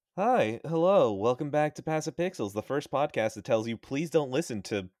Hi, hello, welcome back to Passive Pixels, the first podcast that tells you please don't listen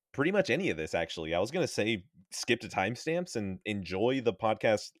to pretty much any of this, actually. I was going to say skip to timestamps and enjoy the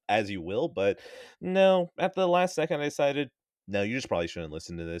podcast as you will, but no, at the last second I decided, no, you just probably shouldn't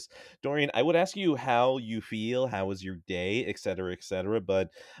listen to this. Dorian, I would ask you how you feel, how was your day, etc., but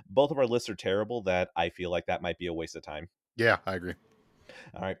both of our lists are terrible that I feel like that might be a waste of time. Yeah, I agree.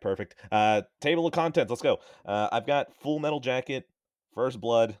 All right, perfect. Table of contents, let's go. I've got Full Metal Jacket, First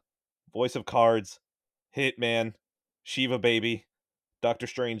Blood, Voice of Cards, Hitman, Shiva Baby, Doctor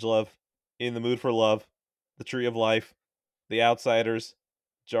Strangelove, In the Mood for Love, The Tree of Life, The Outsiders,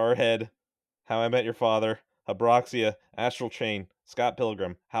 Jarhead, How I Met Your Father, Abroxia, Astral Chain, Scott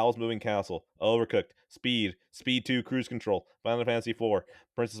Pilgrim, Howl's Moving Castle, Overcooked, Speed, Speed 2 Cruise Control, Final Fantasy 4,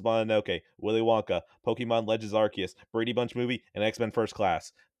 Princess Mononoke, Willy Wonka, Pokemon Legends Arceus, Brady Bunch Movie, and X-Men First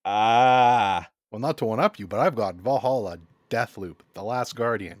Class. Ah! Well, not to one up you, but I've got Valhalla, Deathloop, The Last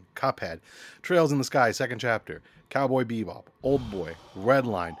Guardian, Cuphead, Trails in the Sky, Second Chapter, Cowboy Bebop, Old Boy,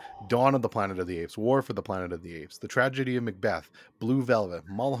 Redline, Dawn of the Planet of the Apes, War for the Planet of the Apes, The Tragedy of Macbeth, Blue Velvet,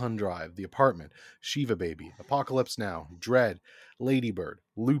 Mulholland Drive, The Apartment, Shiva Baby, Apocalypse Now, Dread, Ladybird,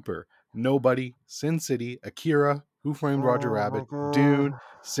 Looper, Nobody, Sin City, Akira, Who Framed Roger Oh my Rabbit, Dune, god.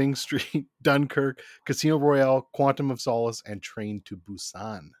 Sing Street, Dunkirk, Casino Royale, Quantum of Solace, and Train to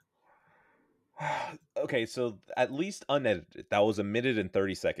Busan. Okay, so at least unedited, that was a minute and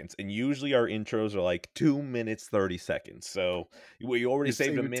 30 seconds. And usually our intros are like 2 minutes, 30 seconds. So we already You're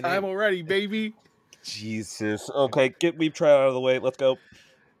saved a saving time minute. already, baby. Jesus. Okay, get We've tried out of the way. Let's go.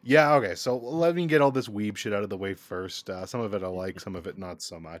 Yeah, okay. So let me get all this weeb shit out of the way first. Some of it I like, some of it not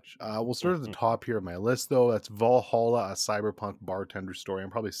so much. We'll start at the top here of my list, though. That's Valhalla, a cyberpunk bartender story.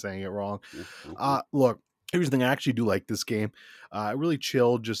 I'm probably saying it wrong. Look, here's the thing. I actually do like this game. Really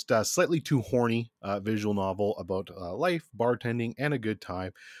chill, just slightly too horny visual novel about life, bartending, and a good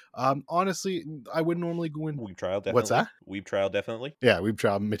time. Honestly, I wouldn't normally go in. Weeb trial, What's definitely. that? Weeb trial, definitely. Yeah, we've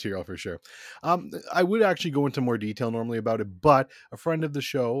tried material for sure. I would actually go into more detail normally about it, but a friend of the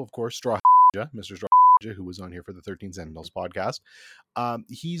show, of course, Mr. Straw, who was on here for the 13 Sentinels podcast,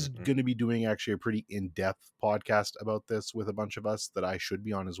 he's Hmm. going to be doing actually a pretty in-depth podcast about this with a bunch of us that I should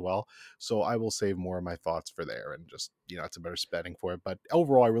be on as well. So I will save more of my thoughts for there and just, it's a better spending for it. But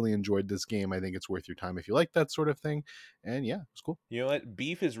overall, I really enjoyed this game. I think it's worth your time if you like that sort of thing. And yeah, it's cool. You know what?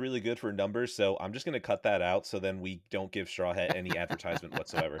 Beef is really good for numbers, so I'm just going to cut that out so then we don't give Straw Hat any advertisement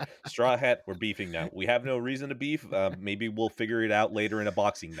whatsoever. Straw Hat, we're beefing now. We have no reason to beef. Maybe we'll figure it out later in a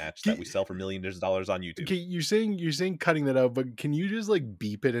boxing match that we sell for millions of dollars on YouTube. Okay, you're saying cutting that out, but can you just like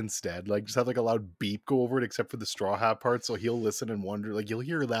beep it instead? Like just have like a loud beep go over it, except for the straw hat part, so he'll listen and wonder. Like you'll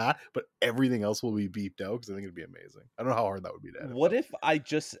hear that, but everything else will be beeped out because I think it'd be amazing. I don't know how hard that would be to edit What though. if I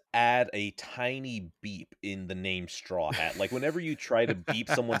just add a tiny beep in the name Straw Hat? Like whenever you try to beep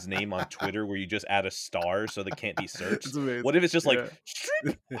someone's name on Twitter where you just add a star so they can't be It's searched. What if amazing. it's just like Yeah.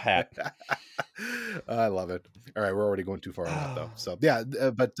 Strip Hat? I love it. All right, we're already going too far on that though. So yeah,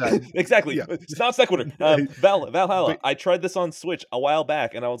 but Exactly. yeah, It's not sequitur. Valhalla. but I tried this on Switch a while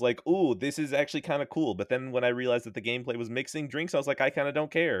back, and I was like, "Ooh, this is actually kind of cool." But then when I realized that the gameplay was mixing drinks, I was like, "I kind of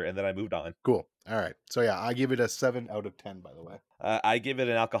don't care," and then I moved on. cool. All right, so yeah, I give it a 7 out of 10. By the way. I give it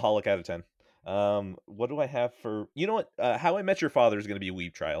an alcoholic out of 10. What do I have for? You know what? How I Met Your Father is going to be a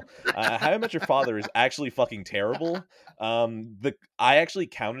weeb trial. How I Met Your Father is actually fucking terrible. The I actually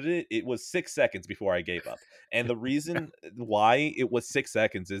counted it. It was 6 seconds before I gave up, and the reason why it was 6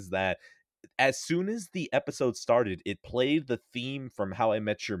 seconds is that as soon as the episode started, it played the theme from How I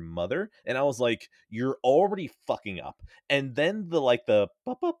Met Your Mother, and I was like, "You're already fucking up." And then the ba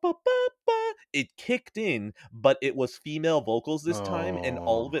ba ba ba ba, it kicked in, but it was female vocals this time, and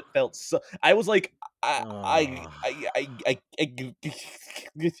all Oh. of it felt so. I was like, Oh. I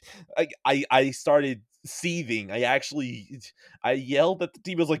started seething. I yelled at the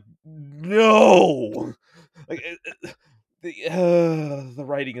team. I was like, "No!" Like, the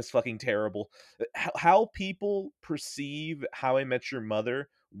writing is fucking terrible. How people perceive How I Met Your Mother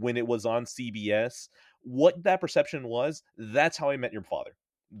when it was on CBS, what that perception was, that's How I Met Your Father.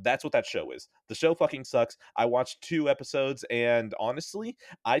 That's what that show is. The show fucking sucks. I watched 2 episodes, and honestly,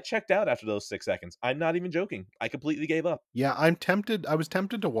 I checked out after those 6 seconds. I'm not even joking. I completely gave up. Yeah, I'm tempted. I was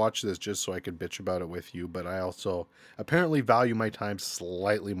tempted to watch this just so I could bitch about it with you, but I also apparently value my time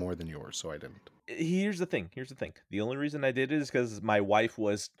slightly more than yours, so I didn't. Here's the thing. Here's the thing. The only reason I did it is because my wife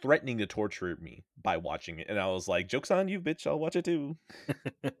was threatening to torture me by watching it, and I was like, "Joke's on you, bitch. I'll watch it too."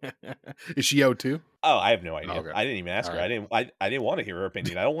 Is she out too? Oh, I have no Oh, idea. okay. I didn't even ask All her. right. I didn't want to hear her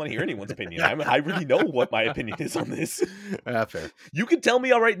opinion. I don't want to hear anyone's opinion. I really know what my opinion is on this. Fair. You can tell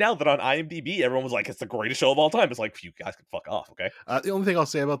me all right now that on IMDb everyone was like, "It's the greatest show of all time." It's like, you guys can fuck off, okay? The only thing I'll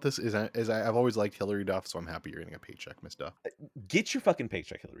say about this is I've always liked Hillary Duff, so I'm happy you're getting a paycheck, Miss Duff. Get your fucking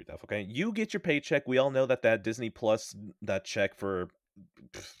paycheck, Hillary Duff, okay? You get your paycheck. We all know that Disney Plus, that check for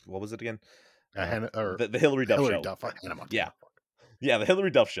what was it again? Hannah, or The Hillary Duff Hillary show. Duff, Hannah Yeah. Montana. Yeah, the Hillary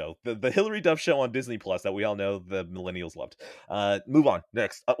Duff show. The Hillary Duff show on Disney Plus that we all know the millennials loved. Move on.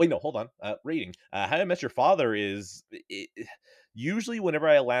 Next. Wait, no, hold on. Rating. How I Met Your Father is usually whenever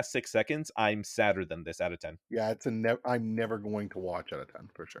I last 6 seconds, I'm sadder than this out of 10. Yeah, I'm never going to watch out of 10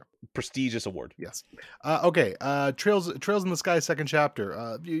 for sure. Prestigious award. Yes. Okay. Trails in the Sky, second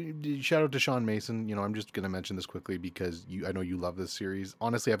chapter. Shout out to Sean Mason. You know, I'm just gonna mention this quickly because I know you love this series.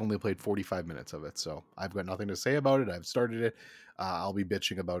 Honestly, I've only played 45 minutes of it, so I've got nothing to say about it. I've started it. I'll be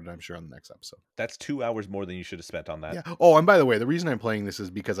bitching about it, I'm sure, on the next episode. That's 2 hours more than you should have spent on that. Yeah. Oh, and by the way, the reason I'm playing this is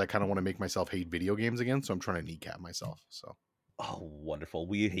because I kind of want to make myself hate video games again, so I'm trying to kneecap myself. So. Oh, wonderful.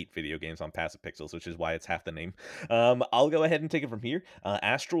 We hate video games on Passive Pixels, which is why it's half the name. I'll go ahead and take it from here.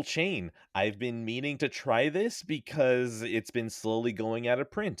 Astral Chain. I've been meaning to try this because it's been slowly going out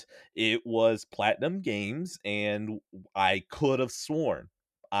of print. It was Platinum Games, and I could have sworn.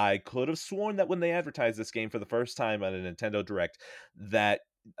 That when they advertised this game for the first time on a Nintendo Direct, that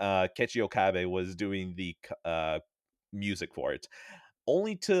Kechi Okabe was doing the music for it,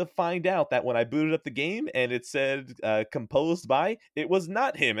 only to find out that when I booted up the game and it said composed by, it was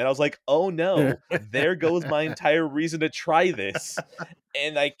not him. And I was like, oh no, there goes my entire reason to try this.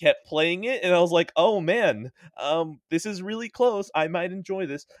 And I kept playing it and I was like, oh man, this is really close. I might enjoy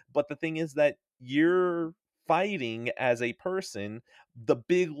this. But the thing is that you're fighting as a person. The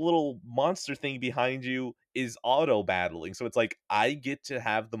big little monster thing behind you is auto battling. So it's like, I get to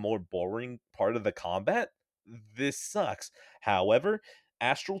have the more boring part of the combat. This sucks. However,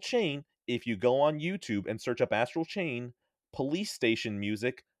 Astral Chain, if you go on YouTube and search up Astral Chain, police station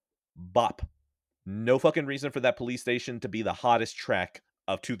music, bop. No fucking reason for that police station to be the hottest track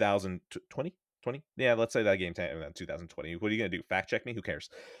of 2020? 20? Yeah, let's say that game 2020. What are you going to do? Fact check me? Who cares?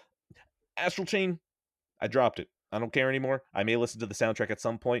 Astral Chain, I dropped it. I don't care anymore. I may listen to the soundtrack at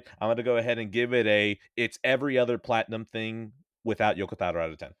some point. I'm going to go ahead and give it it's every other platinum thing without Yoko Taro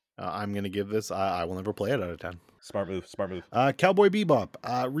out of 10. I'm going to give this, I will never play it out of 10. Smart move. Cowboy Bebop.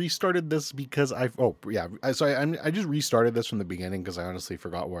 Restarted this because I just restarted this from the beginning because I honestly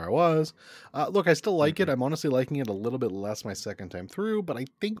forgot where I was. Look, I still like it. I'm honestly liking it a little bit less my second time through, but I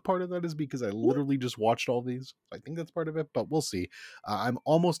think part of that is because I literally just watched all these. I think that's part of it, but we'll see. I'm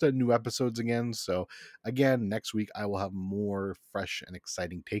almost at new episodes again, so again, next week I will have more fresh and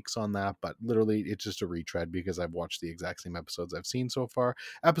exciting takes on that, but literally it's just a retread because I've watched the exact same episodes I've seen so far.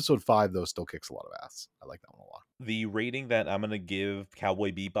 Episode 5, though, still kicks a lot of ass. I like that one a lot. The rating that I'm going to give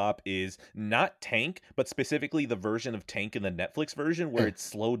Cowboy Bebop is not Tank, but specifically the version of Tank in the Netflix version where it's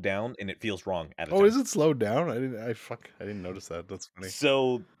slowed down and it feels wrong at a time. Is it slowed down? I didn't notice that. That's funny.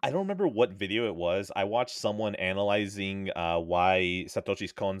 So I don't remember what video it was. I watched someone analyzing why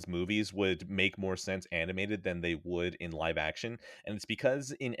Satoshi Kon's movies would make more sense animated than they would in live action. And it's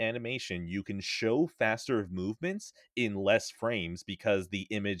because in animation, you can show faster movements in less frames because the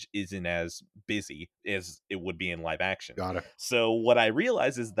image isn't as busy as it would be in live action. Got it. So what I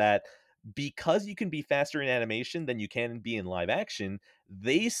realize is that because you can be faster in animation than you can be in live action,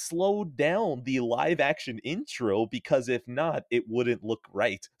 they slowed down the live action intro because if not, it wouldn't look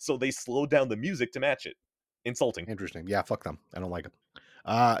right. So they slowed down the music to match it. Insulting. Interesting. Yeah, fuck them. I don't like it.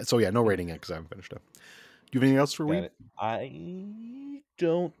 So yeah, no rating yet because I haven't finished it. Do you have anything else for Weeb? I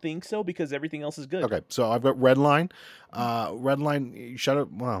don't think so because everything else is good. Okay, so I've got Redline. Redline, shout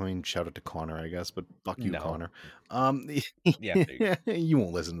out to Connor, I guess, but fuck you, Connor. Yeah, you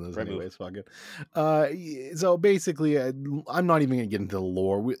won't listen to this anyways. Fuck it. So basically, I'm not even gonna get into the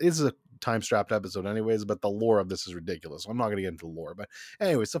lore. This is a time-strapped episode, anyways, but the lore of this is ridiculous. So I'm not gonna get into the lore, but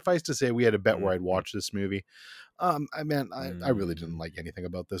anyway, suffice to say, we had a bet where I'd watch this movie. I really didn't like anything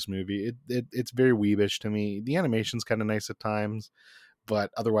about this movie. It's very weebish to me. The animation's kind of nice at times,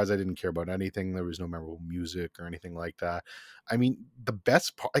 but otherwise I didn't care about anything. There was no memorable music or anything like that. I mean, the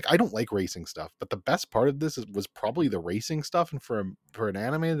best part, like, I don't like racing stuff, but the best part of this was probably the racing stuff. And for an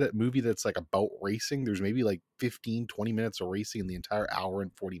anime movie that's like about racing, there's maybe like 15-20 minutes of racing in the entire hour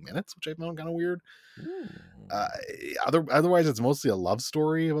and 40 minutes, which I found kind of weird. Otherwise it's mostly a love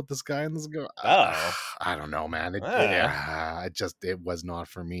story about this guy and this girl. I don't know, man. It was not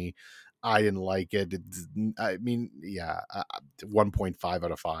for me. I didn't like it. 1.5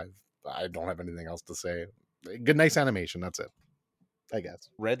 out of 5. I don't have anything else to say. Good, nice animation. That's it. I guess.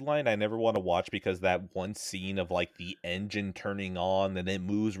 Redline, I never want to watch because that one scene of like the engine turning on and it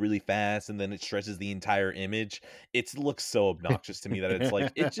moves really fast and then it stretches the entire image. It looks so obnoxious to me that it's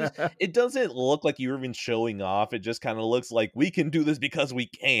like it doesn't look like you're even showing off. It just kind of looks like we can do this because we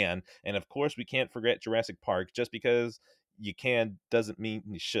can. And of course, we can't forget Jurassic Park. Just because you can doesn't mean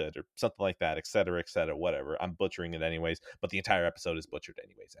you should, or something like that, et cetera, whatever. I'm butchering it anyways, but the entire episode is butchered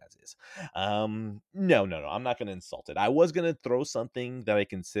anyways, as is. No, I'm not gonna insult it. I was gonna throw something that I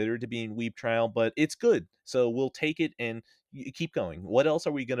consider to be in Weep Trial, but it's good, so we'll take it and keep going. What else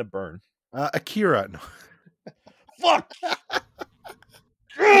are we gonna burn? Akira. No. Fuck!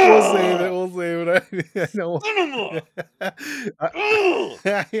 We'll save it. Ugh! We'll save it. I know. Cinema! I, Ugh!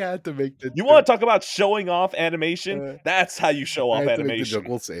 I had to make the You joke. want to talk about showing off animation? Uh, That's how you show I off had to make the joke. animation.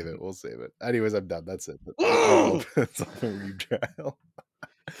 We'll save it. We'll save it. Anyways, I'm done. That's it. Ugh! That's all for Weeb Trial.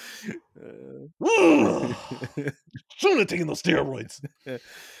 Ugh! Shouldn't have taken those steroids.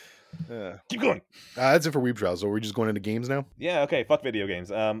 Keep going. That's it for Weeb Trial. So we're just going into games now. Yeah, okay, fuck video games.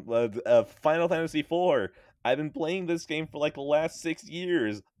 Final Fantasy IV. I've been playing this game for like the last 6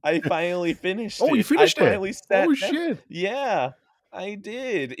 years. I finally finished Oh, you it. finished I it? finally sat Oh down. shit! Yeah, I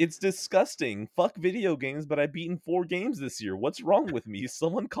did. It's disgusting. Fuck video games, but I've beaten 4 games this year. What's wrong with me?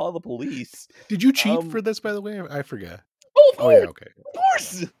 Someone call the police. Did you cheat for this, by the way? I forget. Oh, of Oh yeah, course, okay. of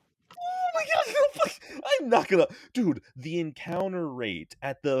course. Oh my god, I'm not gonna, dude. The encounter rate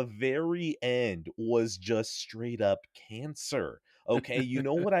at the very end was just straight up cancer. Okay, you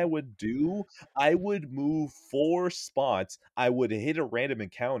know what I would do? I would move 4 spots. I would hit a random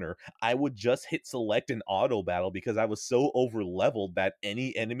encounter. I would just hit select and auto battle because I was so over leveled that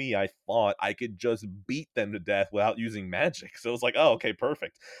any enemy I fought, I could just beat them to death without using magic. So it's like, oh, okay,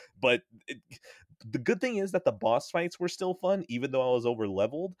 perfect. But the good thing is that the boss fights were still fun, even though I was over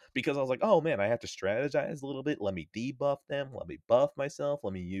leveled, because I was like, oh man, I have to strategize a little bit. Let me debuff them. Let me buff myself.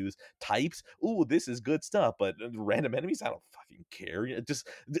 Let me use types. Ooh, this is good stuff. But random enemies, I don't fucking care.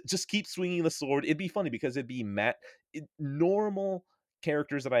 Just keep swinging the sword. It'd be funny because it'd be normal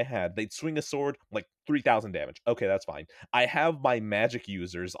characters that I had. They'd swing a sword like 3,000 damage. Okay, that's fine. I have my magic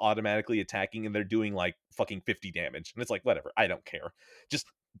users automatically attacking and they're doing like fucking 50 damage. And it's like, whatever, I don't care. Just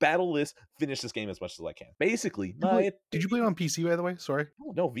battle this, finish this game as much as I can. Basically, Did you play it on PC, by the way? Sorry.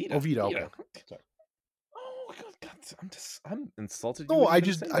 oh no, Vita. Oh, Vita. Okay. Sorry. Oh god, I'm insulted you No, would I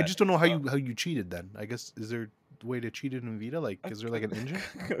even say that. just don't know how you cheated. Then I guess is there a way to cheat it in Vita? Like, is there like an engine?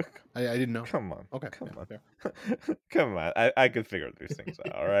 I didn't know. Come on. Okay. Come Yeah, on. fair. Come on. I could figure these things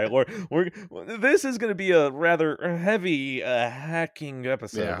out. All right. This is going to be a rather heavy hacking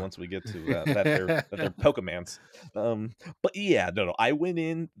episode Yeah. once we get to that they're Pokemans. But yeah, no. I went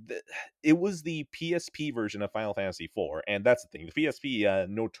in. It was the PSP version of Final Fantasy IV, and that's the thing. The PSP,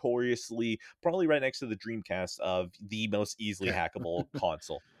 notoriously, probably right next to the Dreamcast, of the most easily Yeah. hackable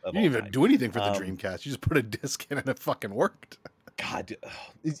console of You all didn't even time. do anything for the Dreamcast. You just put a disc in and it fucking worked. God,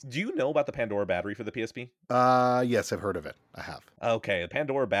 do you know about the Pandora battery for the PSP? Yes, I've heard of it. I have. Okay, the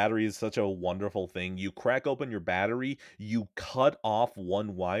Pandora battery is such a wonderful thing. You crack open your battery, you cut off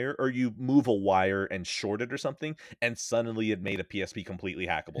one wire, or you move a wire and short it or something, and suddenly it made a PSP completely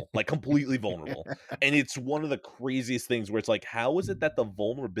hackable, like completely vulnerable. And it's one of the craziest things where it's like, how is it that the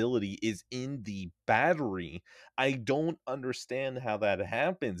vulnerability is in the battery? I don't understand how that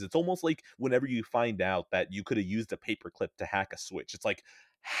happens. It's almost like whenever you find out that you could have used a paperclip to hack a switch, it's like,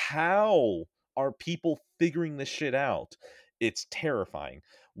 how are people figuring this shit out? It's terrifying.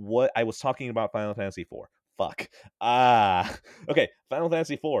 What I was talking about Final Fantasy IV. Fuck. Okay, Final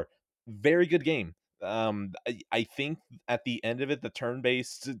Fantasy IV. Very good game. I think at the end of it, the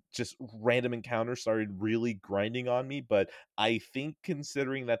turn-based just random encounters started really grinding on me, but I think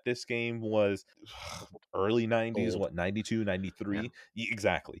considering that this game was early 90s, Old. what, 92, Yeah. 93?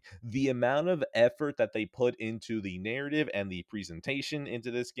 Exactly. The amount of effort that they put into the narrative and the presentation into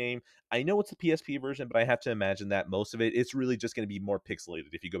this game, I know it's the PSP version, but I have to imagine that most of it's really just going to be more pixelated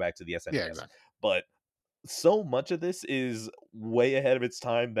if you go back to the Yeah, SNES. exactly. But so much of this is way ahead of its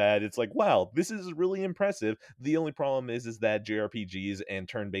time that it's like, wow, this is really impressive. The only problem is that JRPGs and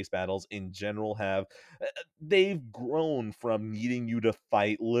turn-based battles in general have they've grown from needing you to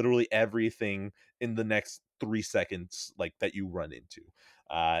fight literally everything in the next 3 seconds, like that you run into.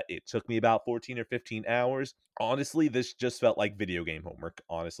 It took me about 14 or 15 hours. Honestly, this just felt like video game homework.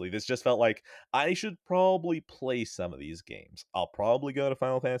 Honestly, this just felt like I should probably play some of these games. I'll probably go to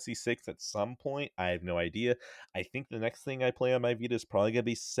Final Fantasy VI at some point. I have no idea. I think the next thing I play on my Vita is probably going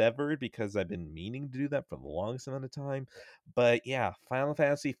to be Severed because I've been meaning to do that for the longest amount of time. But yeah, Final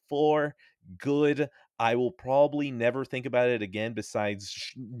Fantasy IV, good. I will probably never think about it again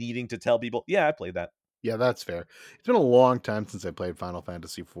besides needing to tell people, yeah, I played that. Yeah, that's fair. It's been a long time since I played Final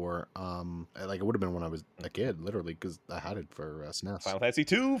Fantasy IV. Like it would have been when I was a kid, literally, because I had it for SNES. Final Fantasy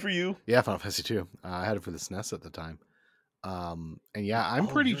 2 for you. Yeah, Final Fantasy II. I had it for the SNES at the time. And yeah, I'm Oh,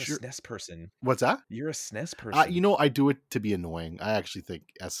 pretty you're a sure. SNES person. What's that? You're a SNES You person. know, I do it to be annoying. I actually think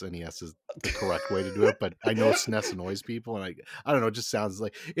SNES is the correct way to do it, but I know SNES annoys people, and I don't know. It just sounds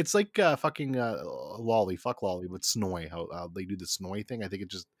like it's like fucking lolly, fuck lolly, with snoy. How they do the snoy thing. I think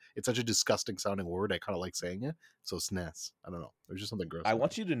it's such a disgusting sounding word. I kind of like saying it. So SNES. I don't know. There's just something gross I about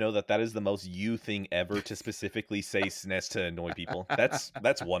want you to know that that is the most you thing ever to specifically say SNES to annoy people. That's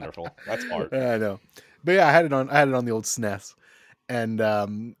wonderful. That's it. art. I know, but yeah, I had it on the old SNES. And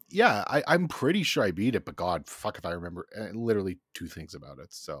yeah, I'm pretty sure I beat it, but God, fuck if I remember literally two things about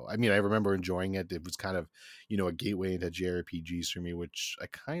it. So I mean, I remember enjoying it. It was kind of, a gateway into JRPGs for me, which I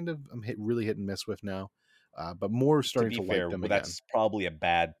kind of am really hit and miss with now. But more To starting be to like fair, them well, again. that's probably a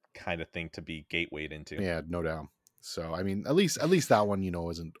bad kind of thing to be gatewayed into. Yeah, no doubt. So I mean, at least that one,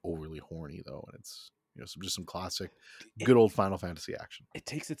 isn't overly horny though, and it's just some classic, It good old Final Fantasy action. it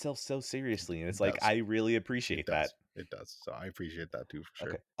takes itself so seriously, and it's It like does. I really It appreciate that. does. It does. So I appreciate that too for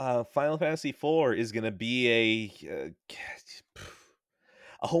Okay. sure. Final Fantasy 4 is gonna be a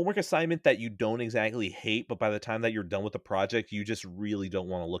homework assignment that you don't exactly hate, but by the time that you're done with the project, you just really don't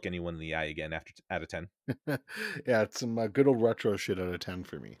want to look anyone in the eye again after out of 10. Yeah, it's some good old retro shit out of 10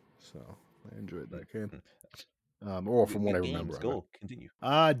 for me. So I enjoyed Mm, that game. mm. Or from what I Games, remember of it. go continue.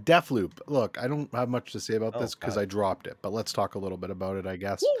 Deathloop. Look, I don't have much to say about Oh this because God. I dropped it, but let's talk a little bit about it, I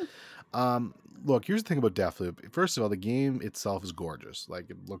guess. Woo! Um, Look, here's the thing about Deathloop. First of all, the game itself is gorgeous.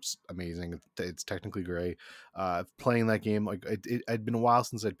 Like, it looks amazing. It's technically great. Playing that game, like, it'd been a while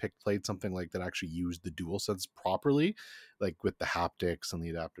since played something like that actually used the DualSense properly, like with the haptics and the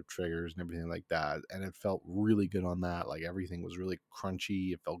adaptive triggers and everything like that. And it felt really good on that. Like, everything was really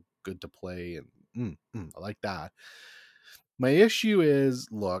crunchy. It felt good to play, and I like that. My issue is,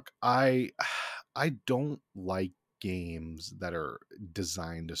 look, I don't like games that are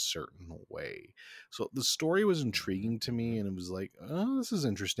designed a certain way. So the story was Mhm, intriguing to me, mhm. and it was like, oh, this is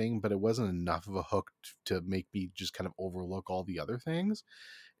interesting, but it wasn't enough of a hook to make me just kind of overlook all the other things.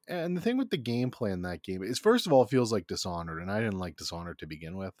 And the thing with the gameplay in that game is, first of all, it feels like Dishonored, and I didn't like Dishonored to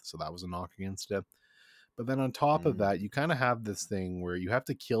begin with, so that was a knock against it. But then on top of Mm. that, you kind of have this thing where you have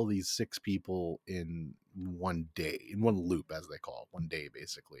to kill these six people in one day, in one loop, as they call it, one day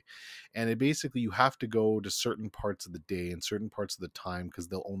basically. And it basically, you have to go to certain parts of the day and certain parts of the time because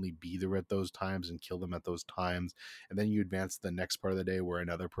they'll only be there at those times and kill them at those times. And then you advance to the next part of the day where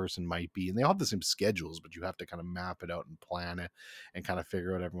another person might be. And they all have the same schedules, but you have to kind of map it out and plan it and kind of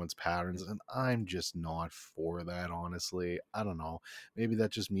figure out everyone's patterns. And I'm just not for that, honestly. I don't know, maybe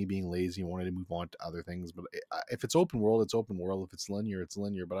that's just me being lazy and wanting to move on to other things. But if it's open world, it's open world. If it's linear, it's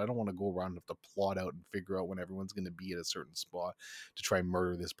linear. But I don't want to go around and have to plot out and figure out when everyone's going to be at a certain spot to try and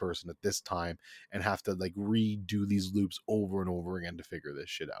murder this person at this time and have to like redo these loops over and over again to figure this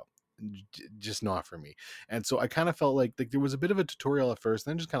shit out. Just not for me. And so I kind of felt like there was a bit of a tutorial at first,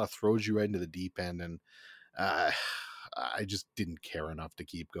 then just kind of throws you right into the deep end, and uh, I just didn't care enough to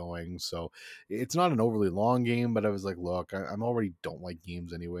keep going. So it's not an overly long game, but I was like, look, I'm already don't like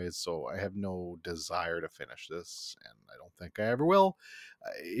games anyways, so I have no desire to finish this, and I don't think I ever will.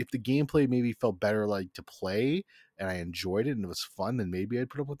 If the gameplay maybe felt better, like to play, and I enjoyed it and it was fun, then maybe I'd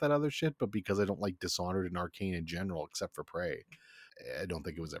put up with that other shit. But because I don't like Dishonored and Arcane in general, except for Prey, I don't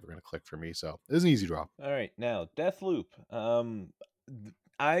think it was ever going to click for me. So it was an easy drop. All right, now Deathloop.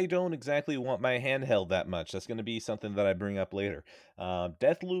 I don't exactly want my handheld that much. That's going to be something that I bring up later.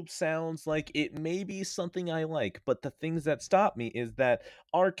 Deathloop sounds like it may be something I like, but the things that stop me is that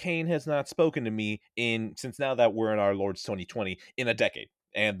Arcane has not spoken to me in since now that we're in our Lord's 2020 in a decade.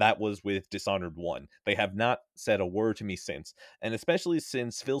 And that was with Dishonored 1. They have not said a word to me since. And especially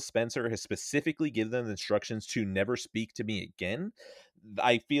since Phil Spencer has specifically given them instructions to never speak to me again,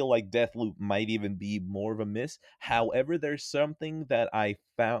 I feel like Deathloop might even be more of a miss. However, there's something that I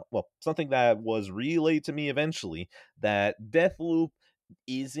found, well, something that was relayed to me eventually, that Deathloop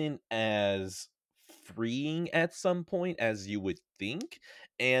isn't as freeing at some point as you would think.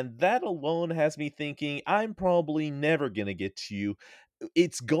 And that alone has me thinking I'm probably never going to get to you.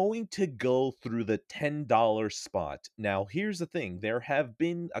 It's going to go through the $10 spot. Now, here's the thing, there have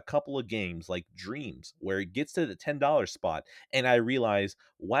been a couple of games like Dreams where it gets to the $10 spot, and I realize,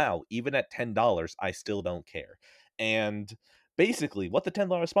 wow, even at $10, I still don't care. And basically, what the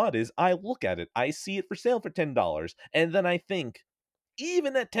 $10 spot is, I look at it, I see it for sale for $10, and then I think,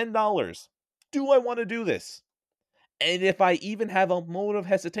 even at $10, do I want to do this? And if I even have a moment of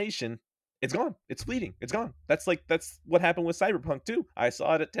hesitation, it's gone. It's fleeting. It's gone. That's what happened with Cyberpunk too. I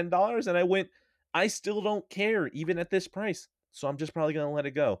saw it at $10 and I went, I still don't care even at this price. So I'm just probably gonna let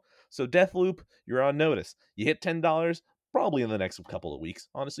it go. So Deathloop, you're on notice. You hit $10 probably in the next couple of weeks.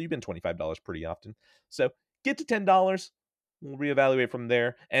 Honestly, you've been $25 pretty often. So get to $10. We'll reevaluate from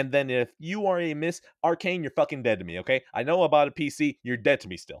there. And then if you are a Miss Arcane, you're fucking dead to me, okay? I know about a PC, you're dead to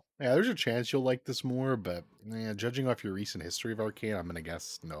me still. Yeah, there's a chance you'll like this more, but yeah, judging off your recent history of Arcane, I'm gonna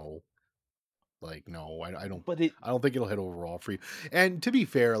guess no. Like, no, I don't. But it I don't think it'll hit overall for you. And to be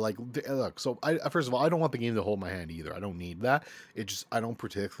fair, like, look, so I first of all, I don't want the game to hold my hand either. I don't need that. It just I don't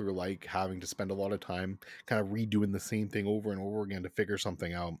particularly like having to spend a lot of time kind of redoing the same thing over and over again to figure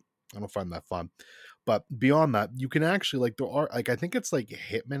something out. I don't find that fun. But beyond that, you can actually like there are like I think it's like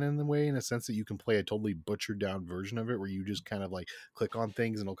Hitman in the way in a sense that you can play a totally butchered down version of it where you just kind of like click on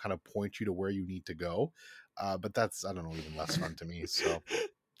things and it'll kind of point you to where you need to go. But that's I don't know even less fun to me. So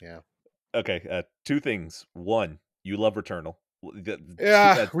yeah. okay, two things. One, you love Returnal.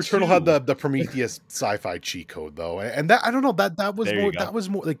 Yeah, Returnal had Two, the Prometheus sci-fi cheat code though, and that I don't know that was there you more go.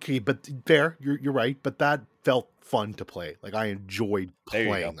 like okay, but fair, you're right, but that felt fun to play. Like I enjoyed There you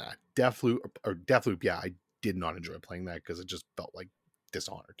playing go. that. Deathloop, yeah, I did not enjoy playing that because it just felt like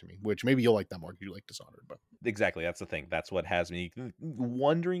Dishonored to me. Which maybe you'll like that more because you like Dishonored, but Exactly, that's the thing. That's what has me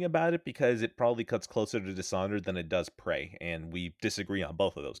wondering about it because it probably cuts closer to Dishonored than it does Prey, and we disagree on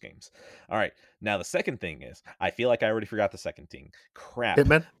both of those games. All right, now the second thing is, I feel like I already forgot the second thing. Crap.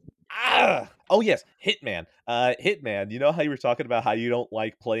 Hitman. Oh yes, Hitman. Hitman. You know how you were talking about how you don't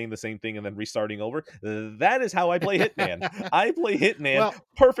like playing the same thing and then restarting over? That is how I play Hitman. I play Hitman Well,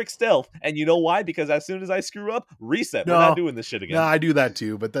 perfect stealth, and you know why? Because as soon as I screw up, reset. We're not no, doing this shit no, again. I do that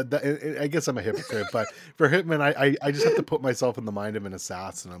too, but I guess I'm a hypocrite. But for Hitman, I just have to put myself in the mind of an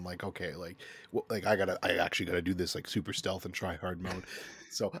assassin. I'm like, okay, like I actually gotta do this like super stealth and try hard mode.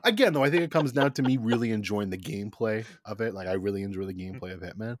 So again, though, I think it comes down to me really enjoying the gameplay of it. Like I really enjoy the gameplay of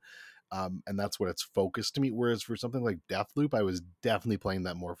Hitman. And that's what it's focused to me. Whereas for something like Deathloop, I was definitely playing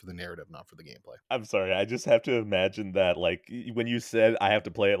that more for the narrative, not for the gameplay. I'm sorry, I just have to imagine that, like, when you said I have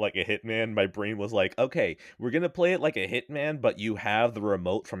to play it like a Hitman, my brain was like, okay, we're gonna play it like a Hitman, but you have the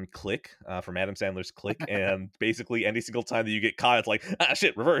remote from Click, from Adam Sandler's Click, and basically any single time that you get caught, it's like, ah,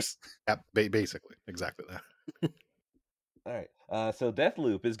 shit, reverse. Yeah, basically, exactly that. All right, so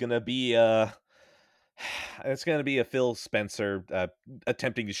Deathloop is gonna be, it's gonna be a Phil Spencer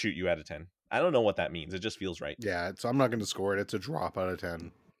attempting to shoot you out of 10. I don't know what that means. It just feels right. Yeah, so I'm not going to score it. It's a drop out of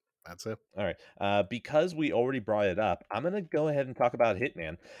 10. That's it. All right. Because we already brought it up, I'm gonna go ahead and talk about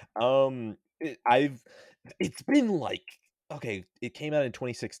Hitman. It's been like okay, it came out in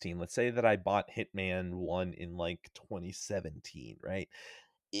 2016. Let's say that I bought Hitman 1 in like 2017, right?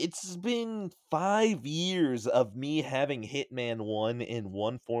 It's been 5 years of me having Hitman 1 in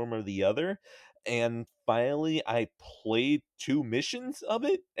one form or the other, and finally I played 2 missions of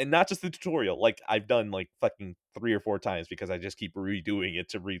it, and not just the tutorial, like, I've done, like, fucking 3 or 4 times because I just keep redoing it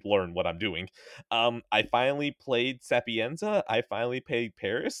to relearn what I'm doing. I finally played Sapienza, I finally played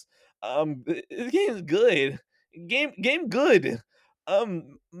Paris. The game is good. Game good.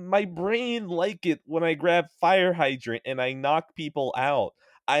 My brain like it when I grab fire hydrant and I knock people out.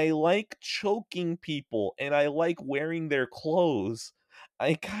 I like choking people and I like wearing their clothes.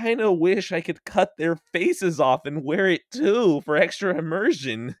 I kind of wish I could cut their faces off and wear it too for extra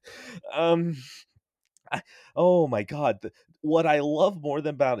immersion. Um, I, oh my god, what I love more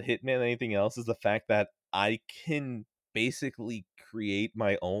than about Hitman than anything else is the fact that I can basically create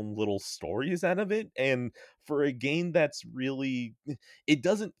my own little stories out of it. And for a game that's really, it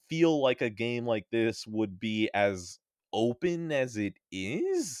doesn't feel like a game like this would be as open as it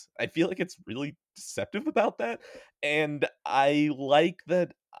is. I feel like it's really deceptive about that. And I like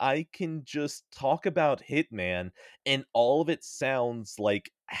that I can just talk about Hitman and all of it sounds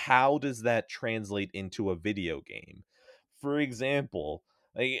like how does that translate into a video game? For example,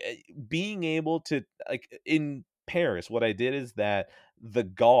 like being able to like in Paris, what I did is that the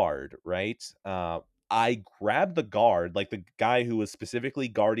guard, right? I grabbed the guard, like the guy who was specifically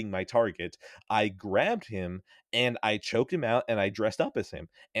guarding my target. I grabbed him and I choked him out and I dressed up as him.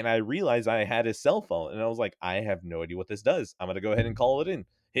 And I realized I had his cell phone and I was like, I have no idea what this does. I'm going to go ahead and call it in.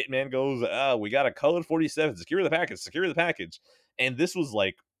 Hitman goes, we got a code 47. Secure the package. Secure the package. And this was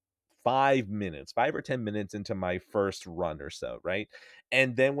like 5 minutes, 5 or 10 minutes into my first run or so, right?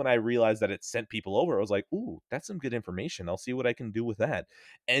 And then when I realized that it sent people over, I was like, ooh, that's some good information. I'll see what I can do with that.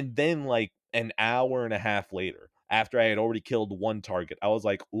 And then, like, an hour and a half later, after I had already killed one target, I was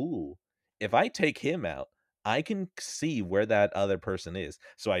like, ooh, if I take him out, I can see where that other person is.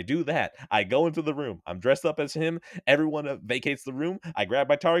 So I do that. I go into the room. I'm dressed up as him. Everyone vacates the room. I grab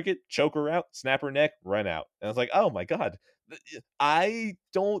my target, choke her out, snap her neck, run out. And I was like, oh my God, I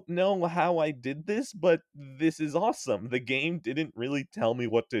don't know how I did this, but this is awesome. The game didn't really tell me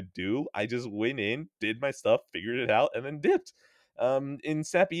what to do. I just went in, did my stuff, figured it out, and then dipped. In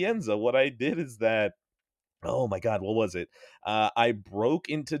Sapienza, what I did is that, oh my god, what was it? I broke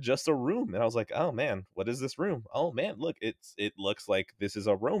into just a room and I was like, "Oh man, what is this room? Oh man, look, it looks like this is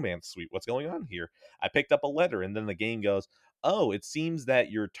a romance suite. What's going on here?" I picked up a letter and then the game goes, "Oh, it seems that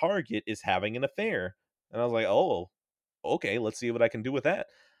your target is having an affair." And I was like, "Oh, okay, let's see what I can do with that."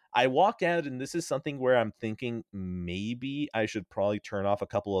 I walk out and this is something where I'm thinking maybe I should probably turn off a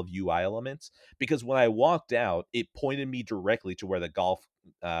couple of UI elements, because when I walked out, it pointed me directly to where the golf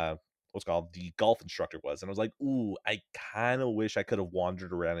what's called the golf instructor was, and I was like, "Ooh, I kind of wish I could have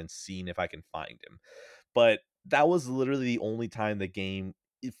wandered around and seen if I can find him." But that was literally the only time the game,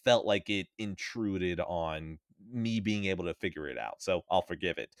 it felt like it intruded on me being able to figure it out. So I'll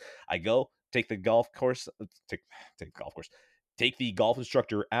forgive it. I go take the golf course, take the golf course, take the golf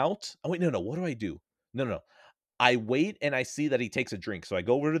instructor out. Oh wait, no, no. What do I do? No, no, no. I wait and I see that he takes a drink. So I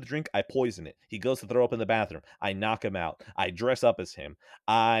go over to the drink, I poison it. He goes to throw up in the bathroom. I knock him out. I dress up as him.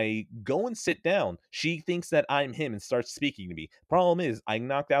 I go and sit down. She thinks that I'm him and starts speaking to me. Problem is, I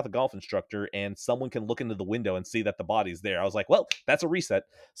knocked out the golf instructor and someone can look into the window and see that the body's there. I was like, well, that's a reset.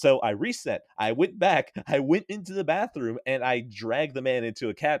 So I reset. I went back. I went into the bathroom and I dragged the man into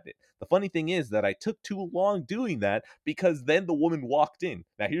a cabinet. The funny thing is that I took too long doing that because then the woman walked in.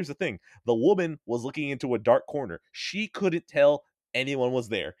 Now, here's the thing, the woman was looking into a dark corner. She couldn't tell anyone was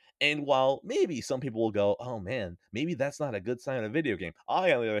there. And while maybe some people will go, oh man, maybe that's not a good sign in a video game,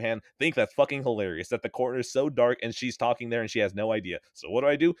 I, on the other hand, think that's fucking hilarious that the corner is so dark and she's talking there and she has no idea. So what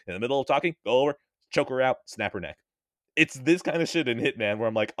do? In the middle of talking, go over, choke her out, snap her neck. It's this kind of shit in Hitman where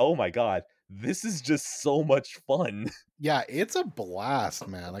I'm like, oh my god, this is just so much fun. Yeah, it's a blast,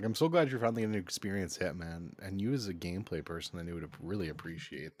 man. Like, I'm so glad you're finally getting to experience Hitman, and you as a gameplay person, I knew would really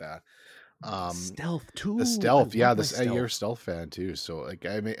appreciate that. Um, Stealth the too. I stealth, yeah, love my this you're a stealth. stealth fan too, so like,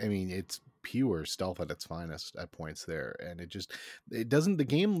 I mean, it's pure stealth at its finest at points there, and it doesn't. The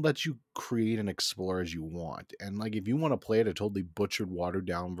game lets you create and explore as you want, and like if you want to play it a totally butchered, watered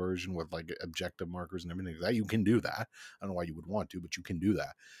down version with like objective markers and everything like that, you can do that. I don't know why you would want to, but you can do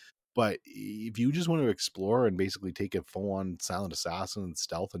that. But if you just want to explore and basically take a full on silent assassin and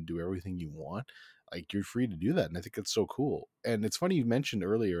stealth and do everything you want, like you're free to do that. And I think it's so cool. And it's funny you mentioned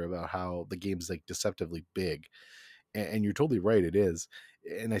earlier about how the game's like deceptively big. And you're totally right, it is.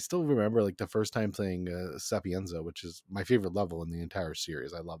 And I still remember like the first time playing Sapienza, which is my favorite level in the entire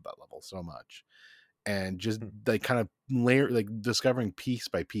series. I love that level so much. And just like kind of layer, like discovering piece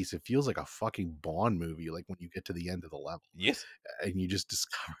by piece, it feels like a fucking Bond movie. Like when you get to the end of the level Yes. and you just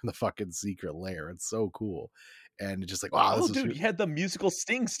discover the fucking secret layer. It's so cool. And it's just like, wow, Oh, this is dude, you had the musical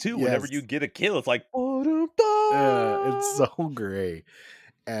stings too. Whenever you yes. get a kill, it's like, It's so great.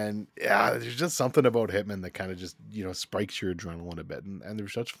 And yeah, there's just something about Hitman that kind of just, spikes your adrenaline a bit. And they're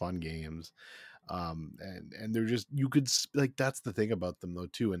such fun games. And they're just, like, that's the thing about them though,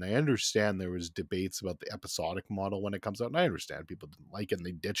 too. And I understand there was debates about the episodic model when it comes out. And I understand people didn't like it and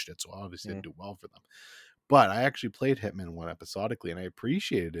they ditched it. So obviously it Mm, did well for them. But I actually played Hitman 1 episodically, and I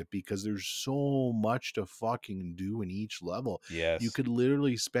appreciated it because there's so much to fucking do in each level. You yes. could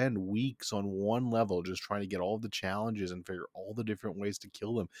literally spend weeks on one level just trying to get all the challenges and figure all the different ways to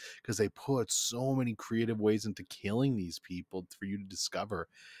kill them because they put so many creative ways into killing these people for you to discover.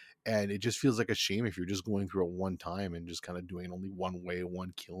 And it just feels like a shame if you're just going through it one time and just kind of doing only one way,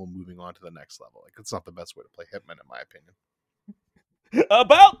 one kill, and moving on to the next level. Like, it's not the best way to play Hitman, in my opinion.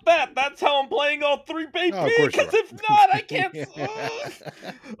 About that, that's how I'm playing all three, baby. Oh, of course you Because are. if not, I can't. Yeah.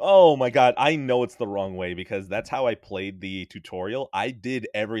 Oh my god, I know it's the wrong way because that's how I played the tutorial. I did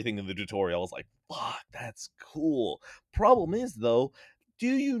everything in the tutorial. I was like, fuck, that's cool. Problem is, though, do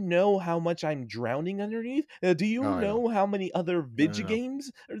you know how much I'm drowning underneath? Do you Oh, I know. know how many other I video know.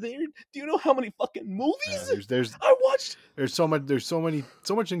 games are there? Do you know how many fucking Yeah, movies there's I watched? so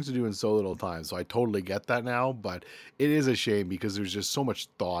much things to do in so little time. So I totally get that now, but it is a shame because there's just so much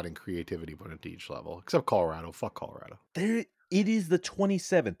thought and creativity put into each level. Except Colorado. Fuck Colorado. There, it is the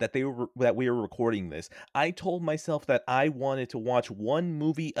 27th that we were recording this. I told myself that I wanted to watch one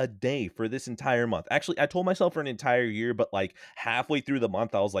movie a day for this entire month. Actually, I told myself for an entire year, but like halfway through the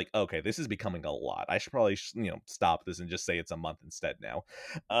month, I was like, okay, this is becoming a lot. I should probably stop this and just say it's a month instead now.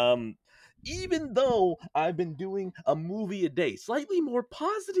 Um, Even though I've been doing a movie a day, slightly more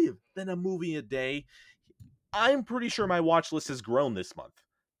positive than a movie a day, I'm pretty sure my watch list has grown this month.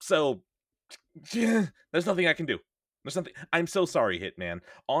 So there's nothing I can do. There's something. I'm so sorry, Hitman.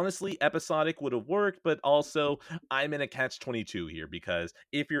 Honestly, episodic would have worked, but also I'm in a catch 22 here because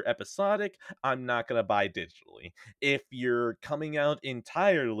if you're episodic, I'm not going to buy digitally. If you're coming out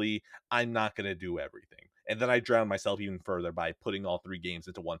entirely, I'm not going to do everything. And then I drown myself even further by putting all 3 games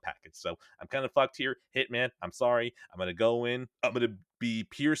into one package. So I'm kind of fucked here. Hitman, I'm sorry. I'm going to go in. I'm going to be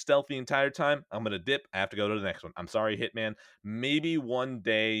pure stealth the entire time. I'm going to dip. I have to go to the next one. I'm sorry, Hitman. Maybe one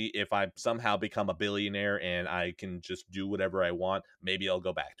day if I somehow become a billionaire and I can just do whatever I want, maybe I'll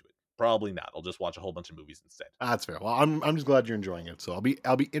go back to it. Probably not. I'll just watch a whole bunch of movies instead. That's fair. Well, I'm just glad you're enjoying it. So I'll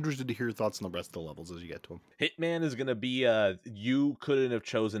be interested to hear your thoughts on the rest of the levels as you get to them. Hitman is gonna be you couldn't have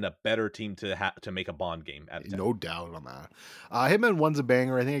chosen a better team to make a Bond game out of 10. No doubt on that. Hitman 1's a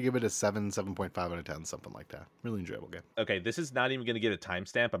banger. I think I give it a 7.5 out of 10, something like that. Really enjoyable game. Okay, this is not even going to get a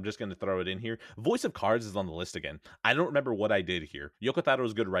timestamp. I'm just going to throw it in here. Voice of Cards is on the list again. I don't remember what I did here. Yoko thought it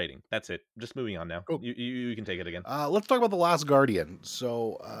was good writing. That's it. Just moving on now. Cool. You can take it again. Let's talk about The Last Guardian.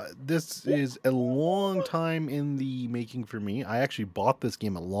 So this is a long time in the making for me. I actually bought this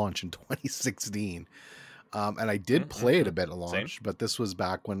game at launch in 2016. And I did play it a bit at launch, but this was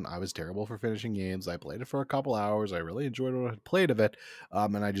back when I was terrible for finishing games. I played it for a couple hours. I really enjoyed what I had played of it,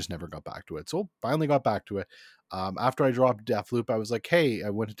 and I just never got back to it. So finally got back to it. After I dropped Deathloop, I was like, hey, I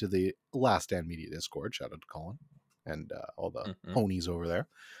went into the Last Stand Media Discord. Shout out to Colin and all the ponies over there.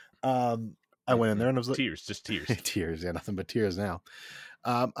 I went in there and I was like, tears, just tears. Tears, yeah, nothing but tears now.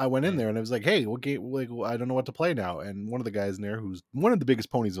 I went in there and I was like, hey, what game? Like, I don't know what to play now. And one of the guys in there, who's one of the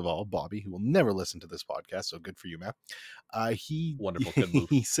biggest ponies of all, Bobby, who will never listen to this podcast, so good for you, man. He Wonderful, good move.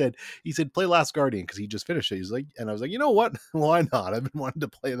 he said play Last Guardian because he just finished it. He's like, and I was like, you know what? Why not? I've been wanting to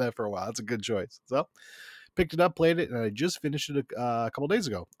play that for a while. It's a good choice. So picked it up, played it, and I just finished it a couple days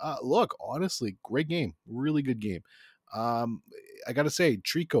ago. Look, honestly, great game, really good game. I gotta say,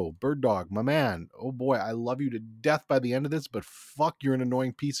 Trico, Bird Dog, my man. Oh boy, I love you to death by the end of this, but fuck, you're an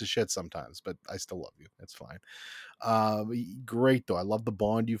annoying piece of shit sometimes. But I still love you. It's fine. Great though. I love the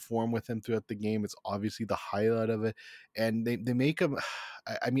bond you form with him throughout the game. It's obviously the highlight of it, and they make him.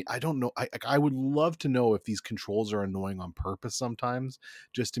 I mean, I don't know. I would love to know if these controls are annoying on purpose sometimes,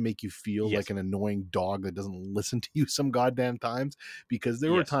 just to make you feel like an annoying dog that doesn't listen to you some goddamn times. Because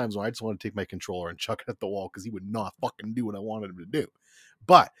there were times when I just want to take my controller and chuck it at the wall because he would not fucking do what I wanted him to do.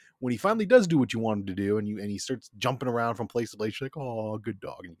 But when he finally does do what you want him to do, and he starts jumping around from place to place, you're like, oh, good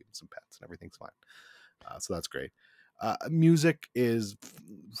dog, and you give him some pets, and everything's fine. So that's great. Music is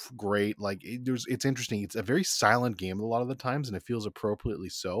great. Like it's interesting. It's a very silent game a lot of the times, and it feels appropriately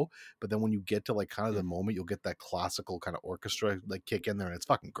so. But then when you get to like kind of the moment, you'll get that classical kind of orchestra like kick in there, and it's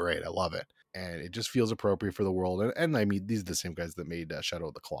fucking great. I love it, and it just feels appropriate for the world. And I mean, these are the same guys that made Shadow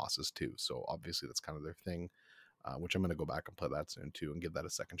of the Colossus too, so obviously that's kind of their thing. Which I'm going to go back and play that soon too, and give that a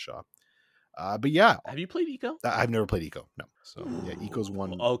second shot. But yeah, have you played Eco? I've never played Eco. No, so yeah, Eco's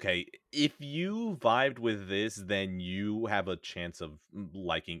one. Okay, if you vibed with this, then you have a chance of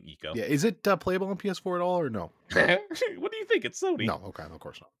liking Eco. Yeah, is it playable on PS4 at all or no? What do you think? It's Sony. No, okay, of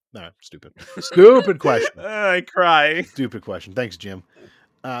course not. No, stupid. Stupid question. I cry. Stupid question. Thanks, Jim.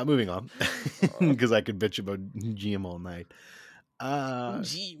 Moving on, because I could bitch about GM all night.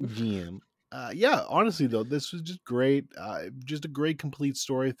 GM. Yeah, honestly though, this was just great. Just a great complete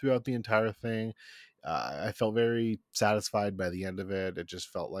story throughout the entire thing. I felt very satisfied by the end of it. It just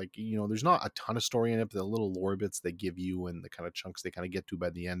felt like, there's not a ton of story in it, but the little lore bits they give you and the kind of chunks they kind of get to by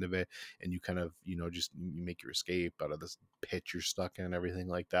the end of it, and you kind of, just you make your escape out of this pit you're stuck in and everything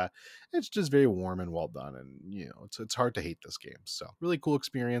like that. It's just very warm and well done, and it's hard to hate this game. So really cool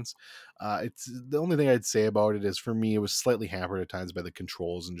experience. It's the only thing I'd say about it is for me, it was slightly hampered at times by the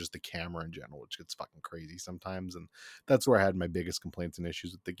controls and just the camera in general, which gets fucking crazy sometimes, and that's where I had my biggest complaints and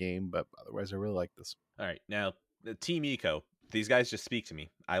issues with the game. But otherwise, I really like this. All right, now Team Eco. These guys just speak to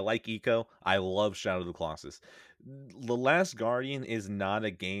me. I like Eco. I love Shadow of the Colossus. The Last Guardian is not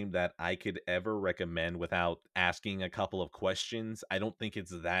a game that I could ever recommend without asking a couple of questions. I don't think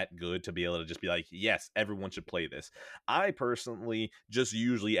it's that good to be able to just be like, yes, everyone should play this. I personally just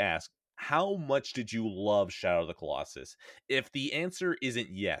usually ask, how much did you love Shadow of the Colossus? If the answer isn't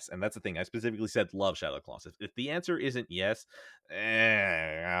yes, and that's the thing, I specifically said love Shadow of the Colossus. If the answer isn't yes,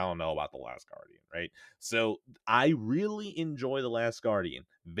 I don't know about The Last Guardian, right? So I really enjoy The Last Guardian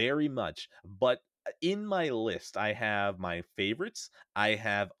very much, but in my list, I have my favorites, I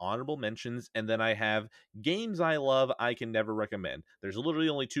have honorable mentions, and then I have games I love I can never recommend. There's literally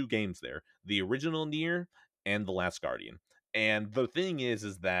only 2 games there: the original Nier and The Last Guardian. And the thing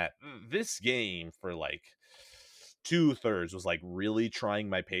is that this game, for like 2/3 was like really trying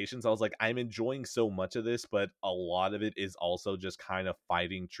my patience. I was like, I'm enjoying so much of this, but a lot of it is also just kind of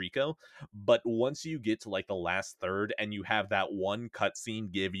fighting Trico. But once you get to like the last third and you have that one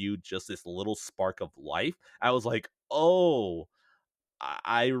cutscene give you just this little spark of life, I was like, oh,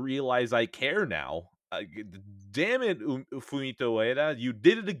 I realize I care now. Damn it, Fumito Ueda, you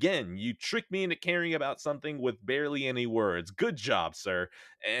did it again. You tricked me into caring about something with barely any words. Good job, sir.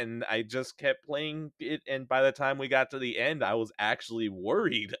 And I just kept playing it, and by the time we got to the end, I was actually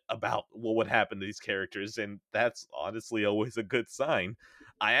worried about what would happen to these characters, and that's honestly always a good sign.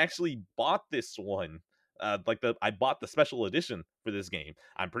 I actually bought this one. I bought the special edition for this game.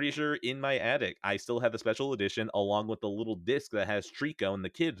 I'm pretty sure in my attic I still have the special edition along with the little disc that has Trico and the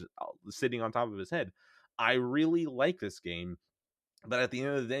kid sitting on top of his head. I really like this game, but at the end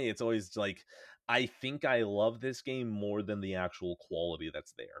of the day, it's always like I think I love this game more than the actual quality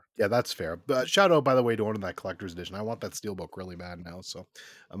that's there. Yeah, that's fair. But shout out, by the way, to one of that collector's edition. I want that steelbook really bad now, so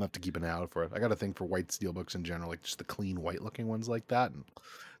I'm gonna have to keep an eye out for it. I got a thing for white steelbooks in general, like just the clean white looking ones like that, and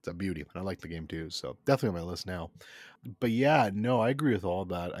it's a beauty. And I like the game too, so definitely on my list now. But yeah, no, I agree with all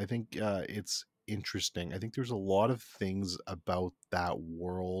that. I think it's interesting. I think there's a lot of things about that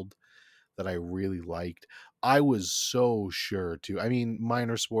world that I really liked. I was so sure to. I mean,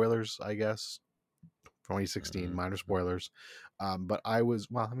 minor spoilers, I guess. 2016, minor spoilers. But I was,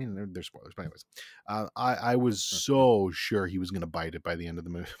 well, I mean, they're spoilers, but anyways, I was so sure he was going to bite it by the end of the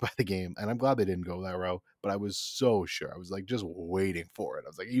movie, by the game, and I'm glad they didn't go that route. But I was so sure. I was like just waiting for it. I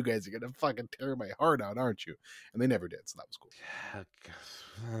was like, you guys are going to fucking tear my heart out, aren't you? And they never did, so that was cool.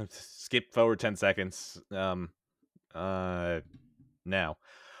 Skip forward 10 seconds. Now,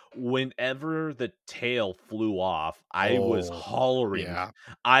 whenever the tail flew off, I was hollering. Yeah.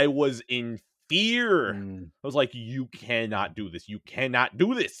 I was in fear. Mm. I was like, you cannot do this. You cannot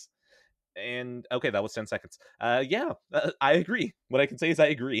do this. And okay, that was 10 seconds. Yeah, I agree. What I can say is I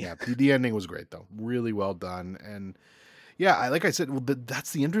agree. Yeah, the ending was great though. Really well done. And yeah, like I said, well,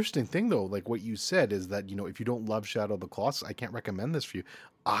 that's the interesting thing though. Like what you said is that, if you don't love Shadow of the Colossus, I can't recommend this for you.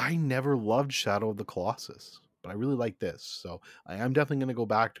 I never loved Shadow of the Colossus, but I really like this. So I am definitely going to go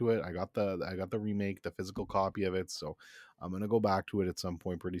back to it. I got the remake, the physical copy of it. So I'm going to go back to it at some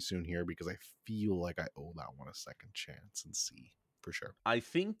point pretty soon here because I feel like I owe that one a second chance and see for sure. I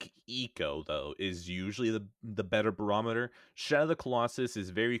think Eco though is usually the better barometer. Shadow of the Colossus is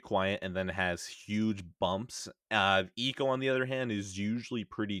very quiet and then has huge bumps. Eco on the other hand is usually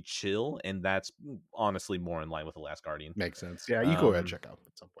pretty chill, and that's honestly more in line with The Last Guardian. Makes sense. Yeah, you go ahead check out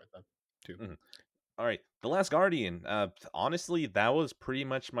at some point then too. Mhm. All right, The Last Guardian. Honestly, that was pretty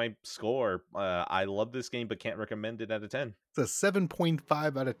much my score. I love this game, but can't recommend it out of 10. It's a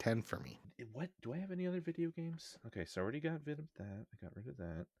 7.5 out of 10 for me. What do I have any other video games? Okay, so I already got rid of that. I got rid of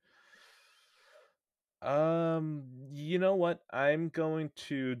that. You know what? I'm going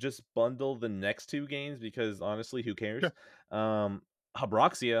to just bundle the next two games because honestly, who cares?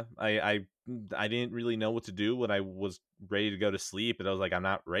 Habroxia. I didn't really know what to do when I was ready to go to sleep, and I was like, I'm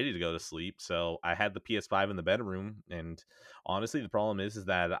not ready to go to sleep. So I had the PS5 in the bedroom, and honestly, the problem is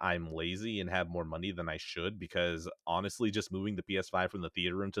that I'm lazy and have more money than I should because honestly, just moving the PS5 from the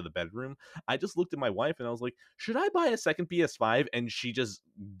theater room to the bedroom, I just looked at my wife and I was like, should I buy a second PS5? And she just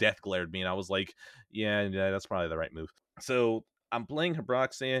death glared me, and I was like, yeah, that's probably the right move. So I'm playing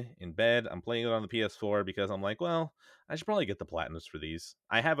Habroxia in bed. I'm playing it on the PS4 because I'm like, well, I should probably get the platinums for these.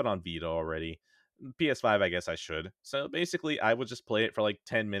 I have it on Vita already. PS5, I guess I should. So basically, I would just play it for like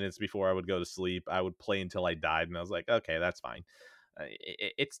 10 minutes before I would go to sleep. I would play until I died, and I was like, okay, that's fine.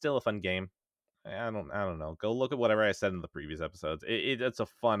 It's still a fun game. I don't know. Go look at whatever I said in the previous episodes. It's a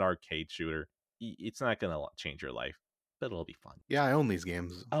fun arcade shooter. It's not gonna change your life, but it'll be fun. Yeah, I own these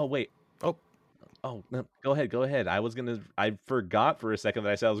games. Oh wait. Oh no! Go ahead. I forgot for a second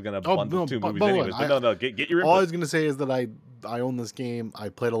that I said I was gonna bundle two movies anyways. But no. Get your input. All I was gonna say is that I own this game. I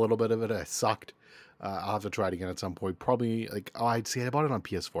played a little bit of it. I sucked. I'll have to try it again at some point. Probably I'd say I bought it on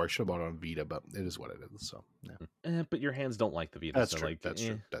PS4. I should have bought it on Vita, but it is what it is. So yeah. But your hands don't like the Vita. That's so true. Like, that's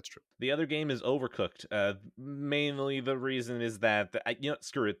true. That's true. The other game is Overcooked. Mainly the reason is that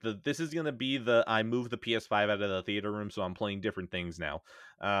screw it. This is gonna be I moved the PS5 out of the theater room, so I'm playing different things now.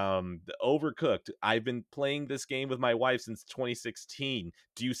 Overcooked. I've been playing this game with my wife since 2016.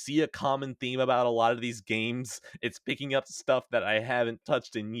 Do you see a common theme about a lot of these games? It's picking up stuff that I haven't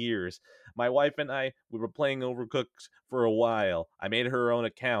touched in years. My wife and we were playing Overcooked for a while. I made her own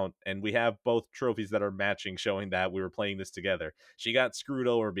account, and we have both trophies that are matching watching, showing that we were playing this together. She got screwed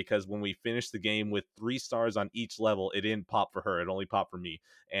over because when we finished the game with 3 stars on each level, it didn't pop for her. It only popped for me.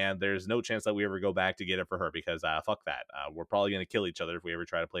 And there's no chance that we ever go back to get it for her because fuck that. We're probably going to kill each other if we ever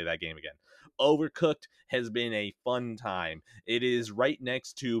try to play that game again. Overcooked has been a fun time. It is right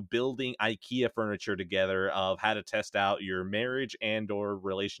next to building IKEA furniture together of how to test out your marriage and or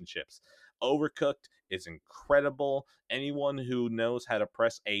relationships. Overcooked is incredible. Anyone who knows how to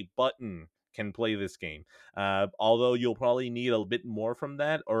press a button can play this game. Although you'll probably need a bit more from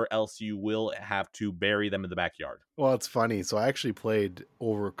that, or else you will have to bury them in the backyard. Well, it's funny. So I actually played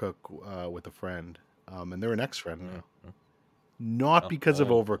Overcook with a friend, and they're an ex-friend now. Mm-hmm. Not because of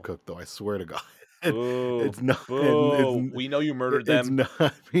Overcooked, though. I swear to God, Boo, it's not. boo. We know you murdered It's them.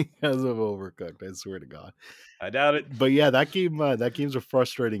 not because of Overcooked. I swear to God. I doubt it. But yeah, that game's a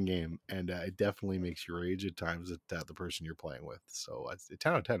frustrating game, and it definitely makes you rage at times at the person you're playing with. So it's a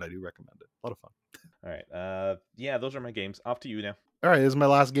 10 out of 10. I do recommend it. A lot of fun. All right. Yeah, those are my games. Off to you now. All right, this is my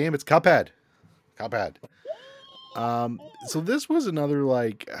last game. It's Cuphead. Cuphead. So this was another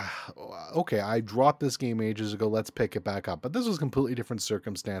like, okay, I dropped this game ages ago. Let's pick it back up. But this was completely different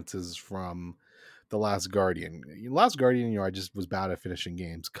circumstances from The Last Guardian. Last Guardian, I just was bad at finishing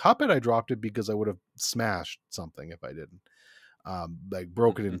games. Cuphead, I dropped it because I would have smashed something if I didn't. Like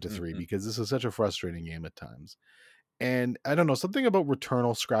broke it into 3 because this is such a frustrating game at times. And I don't know, something about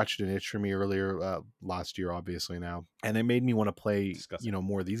Returnal scratched an itch for me earlier last year, obviously now, and it made me want to play, Disgusting.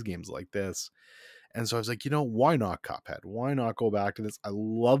 more of these games like this. And so I was like, why not Cuphead? Why not go back to this? I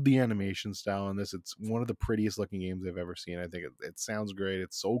love the animation style in this. It's one of the prettiest looking games I've ever seen. I think it sounds great.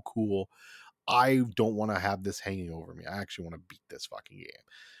 It's so cool. I don't want to have this hanging over me. I actually want to beat this fucking game.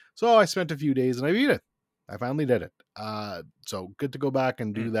 So I spent a few days and I beat it. I finally did it. So good to go back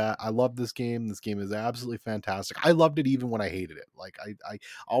and do that. I love this game. This game is absolutely fantastic. I loved it even when I hated it. Like I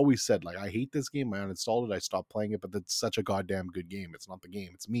always said, like, I hate this game. I uninstalled it. I stopped playing it, but it's such a goddamn good game. It's not the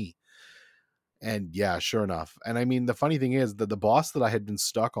game. It's me. And yeah, sure enough. And I mean, the funny thing is that the boss that I had been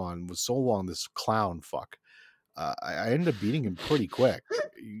stuck on was so long, this clown fuck. I ended up beating him pretty quick.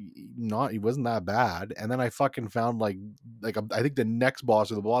 He wasn't that bad. And then I fucking found I think the next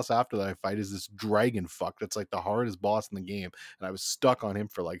boss or the boss after that I fight is this dragon fuck. That's like the hardest boss in the game. And I was stuck on him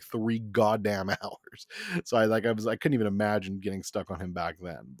for like 3 goddamn hours. So I couldn't even imagine getting stuck on him back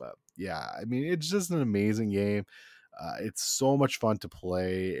then. But yeah, I mean, it's just an amazing game. It's so much fun to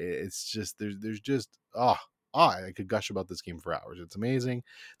play. It's just there's just I could gush about this game for hours. It's amazing.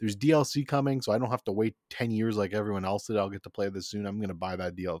 There's DLC coming, so I don't have to wait 10 years like everyone else did. I'll get to play this soon. I'm going to buy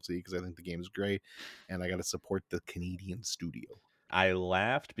that DLC because I think the game is great, and I got to support the Canadian studio. I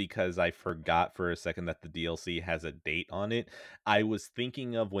laughed because I forgot for a second that the DLC has a date on it. I was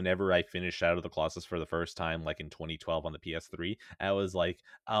thinking of whenever I finished Shadow of the Colossus for the first time, like in 2012 on the PS3. I was like,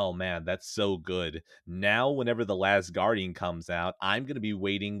 oh man, that's so good. Now, whenever The Last Guardian comes out, I'm going to be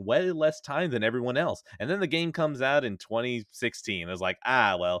waiting way less time than everyone else. And then the game comes out in 2016. I was like,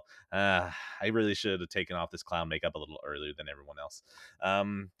 I really should have taken off this clown makeup a little earlier than everyone else.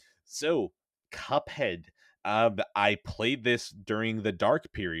 So, Cuphead. I played this during the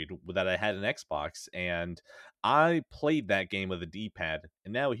dark period that I had an Xbox, and I played that game with a D-pad.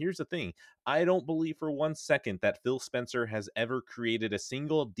 And now here's the thing. I don't believe for 1 second that Phil Spencer has ever created a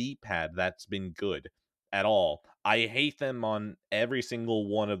single D-pad that's been good at all. I hate them on every single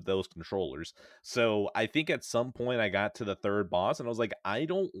one of those controllers. So I think at some point I got to the 3rd boss and I was like, I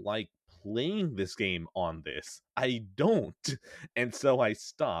don't like playing this game on this. I don't. And so I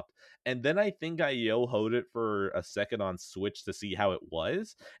stopped. And then I think I yo-hoed it for a second on Switch to see how it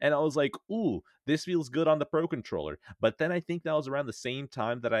was. And I was like, ooh, this feels good on the Pro Controller. But then I think that was around the same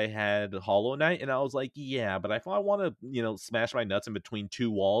time that I had Hollow Knight. And I was like, yeah, but if I want to, smash my nuts in between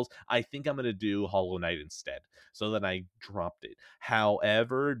 2 walls, I think I'm going to do Hollow Knight instead. So then I dropped it.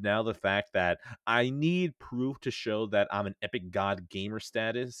 However, now the fact that I need proof to show that I'm an epic god gamer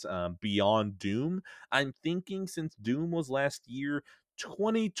status beyond Doom, I'm thinking since Doom was last year,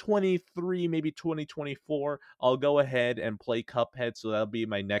 2023, maybe 2024, I'll go ahead and play Cuphead. So that'll be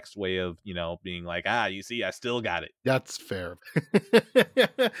my next way of, being like, you see, I still got it. That's fair.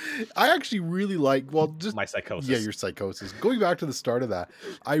 I actually really like, just my psychosis. Yeah, your psychosis. Going back to the start of that,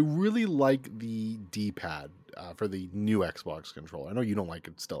 I really like the D-pad for the new Xbox controller. I know you don't like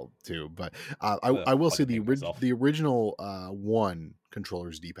it still too, but I will say the original one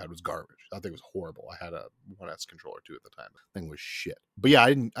controller's D-pad was garbage. That thing was horrible. I had a 1S controller too at the time. The thing was shit. But yeah,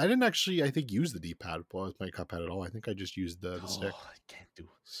 I didn't actually, I think, use the D-pad with my Cuphead at all. I think I just used the stick. I can't do it.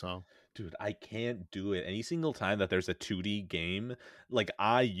 So dude, I can't do it. Any single time that there's a 2D game, like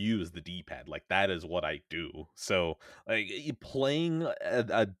I use the D-pad. Like that is what I do. So like playing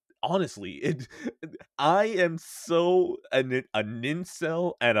honestly, I am so a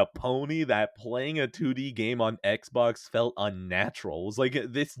incel and a pony that playing a 2D game on Xbox felt unnatural. It was like,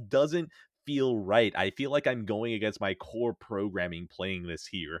 this doesn't feel right. I feel like I'm going against my core programming playing this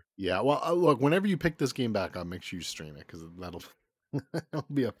here. Yeah, well, look, whenever you pick this game back up, make sure you stream it because that'll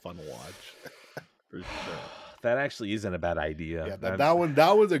be a fun watch for sure. That actually isn't a bad idea. Yeah,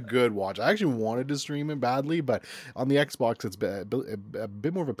 that was a good watch. I actually wanted to stream it badly, but on the Xbox, it's a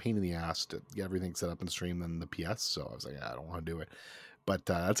bit more of a pain in the ass to get everything set up and stream than the PS. So I was like, I don't want to do it. But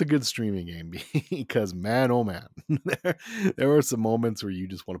that's a good streaming game because man, oh man, there were some moments where you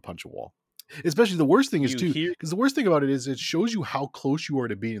just want to punch a wall. Especially the worst thing is You too, hear because the worst thing about it is it shows you how close you are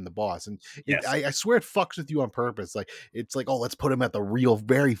to beating the boss, and yes. I swear it fucks with you on purpose. Like it's like, oh, let's put him at the real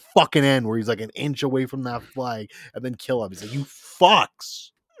very fucking end where he's like an inch away from that flag, and then kill him. He's like, you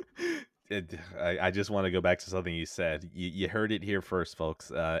fucks. I just want to go back to something you said. You heard it here first,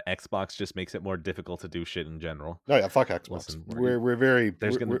 folks. Xbox just makes it more difficult to do shit in general. Oh yeah, fuck Xbox. Listen, we're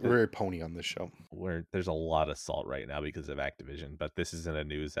very pony on this show. There's a lot of salt right now because of Activision, but this isn't a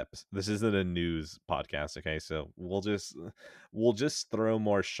news episode. This isn't a news podcast, okay? So we'll just throw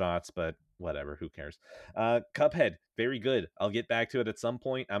more shots, but whatever, who cares? Cuphead, very good. I'll get back to it at some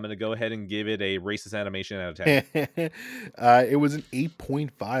point. I'm gonna go ahead and give it a racist animation out of 10. It was an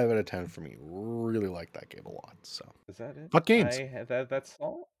 8.5 out of 10 for me. Really like that game a lot. So Is that it? fuck games. That's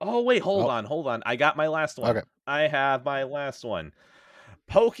all. Oh wait, hold on. I got my last one. Okay. I have my last one.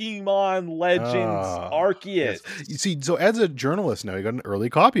 Pokemon Legends Arceus. Yes. You see, so Ed's a journalist now. You got an early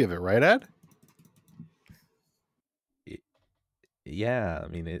copy of it, right, Ed? Yeah, I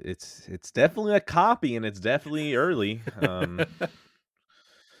mean it's definitely a copy and it's definitely early.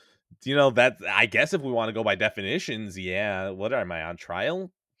 You know, that I guess if we want to go by definitions, yeah. What am I on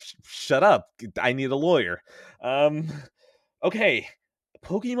trial? Shut up. I need a lawyer. Okay.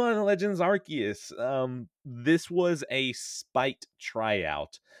 Pokemon Legends Arceus. This was a spite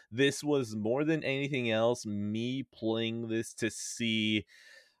tryout. This was more than anything else me playing this to see,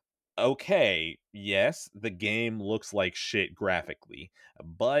 okay, yes, the game looks like shit graphically,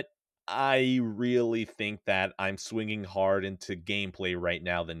 but I really think that I'm swinging hard into gameplay right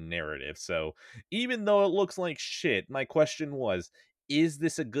now than narrative. So even though it looks like shit, my question was, is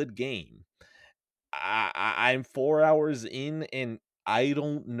this a good game? I'm 4 hours in and I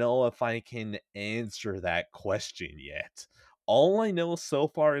don't know if I can answer that question yet. All I know so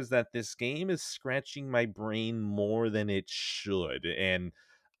far is that this game is scratching my brain more than it should. And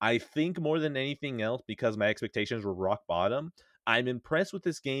I think more than anything else, because my expectations were rock bottom, I'm impressed with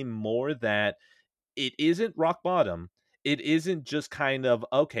this game more that it isn't rock bottom. It isn't just kind of,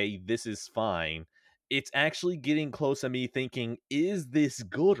 okay, this is fine. It's actually getting close to me thinking, is this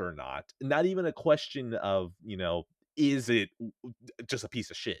good or not? Not even a question of, is it just a piece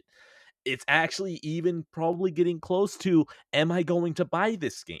of shit? It's actually even probably getting close to, am I going to buy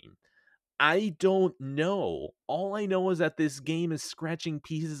this game? I don't know. All I know is that this game is scratching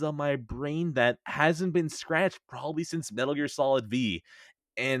pieces of my brain that hasn't been scratched probably since Metal Gear Solid V.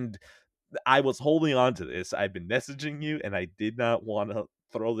 And I was holding on to this. I've been messaging you and I did not want to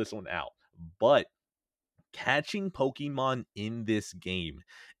throw this one out. But catching Pokemon in this game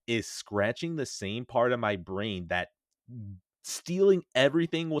is scratching the same part of my brain that stealing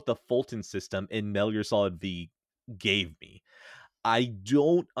everything with the Fulton system in Metal Gear Solid V gave me. I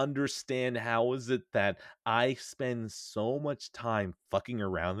don't understand how is it that I spend so much time fucking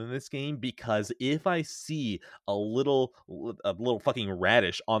around in this game, because if I see a little fucking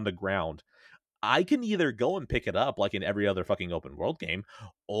radish on the ground, I can either go and pick it up like in every other fucking open world game,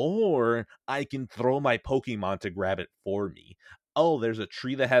 or I can throw my Pokemon to grab it for me. Oh, there's a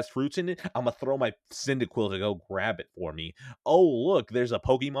tree that has fruits in it. I'm gonna throw my Cyndaquil to go grab it for me. Oh, look, there's a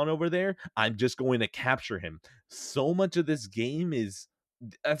Pokemon over there. I'm just going to capture him. So much of this game is,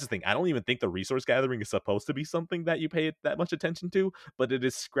 that's the thing. I don't even think the resource gathering is supposed to be something that you pay that much attention to, but it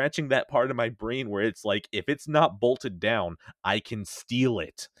is scratching that part of my brain where it's like, if it's not bolted down, I can steal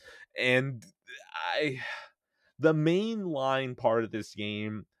it. And the main line part of this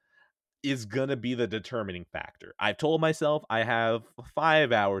game is gonna be the determining factor. I've told myself I have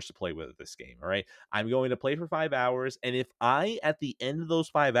 5 hours to play with this game, all right? I'm going to play for 5 hours, and if I, at the end of those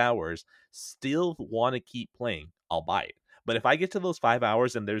 5 hours, still want to keep playing, I'll buy it. But if I get to those 5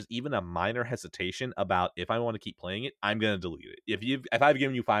 hours and there's even a minor hesitation about if I want to keep playing it, I'm gonna delete it. If I've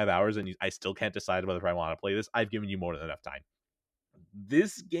given you 5 hours and I still can't decide whether I want to play this, I've given you more than enough time.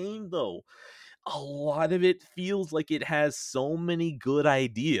 This game, though, a lot of it feels like it has so many good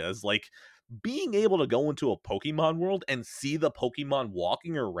ideas. Like being able to go into a Pokemon world and see the Pokemon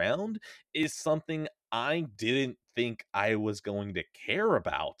walking around is something I didn't think I was going to care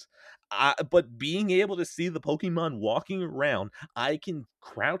about. But being able to see the Pokemon walking around, I can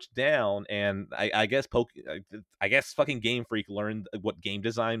crouch down, and I guess fucking Game Freak learned what game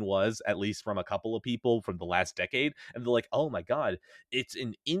design was, at least from a couple of people from the last decade, and they're like, "Oh my god, it's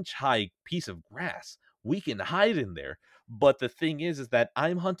an inch high piece of grass. We can hide in there." But the thing is that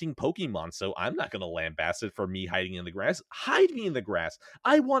I'm hunting Pokemon, so I'm not gonna lambast it for me hiding in the grass. Hide me in the grass.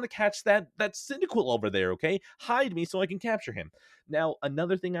 I want to catch that Cyndaquil over there, okay? Hide me so I can capture him. Now,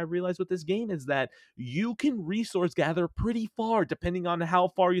 another thing I realized with this game is that you can resource gather pretty far depending on how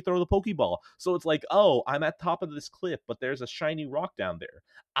far you throw the Pokeball. So it's like, oh, I'm at top of this cliff, but there's a shiny rock down there.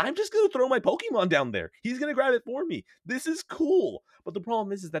 I'm just gonna throw my Pokemon down there. He's gonna grab it for me. This is cool. But the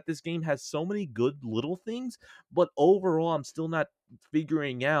problem is that this game has so many good little things, but overall, I'm still not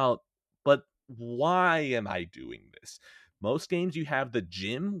figuring out, but why am I doing this? Most games you have the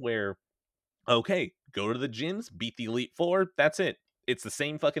gym where, okay, go to the gyms, beat the Elite Four, that's it. It's the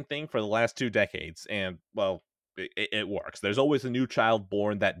same fucking thing for the last 2 decades, and well, it works. There's always a new child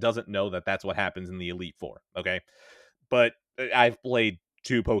born that doesn't know that that's what happens in the Elite Four, okay? But I've played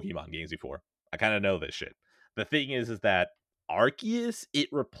 2 Pokemon games before. I kind of know this shit. The thing is that Arceus, it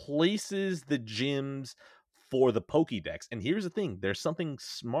replaces the gyms for the Pokédex. And here's the thing, there's something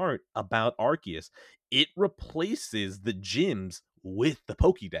smart about Arceus. It replaces the gyms with the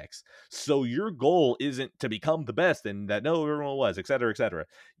Pokédex. So your goal isn't to become the best and that no everyone was, etc., etc.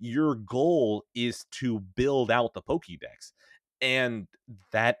 Your goal is to build out the Pokédex. And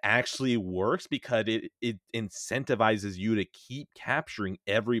that actually works because it incentivizes you to keep capturing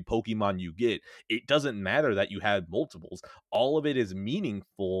every Pokemon you get. It doesn't matter that you had multiples. All of it is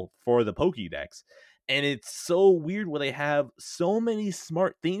meaningful for the Pokédex. And it's so weird where they have so many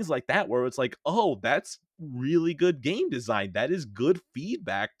smart things like that, where it's like, oh, that's really good game design. That is good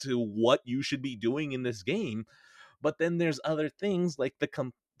feedback to what you should be doing in this game. But then there's other things like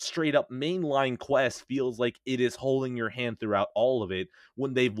straight up mainline quest feels like it is holding your hand throughout all of it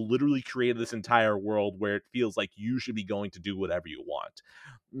when they've literally created this entire world where it feels like you should be going to do whatever you want.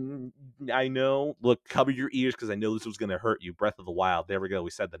 Mm, I know. Look, cover your ears because I know this was going to hurt you. Breath of the Wild. There we go.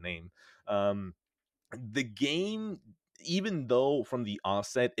 We said the name. The game, even though from the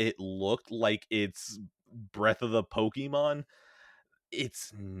offset it looked like it's Breath of the Pokemon,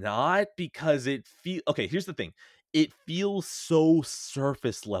 it's not because okay, here's the thing. It feels so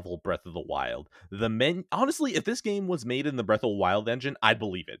surface level Breath of the Wild. Honestly, if this game was made in the Breath of the Wild engine, I'd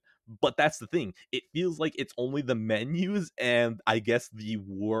believe it. But that's the thing. It feels like it's only the menus and I guess the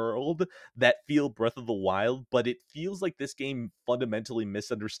world that feel Breath of the Wild, but it feels like this game fundamentally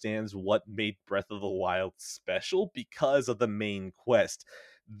misunderstands what made Breath of the Wild special because of the main quest.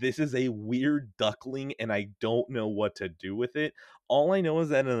 This is a weird duckling and I don't know what to do with it. All I know is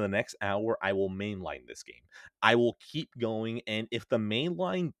that in the next hour, I will mainline this game. I will keep going, and if the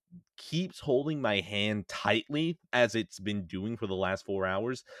mainline keeps holding my hand tightly as it's been doing for the last 4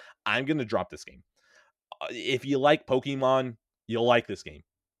 hours, I'm gonna drop this game. If you like Pokemon, you'll like this game.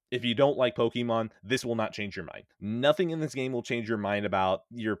 If you don't like Pokemon, this will not change your mind. Nothing in this game will change your mind about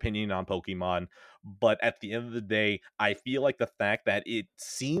your opinion on Pokemon. But at the end of the day, I feel like the fact that it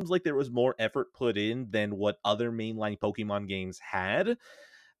seems like there was more effort put in than what other mainline Pokemon games had,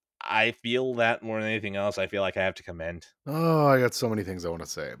 I feel that more than anything else, I feel like I have to commend. Oh, I got so many things I want to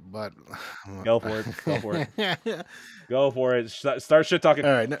say, but Go for it. Go for it. Go for it. Start shit talking.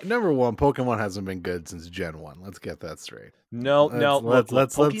 all right. Number one, Pokemon hasn't been good since Gen 1. Let's get that straight. No, no. Look.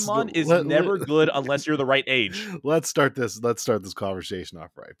 Pokemon is let, never good unless you're the right age. let's start this conversation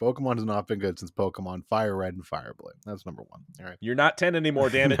off right. Pokemon has not been good since Pokemon Fire Red and Fire Blue. That's number one. All right. You're not 10 anymore,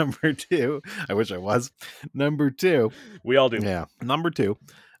 damn it. Number two, I wish I was. Number two, We all do. yeah. Number two,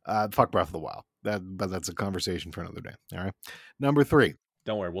 fuck Breath of the Wild. But that's a conversation for another day. All right. Number three.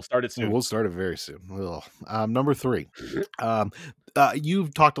 Don't worry, we'll start it soon. We'll start it very soon. Number three.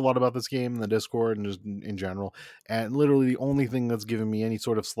 You've talked a lot about this game in the Discord and just in general, and literally the only thing that's given me any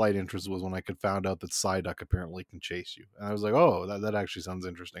sort of slight interest was when I could found out that Psyduck apparently can chase you, and I was like, oh, that actually sounds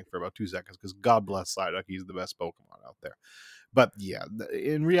interesting for about 2 seconds because God bless Psyduck, he's the best Pokemon out there. But yeah,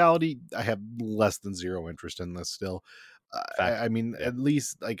 in reality, I have less than zero interest in this still. I mean, at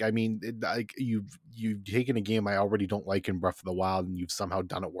least like you've taken a game I already don't like in Breath of the Wild, and you've somehow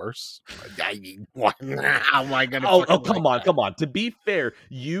done it worse. I mean, how am I gonna? Come on. To be fair,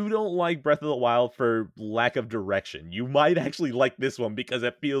 you don't like Breath of the Wild for lack of direction. You might actually like this one because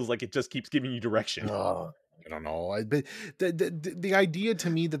it feels like it just keeps giving you direction. I don't know. The idea to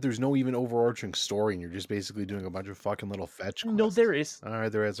me that there's no even overarching story and you're just basically doing a bunch of fucking little fetch quests. No, there is. All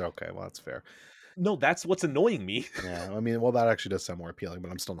right, there is. Okay, well, that's fair. No, that's what's annoying me. Yeah, I mean, well, that actually does sound more appealing,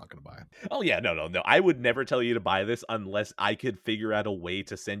 but I'm still not going to buy it. Oh yeah, no. I would never tell you to buy this unless I could figure out a way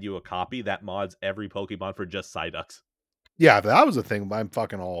to send you a copy that mods every Pokemon for just Psyducks. Yeah, if that was a thing, I'm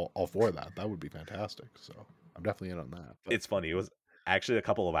fucking all for that. That would be fantastic. So I'm definitely in on that. But It's funny. It was actually a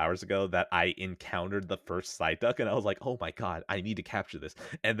couple of hours ago that I encountered the first Psyduck, and I was like, "Oh my god, I need to capture this."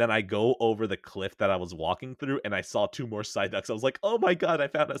 And then I go over the cliff that I was walking through, and I saw two more Psyducks. I was like, "Oh my god, I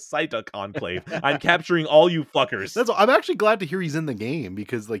found a Psyduck enclave! I'm capturing all you fuckers." I'm actually glad to hear he's in the game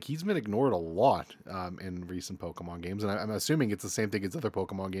because like he's been ignored a lot in recent Pokemon games, and I'm assuming it's the same thing as other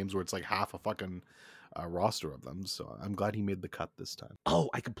Pokemon games where it's like half a fucking roster of them. So I'm glad he made the cut this time. Oh,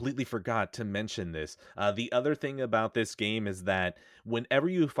 I completely forgot to mention this. The other thing about this game is that whenever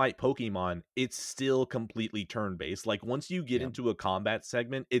you fight Pokemon, it's still completely turn based. Like, once you get Yeah, into a combat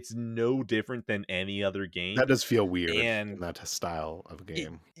segment, it's no different than any other that game. does feel weird in And that style of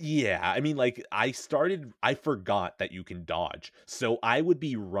game. yeah, I mean, like, I forgot that you can dodge. So I would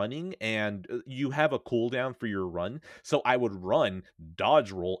be running, and you have a cooldown for your run. So I would run,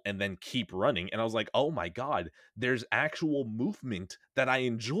 dodge roll, and then keep running. And I was like, oh my God, there's actual movement that I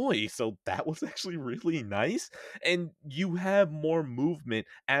enjoy. So that was actually really nice. And you have more movement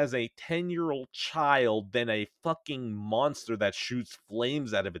as a 10-year-old child than a fucking monster that shoots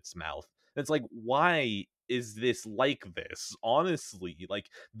flames out of its mouth. It's like, why is this like this? Honestly, like,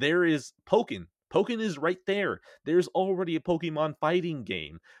 there is Pokken. Pokken is right there. There's already a Pokemon fighting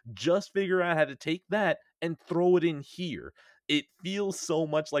game. Just figure out how to take that and throw it in here. It feels so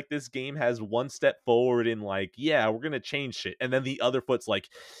much like this game has one step forward in, like, yeah, we're gonna change shit, and then the other foot's like,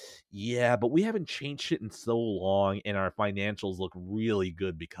 yeah, but we haven't changed shit in so long, and our financials look really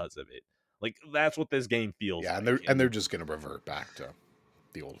good because of it. Like, that's what this game feels Yeah, and like. they're just gonna revert back to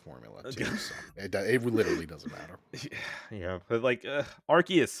the old formula too. So it literally doesn't matter. Yeah, but like,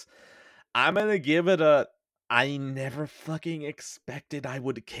 Arceus, I'm gonna give it a. I never fucking expected I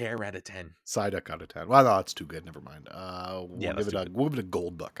would care at a 10. Psyduck out of 10. Well, no, it's too good. Never mind. Yeah, that's too good. We'll give it a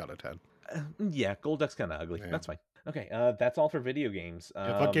gold duck out of 10. Yeah, Golduck's kind of ugly. Yeah. That's fine. Okay, that's all for video games.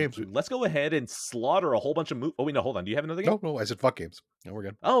 Yeah, fuck games. Let's go ahead and slaughter a whole bunch of Oh wait, no, hold on. Do you have another game? No, I said fuck games. No, we're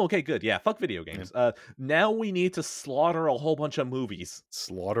good. Oh, okay, good. Yeah, fuck video games. Now we need to slaughter a whole bunch of movies.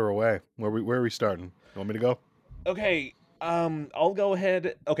 Slaughter away. Where are we starting? You want me to go? Okay, I'll go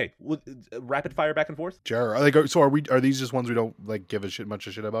ahead. Okay, rapid fire back and forth. Sure. So are these just ones we don't like give much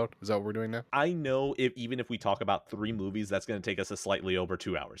of shit about? Is that what we're doing now? I know even if we talk about 3 movies, that's going to take us a slightly over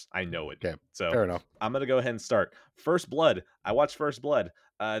 2 hours. I know it. Okay. So Fair enough. I'm going to go ahead and start. First Blood. I watched First Blood.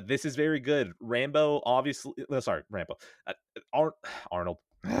 This is very good. Rambo, obviously. Sorry, Rambo. Arnold.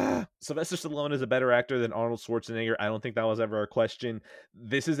 Sylvester Stallone is a better actor than Arnold Schwarzenegger. I don't think that was ever a question.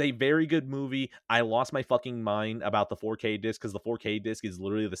 This is a very good movie. I lost my fucking mind about the 4K disc because the 4K disc is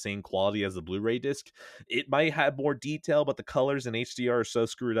literally the same quality as the Blu-ray disc. It might have more detail, but the colors in HDR are so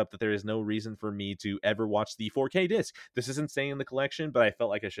screwed up that there is no reason for me to ever watch the 4K disc. This isn't staying in the collection, but I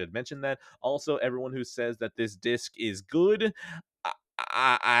felt like I should mention that. Also, everyone who says that this disc is good,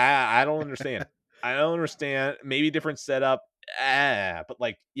 I don't understand. I don't understand. Maybe different setup. But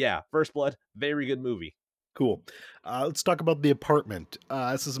like, yeah, First Blood, very good movie. Cool. Let's talk about The Apartment.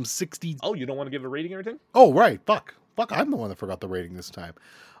 This is some 60s. Oh, you don't want to give a rating or anything? Oh, right. Fuck. I'm the one that forgot the rating this time.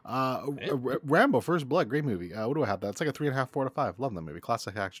 Eh? Rambo, First Blood, great movie. What do I have that? It's like a 3.5, 4 out of 5. Love that movie.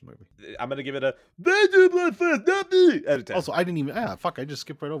 Classic action movie. I'm gonna give it a Blood Fest, not me out of 10. Also, I didn't even. Fuck. I just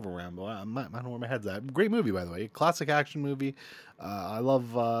skipped right over Rambo. I don't know where my head's at. Great movie, by the way. Classic action movie. I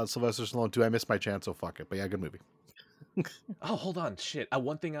love Sylvester Stallone too. I missed my chance, so fuck it. But yeah, good movie. Oh, hold on, shit.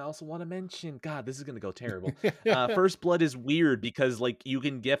 One thing I also want to mention. God, this is gonna go terrible. First Blood is weird because, like, you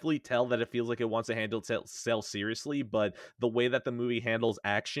can definitely tell that it feels like it wants to handle itself seriously, but the way that the movie handles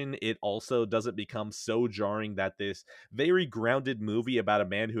action, it also doesn't become so jarring that this very grounded movie about a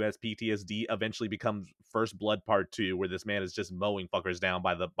man who has PTSD eventually becomes First Blood Part 2, where this man is just mowing fuckers down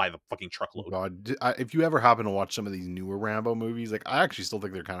by the fucking truckload. God, if you ever happen to watch some of these newer Rambo movies, like I actually still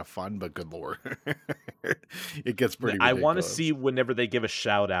think they're kind of fun, but good lord, it gets pretty. I want to ridiculous. see whenever they give a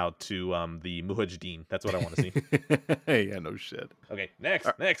shout out to the Mujahideen. That's what I want to see. Yeah, no shit. Okay, next,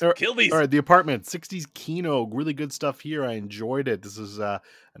 kill these. All right, The Apartment, 60s Kino, really good stuff here. I enjoyed it. This is a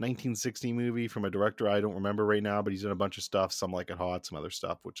 1960 movie from a director I don't remember right now, but he's done a bunch of stuff. Some Like It Hot, some other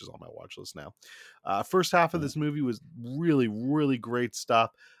stuff, which is on my watch list now. First half of this movie was really, really great stuff.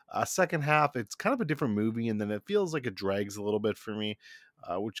 Second half, it's kind of a different movie, and then it feels like it drags a little bit for me,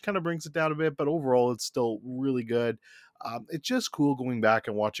 which kind of brings it down a bit. But overall, it's still really good. It's just cool going back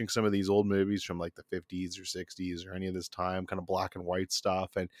and watching some of these old movies from like the 50s or 60s or any of this time, kind of black and white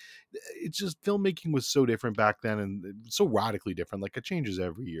stuff. And it's just filmmaking was so different back then and so radically different. Like it changes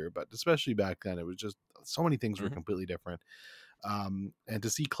every year, but especially back then, it was just so many things were Mhm. completely different. And to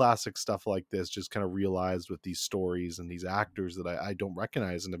see classic stuff like this just kind of realized with these stories and these actors that I don't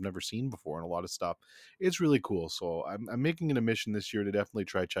recognize and have never seen before and a lot of stuff, it's really cool. So I'm making it a mission this year to definitely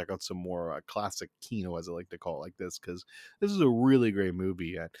try check out some more classic Kino, as I like to call it, like this, because this is a really great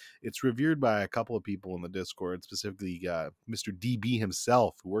movie and it's revered by a couple of people in the Discord, specifically Mr. DB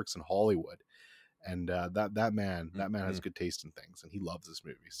himself, who works in Hollywood. And that man has Mhm. good taste in things, and he loves this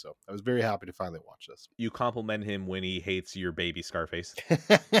movie. So I was very happy to finally watch this. You compliment him when he hates your baby Scarface.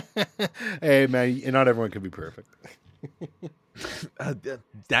 Hey man, not everyone can be perfect.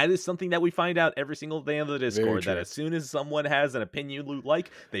 That is something that we find out every single day on the Very Discord. That true. as soon as someone has an opinion you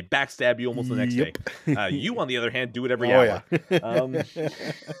like, they backstab you almost the next day. Yep. You, on the other hand, do it every Oh hour. yeah. Um,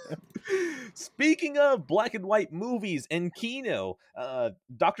 Speaking of black and white movies and Kino,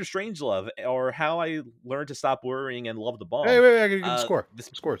 Doctor Strangelove, or How I Learned to Stop Worrying and Love the Hey, Bomb. wait, I gotta give a score. This.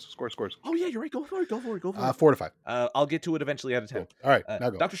 Scores. Oh yeah, you're right. Go for it. Go for it. Go for it. 4 to 5. I'll get to it eventually out of 10. Cool. All right, now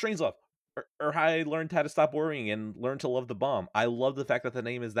go. Doctor Strangelove, or How I Learned How to Stop Worrying and Learn to Love the Bomb. I love the fact that the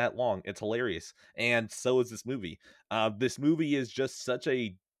name is that long. It's hilarious, and so is this movie. This movie is just such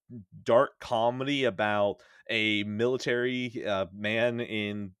a dark comedy about a military man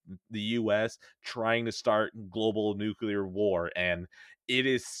in the US trying to start global nuclear war, and it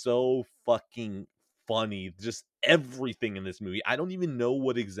is so fucking funny. Just everything in this movie. I don't even know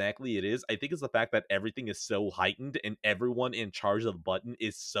what exactly it is. I think it's the fact that everything is so heightened and everyone in charge of the button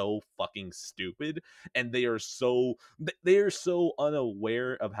is so fucking stupid, and they are so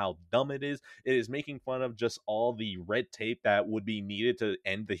unaware of how dumb it is. It is making fun of just all the red tape that would be needed to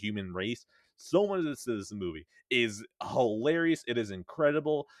end the human race. So much of this movie is hilarious. It is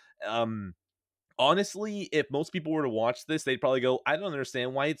incredible. Um, Honestly, if most people were to watch this, they'd probably go, "I don't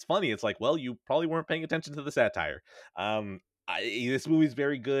understand why it's funny." It's like, well, you probably weren't paying attention to the satire. This movie's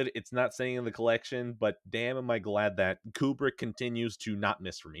very good. It's not staying in the collection, but damn, am I glad that Kubrick continues to not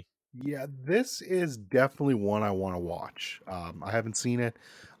miss for me. Yeah, this is definitely one I want to watch. I haven't seen it.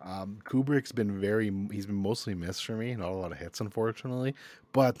 Kubrick's been he's been mostly missed for me, not a lot of hits, unfortunately.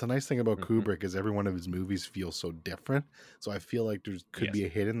 But the nice thing about Mhm. Kubrick is every one of his movies feels so different. So I feel like there's could Yes. be a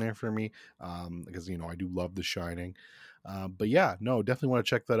hit in there for me, because I do love The Shining. But yeah, no, definitely want to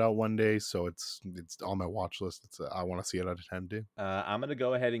check that out one day. So it's on my watch list. I want to see it out of 10 too. I'm gonna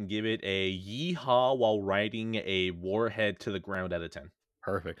go ahead and give it a yeehaw while riding a warhead to the ground out of 10.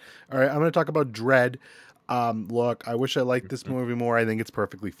 Perfect. All right, I'm going to talk about Dread. Look, I wish I liked this Mhm. movie more. I think it's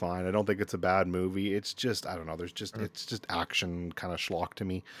perfectly fine. I don't think it's a bad movie. It's just I don't know. Mhm. It's just action kind of schlock to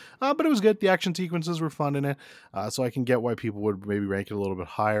me. But it was good. The action sequences were fun in it, so I can get why people would maybe rank it a little bit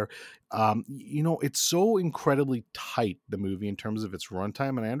higher. It's so incredibly tight, the movie, in terms of its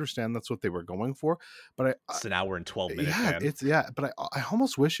runtime, and I understand that's what they were going for. But It's an hour and 12 minutes, yeah, man. but I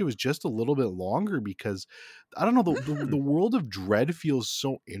almost wish it was just a little bit longer because I don't know, the world of Dread feels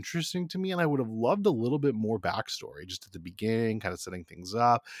so interesting to me, and I would have loved a little bit more backstory just at the beginning, kind of setting things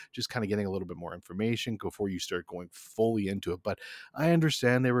up, just kind of getting a little bit more information before you start going fully into it. But I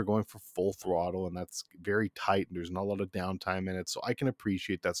understand they were going for full throttle, and that's very tight, and there's not a lot of downtime in it, so I can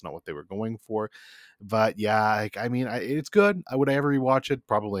appreciate that's not what they were going for. But yeah, I mean, it's good. Would I ever rewatch it?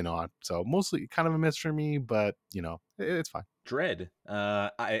 Probably not. So mostly kind of a miss for me, but it's fine. Dread.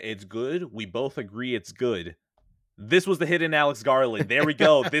 It's good. We both agree it's good. This was the hidden Alex Garland. There we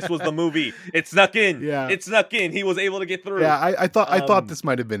go. This was the movie. It snuck in. Yeah. It snuck in. He was able to get through. Yeah, I thought Um, this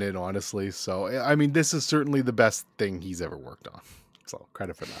might have been it, honestly. So I mean, this is certainly the best thing he's ever worked on. So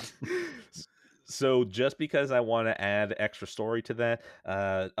credit for that. so just because I want to add extra story to that,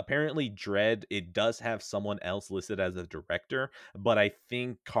 apparently Dread, it does have someone else listed as a director, but I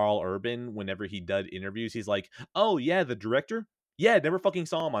think Carl Urban, whenever he did interviews, he's like, "Oh yeah, the director." Yeah, never fucking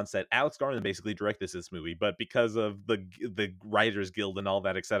saw him on set. Alex Garland basically directed this movie, but because of the Writers Guild and all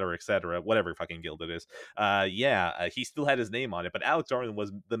that, et cetera, whatever fucking guild it is, he still had his name on it. But Alex Garland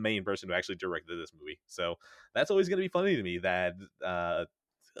was the main person who actually directed this movie, so that's always gonna be funny to me that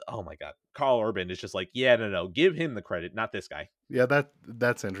oh my god, Carl Urban is just like, yeah, no, give him the credit, not this guy. Yeah,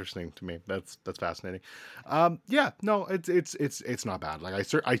 that's interesting to me. That's fascinating. Yeah, no, it's not bad. Like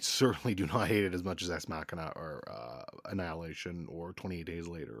I certainly do not hate it as much as Ex Machina or Annihilation or 28 Days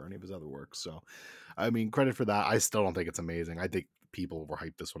Later or any of his other works. So, I mean, credit for that. I still don't think it's amazing. I think people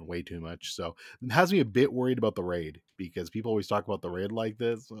overhyped this one way too much. So it has me a bit worried about the raid because people always talk about the raid like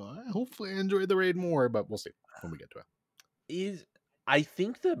this. So hopefully I enjoy the raid more, but we'll see when we get to it. Is I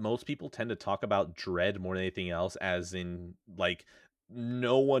think that most people tend to talk about Dread more than anything else, as in, like,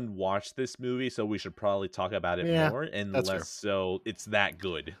 no one watched this movie, so we should probably talk about it Yeah, more, that's unless fair. so it's that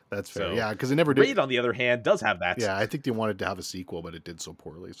good. That's fair. So, Yeah, because it never did. Raid, on the other hand, does have that. Yeah, I think they wanted to have a sequel, but it did so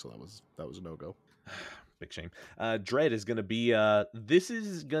poorly, so that was a no go. Big shame. Dread is gonna be this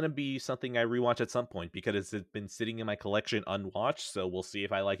is gonna be something I rewatch at some point because it's been sitting in my collection unwatched, so we'll see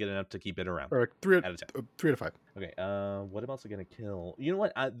if I like it enough to keep it around. All right, Out of 10. 3 out of 5. Okay, what else am I gonna kill? You know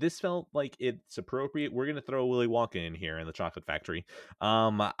what? This felt like it's appropriate. We're gonna throw Willy Wonka in here in the Chocolate Factory.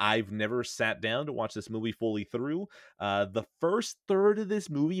 I've never sat down to watch this movie fully through. The first third of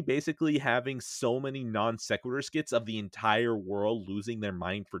this movie basically having so many non sequitur skits of the entire world losing their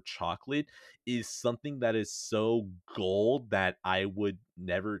mind for chocolate is something that is so gold that I would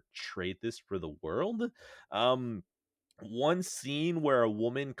never trade this for the world. Um, One scene where a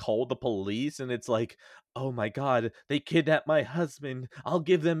woman called the police and it's like, oh my god, they kidnapped my husband, I'll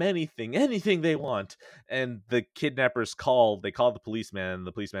give them anything they want. And the kidnappers they call the policeman, and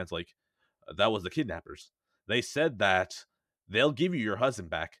the policeman's like, that was the kidnappers. They said that they'll give you your husband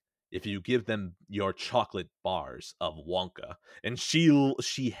back if you give them your chocolate bars of Wonka. And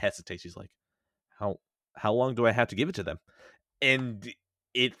she hesitates. She's like, how how long do I have to give it to them? And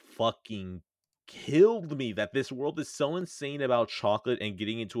it fucking killed me that this world is so insane about chocolate and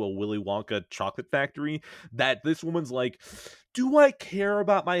getting into a Willy Wonka chocolate factory that this woman's like, do I care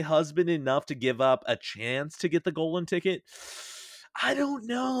about my husband enough to give up a chance to get the golden ticket? I don't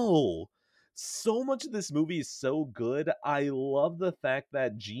know. So much of this movie is so good. I love the fact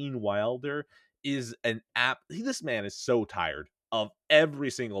that Gene Wilder is this man is so tired of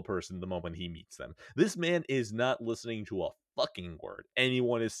every single person the moment he meets them. This man is not listening to a fucking word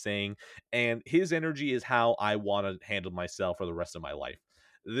anyone is saying, and his energy is how I want to handle myself for the rest of my life.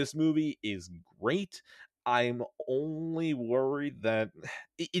 This movie is great. I'm only worried that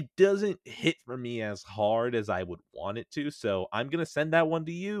it doesn't hit for me as hard as I would want it to, so I'm gonna send that one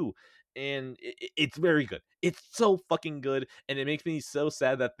to you. And it's very good. It's so fucking good, and it makes me so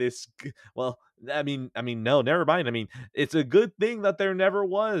sad that well, no, never mind. I mean, it's a good thing that there never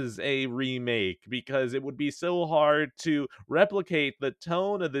was a remake because it would be so hard to replicate the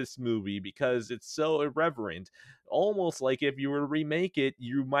tone of this movie because it's so irreverent. Almost like if you were to remake it,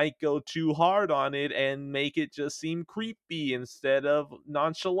 you might go too hard on it and make it just seem creepy instead of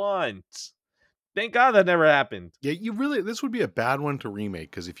nonchalant. Thank God that never happened. Yeah, this would be a bad one to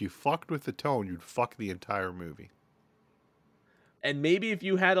remake because if you fucked with the tone, you'd fuck the entire movie. And maybe if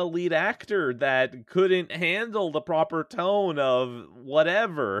you had a lead actor that couldn't handle the proper tone of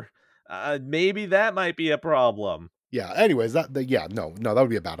whatever, maybe that might be a problem. Yeah. Anyways, no, that would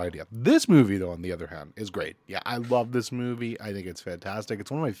be a bad idea. This movie, though, on the other hand, is great. Yeah, I love this movie. I think it's fantastic.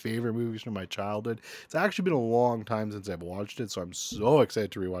 It's one of my favorite movies from my childhood. It's actually been a long time since I've watched it, so I'm so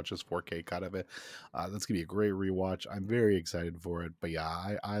excited to rewatch this 4K cut of it. That's gonna be a great rewatch. I'm very excited for it. But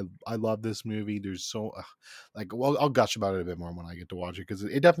yeah, I love this movie. There's well, I'll gush about it a bit more when I get to watch it because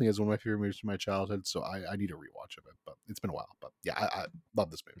it definitely is one of my favorite movies from my childhood. So I need a rewatch of it. But it's been a while. But yeah, I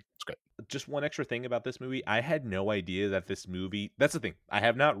love this movie. It's great. Just one extra thing about this movie. I had no idea that this movie, that's the thing. I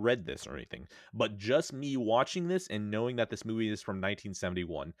have not read this or anything, but just me watching this and knowing that this movie is from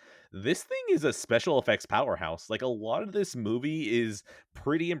 1971. This thing is a special effects powerhouse. Like a lot of this movie is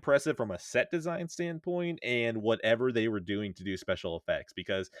pretty impressive from a set design standpoint and whatever they were doing to do special effects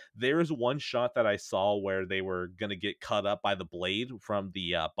because there's one shot that I saw where they were going to get cut up by the blade from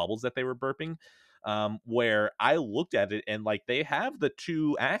the bubbles that they were burping, where I looked at it and like they have the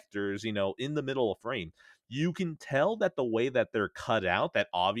two actors, in the middle of frame. You can tell that the way that they're cut out, that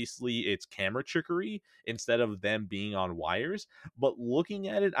obviously it's camera trickery instead of them being on wires. But looking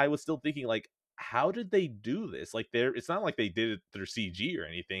at it, I was still thinking like, how did they do this? Like, it's not like they did it through CG or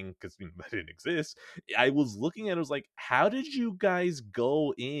anything because that didn't exist. I was looking at it, I was like, how did you guys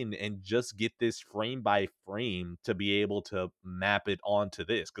go in and just get this frame by frame to be able to map it onto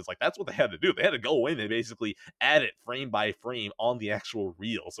this? Because like that's what they had to do. They had to go in and basically add it frame by frame on the actual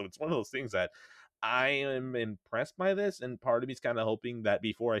reel. So it's one of those things that I am impressed by this, and part of me's kind of hoping that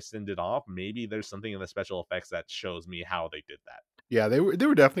before I send it off, maybe there's something in the special effects that shows me how they did that. Yeah, they were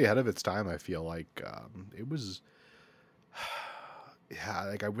definitely ahead of its time. I feel like it was. Yeah,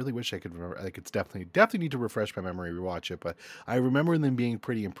 like I really wish I could remember. Like it's definitely need to refresh my memory, rewatch it. But I remember them being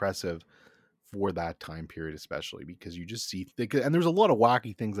pretty impressive for that time period, especially because you just see and there's a lot of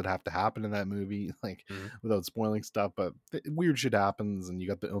wacky things that have to happen in that movie, like Mhm. without spoiling stuff. But weird shit happens, and you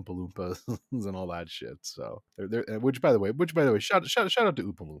got the Oompa Loompas and all that shit. So they're which by the way, shout out to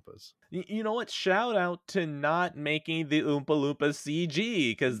Oompa Loompas. You know what? Shout out to not making the Oompa Loompa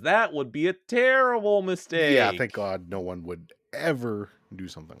CG because that would be a terrible Yeah, thank mistake. God no one would ever do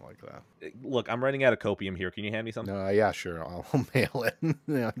something like that. Look, I'm running out of copium here. Can you hand me some? Yeah, sure. I'll mail it.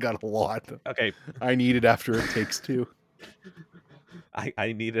 Yeah, I got a lot. Okay. I need it after It Takes Two.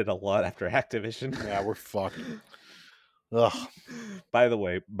 I needed a lot after Activision. Yeah, we're fucked. Ugh. By the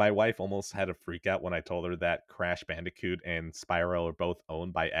way, my wife almost had a freak out when I told her that Crash Bandicoot and Spyro are both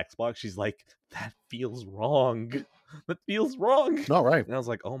owned by Xbox. She's like, that feels wrong. That feels wrong. Not right. And I was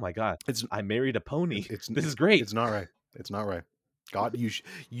like, oh my God, It's I married a pony. it's This is great. It's not right. It's not right. God,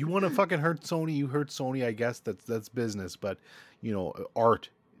 you want to fucking hurt Sony? You hurt Sony. I guess that's business. But art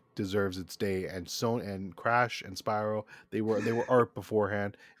deserves its day. And Sony and Crash and Spyro, they were art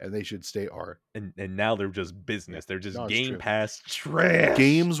beforehand, and they should stay art. And now they're just business. They're just No, it's Game true. Pass trash.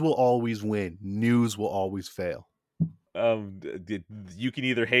 Games will always win. News will always fail. You can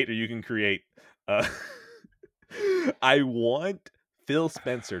either hate or you can create. I want Phil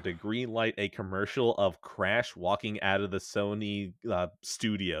Spencer to greenlight a commercial of Crash walking out of the Sony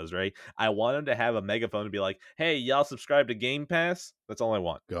studios, right? I want him to have a megaphone and be like, hey, y'all subscribe to Game Pass? That's all I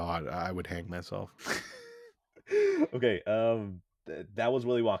want. God, I would hang myself. Okay, that was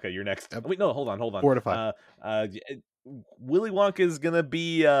Willy Wonka. You're next. Yep. Wait, no, hold on. 4 to 5. Willy Wonka is gonna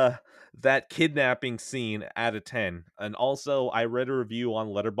be that kidnapping scene out of 10. And also, I read a review on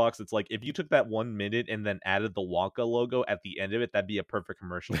Letterboxd. It's like, if you took that 1 minute and then added the Wonka logo at the end of it, that'd be a perfect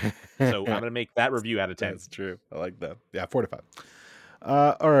commercial. So I'm gonna make that review out of 10. That's true. I like that. Yeah, 4 to 5.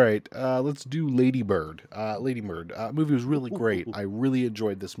 All right, let's do Lady Bird. Lady Bird movie was really great. I really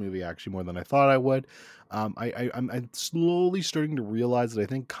enjoyed this movie, actually, more than I thought I would. I'm slowly starting to realize that I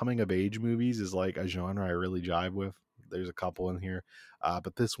think coming of age movies is like a genre I really jive with. There's a couple in here,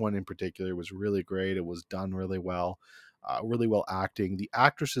 but this one in particular was really great. It was done really well acting. The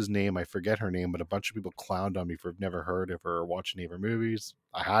actress's name, I forget her name, but a bunch of people clowned on me for never heard of her or watched any of her movies.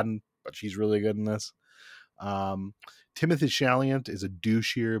 I hadn't, but she's really good in this. Timothy Chalamet is a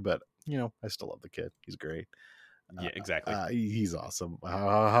douche here, but I still love the kid. He's great. Yeah, exactly. He's awesome.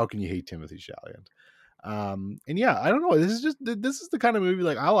 How can you hate Timothy Chalamet? And yeah, I don't know. This is the kind of movie,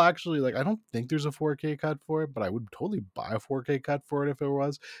 like, I'll actually, like, I don't think there's a 4K cut for it, but I would totally buy a 4K cut for it if it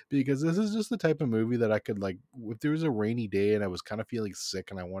was, because this is just the type of movie that I could, like, if there was a rainy day and I was kind of feeling sick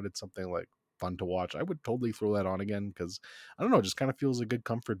and I wanted something like fun to watch, I would totally throw that on again, because I don't know, it just kind of feels a good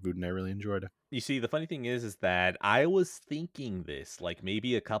comfort food, and I really enjoyed it. You see, the funny thing is that I was thinking this like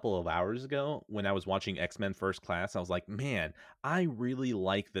maybe a couple of hours ago when I was watching X-Men First Class. I was like, man, I really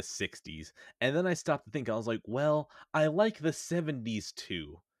like the 60s. And then I stopped to think, I was like, well, I like the 70s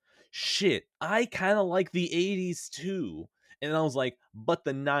too. Shit, I kind of like the 80s too. And I was like, but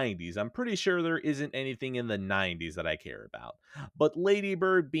the 90s, I'm pretty sure there isn't anything in the 90s that I care about. But Lady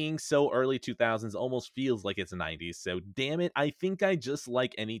Bird being so early 2000s almost feels like it's 90s. So damn it, I think I just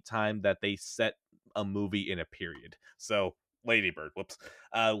like any time that they set a movie in a period. So Lady Bird, whoops.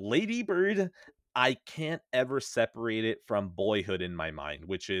 Lady Bird, I can't ever separate it from Boyhood in my mind,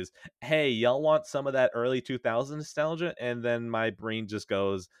 which is, hey, y'all want some of that early 2000 nostalgia? And then my brain just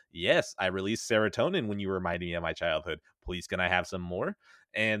goes, yes, I released serotonin when you reminded me of my childhood. Please, can I have some more?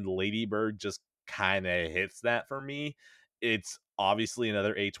 And Lady Bird just kind of hits that for me. It's obviously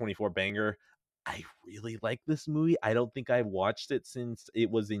another A24 banger. I really like this movie. I don't think I've watched it since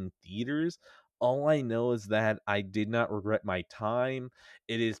it was in theaters. All I know is that I did not regret my time.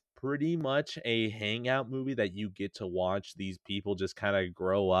 It is pretty much a hangout movie that you get to watch these people just kind of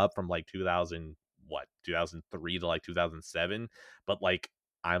grow up from like 2003 to like 2007, but like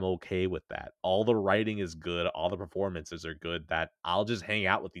I'm okay with that. All the writing is good, all the performances are good, that I'll just hang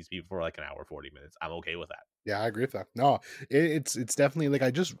out with these people for like an hour 40 minutes. I'm okay with that. Yeah, I agree with that. No, it's definitely, like,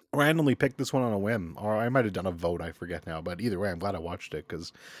 I just randomly picked this one on a whim, or I might have done a vote. I forget now, but either way, I'm glad I watched it,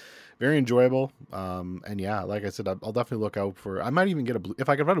 because very enjoyable. And yeah, like I said, I'll definitely look out for. I might even get if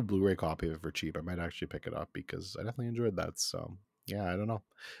I can find a Blu-ray copy of it for cheap, I might actually pick it up, because I definitely enjoyed that. So yeah, I don't know.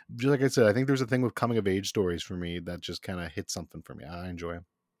 Just like I said, I think there's a thing with coming of age stories for me that just kind of hits something for me. I enjoy them.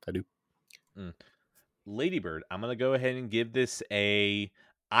 I do. Lady Bird, I'm gonna go ahead and give this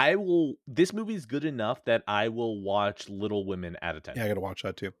this movie is good enough that I will watch Little Women out of 10. Yeah, I gotta watch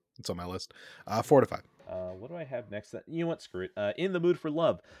that too. It's on my list. 4 to 5. What do I have next? You know what? Screw it. In the Mood for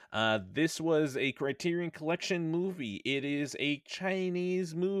Love. This was a Criterion Collection movie. It is a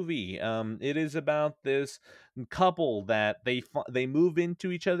Chinese movie. It is about this couple that they move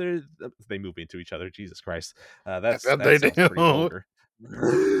into each other. They move into each other. Jesus Christ. That sounds pretty vulgar.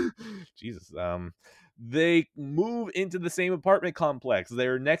 Jesus. They move into the same apartment complex.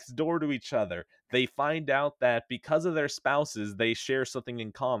 They're next door to each other. They find out that because of their spouses, they share something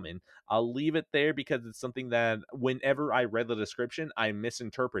in common. I'll leave it there because it's something that whenever I read the description, I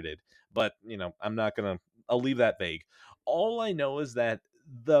misinterpreted. But, I'm not going to I'll leave that vague. All I know is that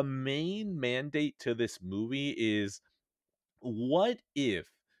the main mandate to this movie is, what if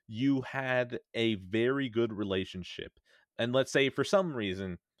you had a very good relationship, and let's say for some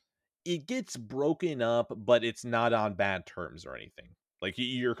reason it gets broken up, but it's not on bad terms or anything. Like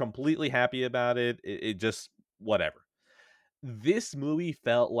you're completely happy about it. It just whatever. This movie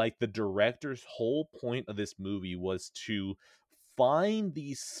felt like the director's whole point of this movie was to find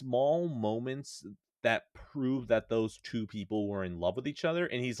these small moments that prove that those two people were in love with each other,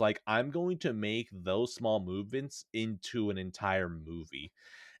 and he's like, I'm going to make those small movements into an entire movie,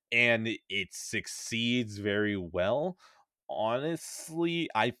 and it succeeds very well. Honestly,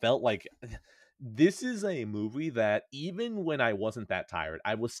 I felt like this is a movie that even when I wasn't that tired,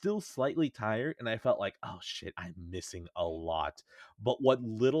 I was still slightly tired, and I felt like, oh shit, I'm missing a lot. But what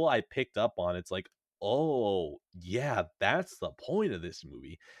little I picked up on, it's like, oh yeah, that's the point of this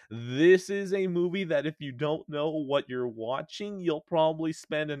movie. This is a movie that if you don't know what you're watching, you'll probably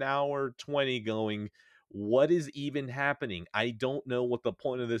spend an hour 20 going, what is even happening? I don't know what the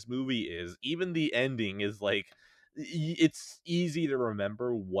point of this movie is. Even the ending is like, it's easy to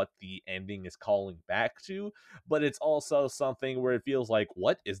remember what the ending is calling back to, but it's also something where it feels like,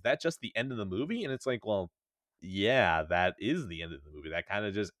 what is that, just the end of the movie? And it's like, well, yeah, that is the end of the movie. That kind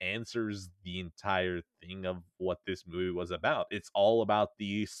of just answers the entire thing of what this movie was about. It's all about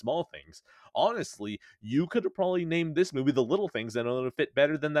the small things. Honestly, you could have probably named this movie The Little Things, and it would have fit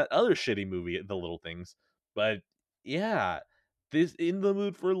better than that other shitty movie, The Little Things. But yeah, this In the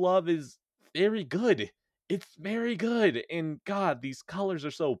Mood for Love is very good. It's very good. And God, these colors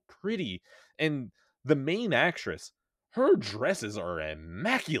are so pretty. And the main actress, her dresses are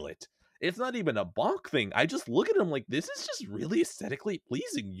immaculate. It's not even a bonk thing. I just look at them like, this is just really aesthetically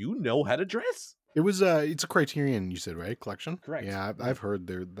pleasing. You know how to dress. It was it's a Criterion, you said, right? Collection. Correct. Yeah, Mhm. I've heard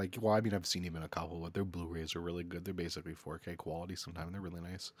they're like. Well, I mean, I've seen even a couple, but their Blu-rays are really good. They're basically 4K quality. Sometimes they're really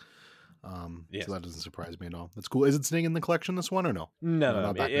nice. So Yes. that doesn't surprise me at all. That's cool. Is it staying in the collection, this one, or no? No, No, no,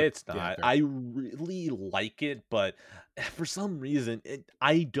 not no, that good. it's Yeah, not. fair. I really like it, but for some reason,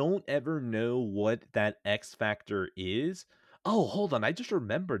 I don't ever know what that X factor is. Oh, hold on. I just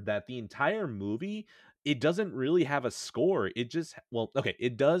remembered that the entire movie, it doesn't really have a score. It just, well, okay,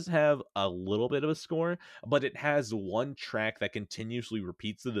 it does have a little bit of a score, but it has one track that continuously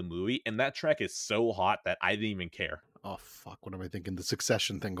repeats through the movie, and that track is so hot that I didn't even care. Oh fuck! What am I thinking? The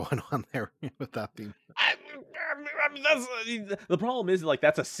Succession thing going on there with that theme. The problem is, like,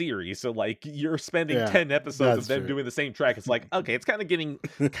 that's a series, so like you're spending Yeah, 10 episodes of that's them true. doing the same track. It's like, okay, it's kind of getting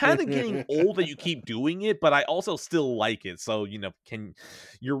old that you keep doing it, but I also still like it. So, can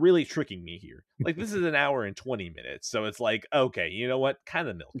you're really tricking me here. Like, this is an hour and 20 minutes. So it's like, okay, you know what? Kind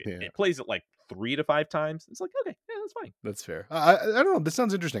of milk it. Yeah. It plays it like 3 to 5 times. It's like, okay, yeah, that's fine. That's fair. I don't know. This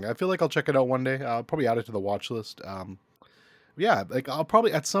sounds interesting. I feel like I'll check it out one day. I'll probably add it to the watch list. Yeah, like I'll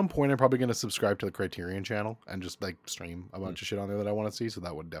probably at some point I'm probably gonna subscribe to the Criterion channel and just like stream a bunch of shit on there that I want to see. So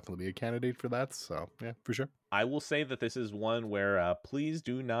that would definitely be a candidate for that. So yeah, for sure. I will say that this is one where please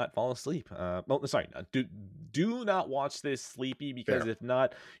do not fall asleep. Well, sorry, do not watch this sleepy, because Fair. if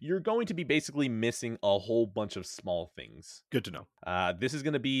not, you're going to be basically missing a whole bunch of small things. Good to know. This is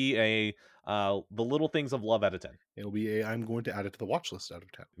going to be a The Little Things of Love out of 10. It'll be a. I'm going to add it to the watch list out of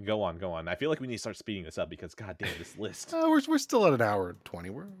 10. Go on, go on. I feel like we need to start speeding this up because god damn this list. We're still at an hour and 20.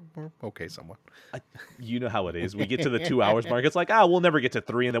 We're okay somewhat. You know how it is. We get to the 2 hours mark. It's like, we'll never get to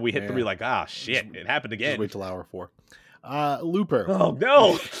 3, and then we hit 3 Yeah. like, shit, it happened Just again. wait till hour 4. Looper. Oh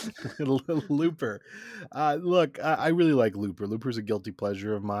no. Looper. Look, I really like Looper. Looper's a guilty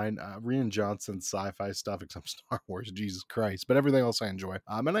pleasure of mine. Rian Johnson's sci-fi stuff, except Star Wars, Jesus Christ. But everything else I enjoy.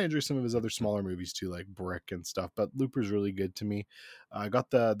 And I enjoy some of his other smaller movies too, like Brick and stuff. But Looper's really good to me. I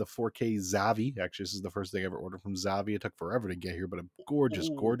got the 4K Zavi. Actually, this is the first thing I ever ordered from Zavi. It took forever to get here, but a gorgeous,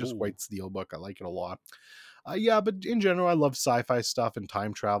 gorgeous Ooh. white steelbook. I like it a lot. Yeah, but in general, I love sci-fi stuff, and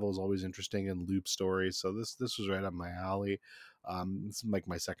time travel is always interesting, and loop stories. So this was right up my alley. This is like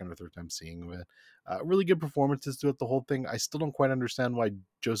my second or third time seeing it. Really good performances throughout the whole thing. I still don't quite understand why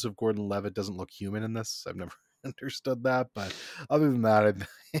Joseph Gordon-Levitt doesn't look human in this. I've never understood that, but other than that,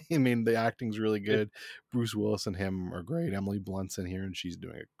 I mean, the acting's really good. Bruce Willis and him are great. Emily Blunt's in here, and she's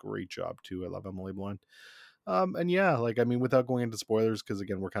doing a great job too. I love Emily Blunt. And yeah, like I mean, without going into spoilers, because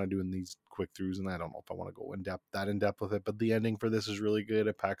again, we're kind of doing these quick throughs, and I don't know if I want to go in depth with it. But the ending for this is really good.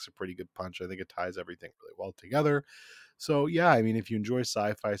 It packs a pretty good punch. I think it ties everything really well together. So yeah, I mean, if you enjoy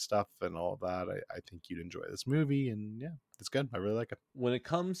sci-fi stuff and all that, I think you'd enjoy this movie. And yeah, it's good. I really like it. When it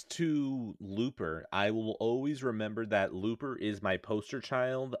comes to Looper, I will always remember that Looper is my poster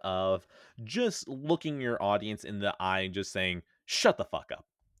child of just looking your audience in the eye and just saying, shut the fuck up.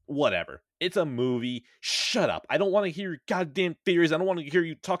 whatever. It's a movie. Shut up. I don't want to hear your goddamn theories. I don't want to hear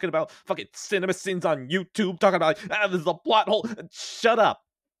you talking about fucking cinema sins on YouTube, talking about this is a plot hole. Shut up.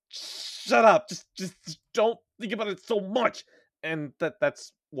 Shut up. Just don't think about it so much. And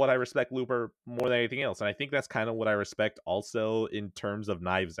that's what I respect Looper more than anything else. And I think that's kind of what I respect also in terms of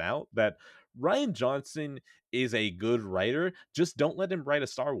Knives Out, that Ryan Johnson is a good writer. Just don't let him write a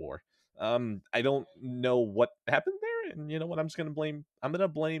Star War. I don't know what happened there, and you know what? I'm gonna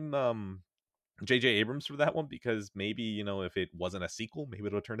blame J.J. Abrams for that one, because maybe, if it wasn't a sequel, maybe it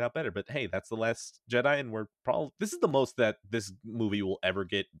would have turned out better. But hey, that's The Last Jedi, and this is the most that this movie will ever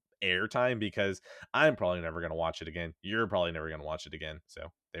get airtime, because I'm probably never gonna watch it again. You're probably never gonna watch it again.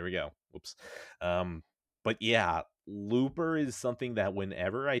 So there we go. Whoops. Um, but yeah, Looper is something that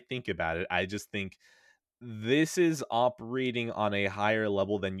whenever I think about it, I just think this is operating on a higher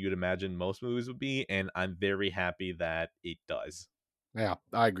level than you'd imagine most movies would be, and I'm very happy that it does. Yeah,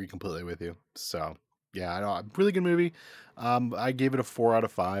 I agree completely with you. So, yeah, I know, really good movie. I gave it a 4 out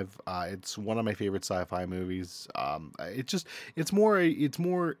of 5. It's one of my favorite sci-fi movies. It's more.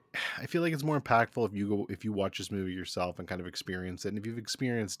 I feel like it's more impactful if you watch this movie yourself and kind of experience it. And if you've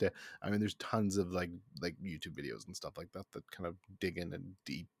experienced it, I mean, there's tons of like YouTube videos and stuff like that that kind of dig in and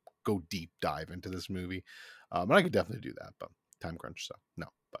go deep dive into this movie. And I could definitely do that, but time crunch, so no.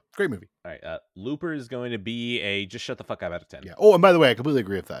 But great movie. All right, Looper is going to be a just shut the fuck up out of 10. Yeah. Oh, and by the way, I completely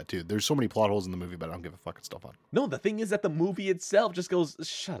agree with that too. There's so many plot holes in the movie, but I don't give a fuck. It's still fun. No, the thing is that the movie itself just goes,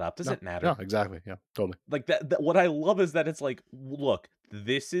 shut up, does No, it matter? no, exactly. Yeah, totally. Like that, what I love is that it's like, look,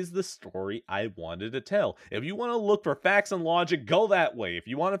 this is the story I wanted to tell. If you want to look for facts and logic, go that way. If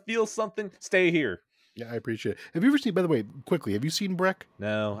you want to feel something, stay here. Yeah, I appreciate it. Have you ever seen? By the way, quickly, have you seen Breck?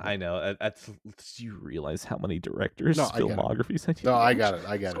 No, I know. Do you realize how many directors' No, I get it. filmographies I need No, to I watch? got it.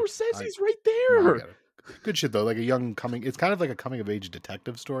 I get it. Scorsese's right No, I there. get it. Good shit though. Like a young coming. It's kind of like a coming of age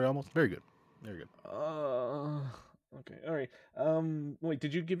detective story almost. Very good. Very good. Okay, all right. Wait,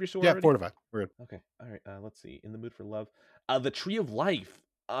 did you give your score Yeah, already? 4 out of 5. We're good. Okay, all right. Let's see. In the Mood for Love. The Tree of Life.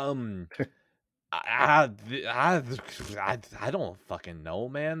 I don't fucking know,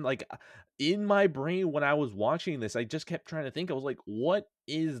 man. Like, in my brain when I was watching this, I just kept trying to think. I was like, what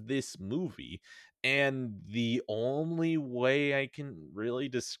is this movie? And the only way I can really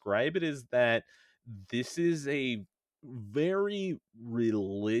describe it is that this is a very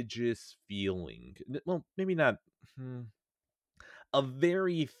religious feeling. Well, maybe not. hmm, a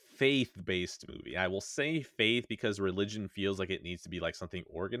very faith-based movie. I will say faith because religion feels like it needs to be like something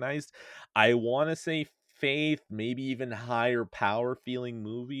organized. I want to say faith, maybe even higher power feeling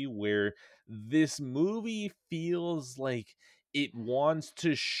movie, where this movie feels like it wants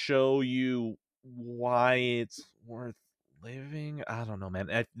to show you why it's worth living. I don't know,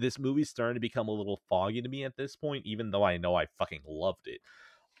 man. This movie's starting to become a little foggy to me at this point, even though I know I fucking loved it.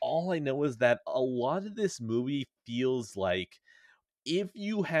 All I know is that a lot of this movie feels like if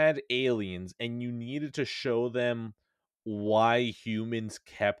you had aliens and you needed to show them why humans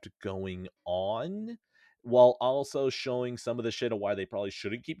kept going on while also showing some of the shit of why they probably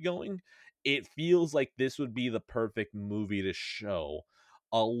shouldn't keep going, it feels like this would be the perfect movie to show.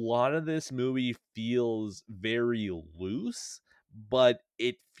 A lot of this movie feels very loose, but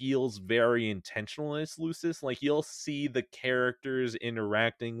it feels very intentional in its looseness. Like, you'll see the characters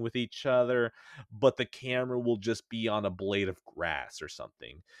interacting with each other, but the camera will just be on a blade of grass or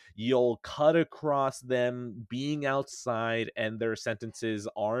something. You'll cut across them being outside and their sentences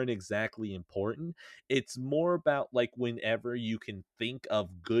aren't exactly important. It's more about like whenever you can think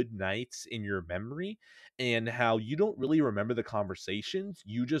of good nights in your memory and how you don't really remember the conversations.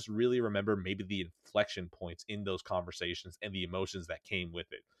 You just really remember maybe the inflection points in those conversations and the emotions that came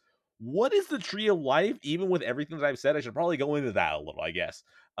with it. What is the Tree of Life? Even with everything that I've said, I should probably go into that a little, I guess.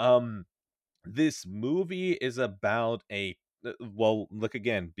 This movie is about well, look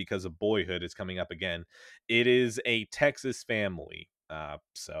again, because of Boyhood is coming up again. It is a Texas family.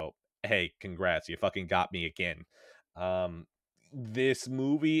 So hey, congrats, you fucking got me again. Um, this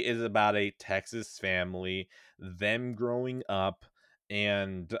movie is about a Texas family, them growing up,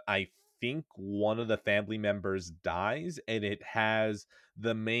 and I think one of the family members dies, and it has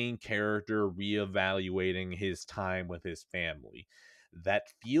the main character reevaluating his time with his family. That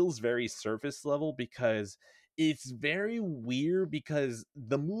feels very surface level because it's very weird, because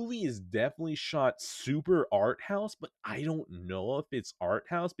the movie is definitely shot super art house, but I don't know if it's art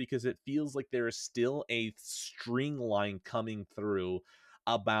house because it feels like there is still a string line coming through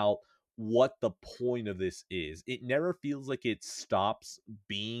about what the point of this is. It never feels like it stops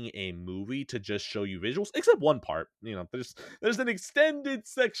being a movie to just show you visuals, except one part. There's an extended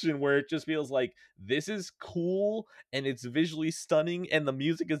section where it just feels like this is cool and it's visually stunning and the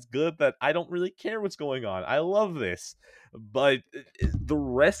music is good that I don't really care what's going on. I love this. But the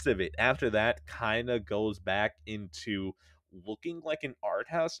rest of it after that kind of goes back into looking like an art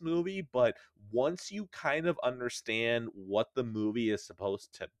house movie, but once you kind of understand what the movie is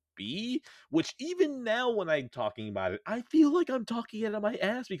supposed to be, which even now when I'm talking about it, I feel like I'm talking out of my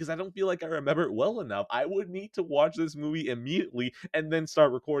ass because I don't feel like I remember it well enough. I would need to watch this movie immediately and then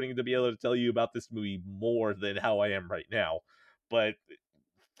start recording to be able to tell you about this movie more than how I am right now. But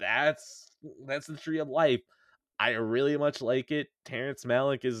that's the Tree of Life. I really much like it. Terrence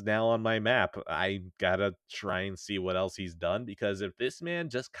Malick is now on my map. I gotta try and see what else he's done, because if this man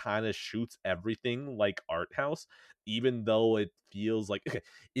just kind of shoots everything like art house, even though it feels like okay,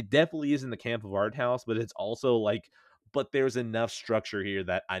 it definitely is in the camp of art house, but it's also like, but there's enough structure here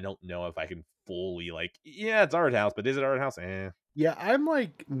that I don't know if I can fully like, yeah, it's art house, but is it art house? Yeah, I'm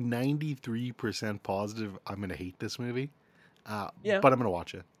like 93% positive I'm gonna hate this movie, Yeah. but I'm gonna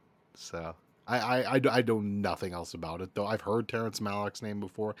watch it. So I know nothing else about it though. I've heard Terrence Malick's name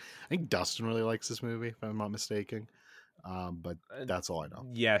before. I think Dustin really likes this movie, if I'm not mistaken. But Uh, that's all I know.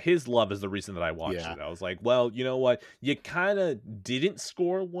 yeah, his love is the reason that I watched Yeah, it. I was like, well, you know what? You kind of didn't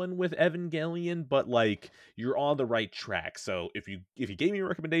score one with Evangelion, but like you're on the right track. So if you gave me a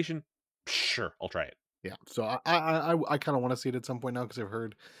recommendation, sure, I'll try it. yeah. So I kind of want to see it at some point now because I've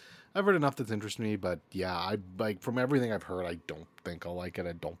heard enough that's interested me. But yeah, I like from everything I've heard, I don't think I'll like it.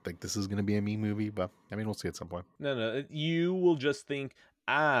 I don't think this is gonna be a me movie, but I mean we'll see at some point. No, you will just think,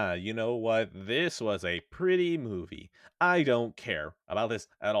 you know what? This was a pretty movie. I don't care about this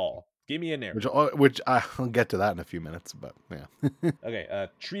at all. Give me a narrative. Which I'll get to that in a few minutes, but yeah. Okay,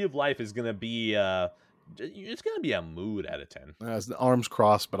 Tree of Life is gonna be it's gonna be a mood out of 10. As the arms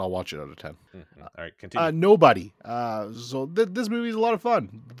crossed, but I'll watch it out of 10. All right, continue. Nobody. So this movie's a lot of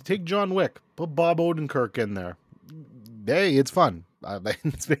fun. Take John Wick, put Bob Odenkirk in there. Hey, it's fun.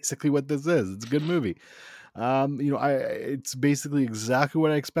 It's basically what this is. It's a good movie. It's basically exactly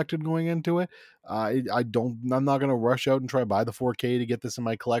what I expected going into it. I'm not gonna rush out and try to buy the 4K to get this in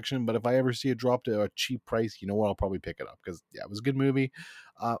my collection. But if I ever see it drop to a cheap price, you know what? I'll probably pick it up because yeah, it was a good movie.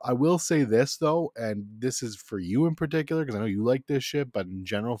 I will say this though, and this is for you in particular because I know you like this shit, but in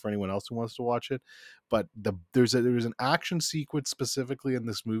general for anyone else who wants to watch it. But there's an action sequence specifically in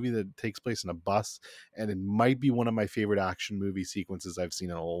this movie that takes place in a bus, and it might be one of my favorite action movie sequences I've seen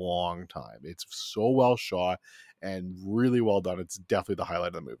in a long time. It's so well shot and really well done. It's definitely the highlight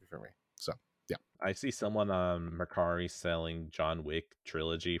of the movie for me. So yeah. I see someone on Mercari selling John Wick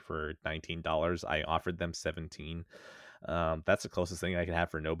trilogy for $19. I offered them 17. That's the closest thing I can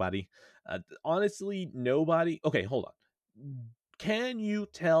have for nobody. Honestly, nobody. Okay, hold on. Can you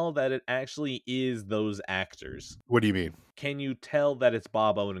tell that it actually is those actors? What do you mean? Can you tell that it's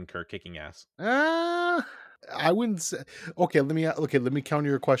Bob Odenkirk kicking ass? I wouldn't say. Okay, let me counter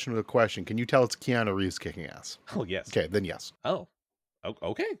your question with a question. Can you tell it's Keanu Reeves kicking ass? Oh yes. Okay, then yes. Oh,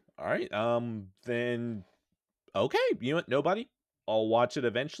 okay. All right. Then okay. You know what? Nobody. I'll watch it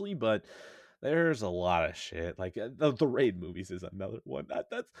eventually, but there's a lot of shit. Like the Raid movies is another one.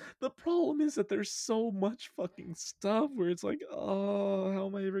 That's the problem is that there's so much fucking stuff where it's like, oh, how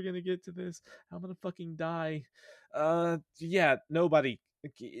am I ever gonna get to this? How am I gonna fucking die? Yeah, nobody.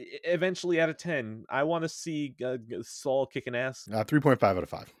 Eventually, out of 10, I want to see Saul kicking ass. 3.5 out of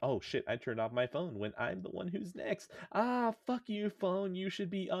 5. Oh shit, I turned off my phone when I'm the one who's next. Ah, fuck you, phone. You should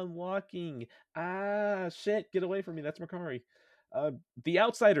be unlocking. Ah, shit, get away from me. That's Makari. The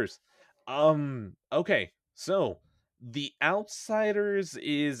Outsiders. Okay. So, The Outsiders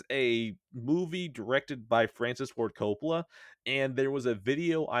is a movie directed by Francis Ford Coppola, and there was a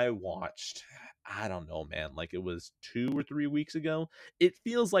video I watched. I don't know, man. Like it was 2 or 3 weeks ago. It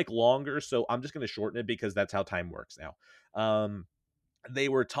feels like longer, so I'm just gonna shorten it because that's how time works now. They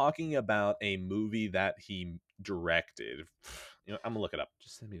were talking about a movie that he directed. I'm gonna look it up.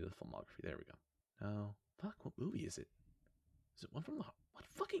 Just send me the filmography. There we go. No, fuck. What movie is it? Is it one from the what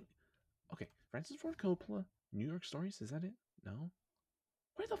fucking? Okay, Francis Ford Coppola, New York Stories. Is that it? No.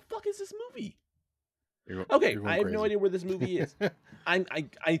 Where the fuck is this movie? Okay, You're I going have crazy. no idea where this movie is.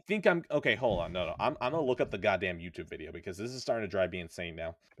 I think I'm okay. Hold on, no. I'm gonna look up the goddamn YouTube video because this is starting to drive me insane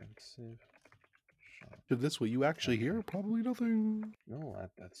now. Expensive. To this, what you actually hear? Probably nothing. No,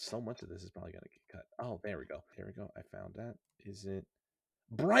 that's so much of this is probably gonna get cut. Oh, there we go. There we go. I found that. Is it?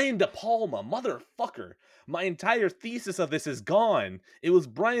 Brian De Palma, motherfucker. My entire thesis of this is gone. It was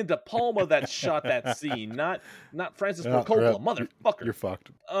Brian De Palma that shot that scene, not Francis Ford Yeah, right. Coppola, motherfucker. You're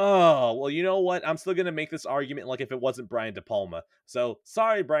fucked. Oh, well, you know what? I'm still gonna make this argument like if it wasn't Brian De Palma. So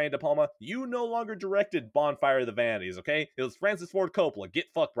sorry, Brian De Palma, you no longer directed Bonfire of the Vanities. Okay, it was Francis Ford Coppola.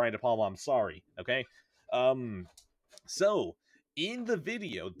 Get fucked, Brian De Palma. I'm sorry. Okay, um, so, in the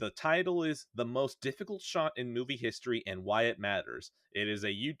video, the title is The Most Difficult Shot in Movie History and Why It Matters. It is a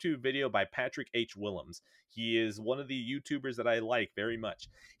YouTube video by Patrick H. Willems. He is one of the YouTubers that I like very much.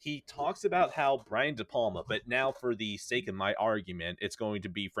 He talks about how Brian De Palma, but now for the sake of my argument, it's going to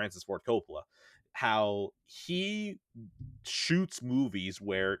be Francis Ford Coppola, how he shoots movies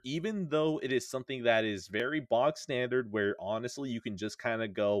where even though it is something that is very bog standard where honestly you can just kind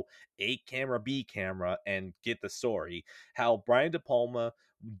of go A camera B camera and get the story, how Brian De Palma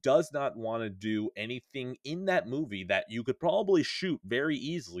does not want to do anything in that movie that you could probably shoot very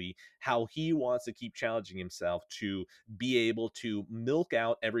easily, how he wants to keep challenging himself to be able to milk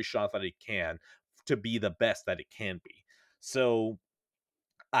out every shot that he can to be the best that it can be. So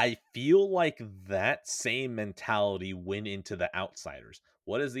I feel like that same mentality went into The Outsiders.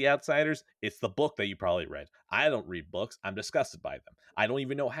 What is The Outsiders? It's the book that you probably read. I don't read books. I'm disgusted by them. I don't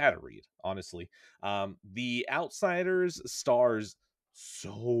even know how to read, honestly. The Outsiders stars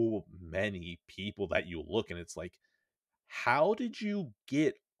so many people that you look and it's like, how did you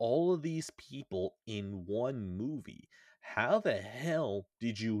get all of these people in one movie? How the hell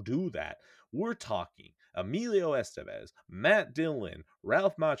did you do that? We're talking Emilio Estevez, Matt Dillon,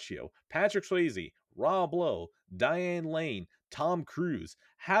 Ralph Macchio, Patrick Swayze, Rob Lowe, Diane Lane, Tom Cruise.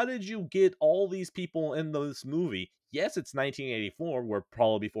 How did you get all these people in this movie? Yes, it's 1984, where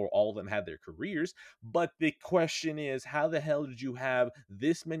probably before all of them had their careers, but the question is, how the hell did you have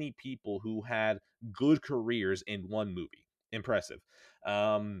this many people who had good careers in one movie? Impressive.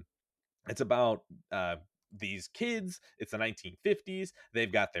 Um, it's about these kids. It's the 1950s.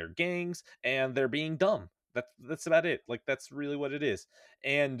 They've got their gangs and they're being dumb. That's about it. Like that's really what it is.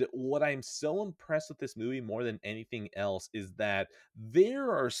 And what I'm so impressed with this movie more than anything else is that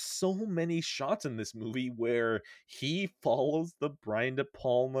there are so many shots in this movie where he follows the Brian De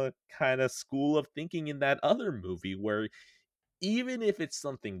Palma kind of school of thinking in that other movie where even if it's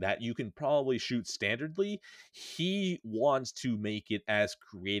something that you can probably shoot standardly, he wants to make it as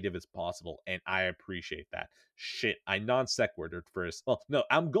creative as possible, and I appreciate that. Shit, I non sequitur first. Well, no,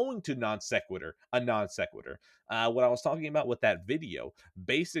 I'm going to non sequitur, a non sequitur. What I was talking about with that video,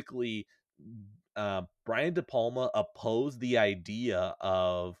 basically, Brian De Palma opposed the idea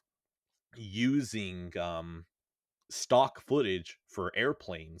of using stock footage for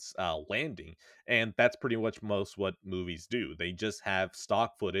airplanes landing, and that's pretty much most what movies do. They just have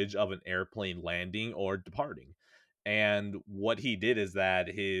stock footage of an airplane landing or departing. And what he did is that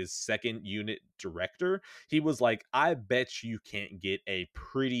his second unit director, he was like, I bet you can't get a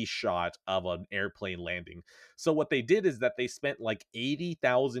pretty shot of an airplane landing. So what they did is that they spent like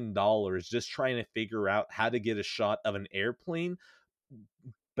 $80,000 just trying to figure out how to get a shot of an airplane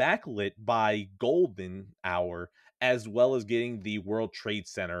backlit by golden hour, as well as getting the World Trade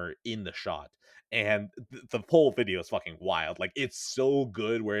Center in the shot. And the whole video is fucking wild. Like it's so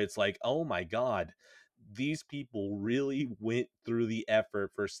good where it's like, oh my god, these people really went through the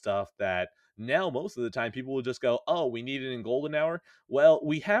effort for stuff that now most of the time people will just go, oh, we need it in golden hour. Well,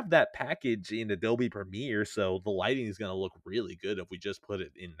 we have that package in Adobe Premiere, so the lighting is going to look really good if we just put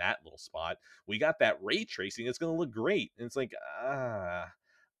it in that little spot. We got that ray tracing, it's going to look great. And it's like,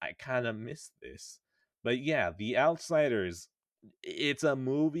 I kind of miss this. But yeah, The Outsiders, it's a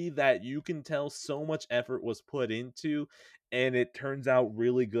movie that you can tell so much effort was put into, and it turns out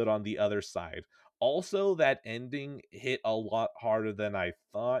really good on the other side. Also, that ending hit a lot harder than I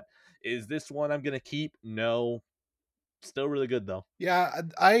thought. Is this one I'm going to keep? No. Still really good, though. Yeah,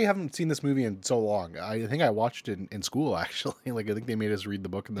 I haven't seen this movie in so long. I think I watched it in school actually. Like I think they made us read the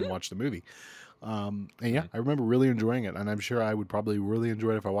book and then watch the movie. And yeah, Mhm. I remember really enjoying it, and I'm sure I would probably really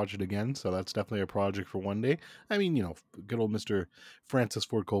enjoy it if I watch it again. So that's definitely a project for one day. I mean, good old Mister Francis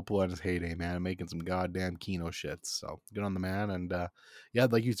Ford Coppola in his heyday, man, making some goddamn Kino shits. So good on the man. And yeah,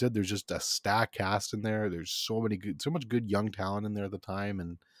 like you said, there's just a stack cast in there. There's so much good young talent in there at the time,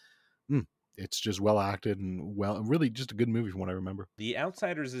 and mm, it's just well acted and really just a good movie from what I remember. The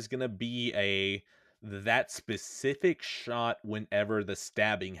Outsiders is gonna be a that specific shot whenever the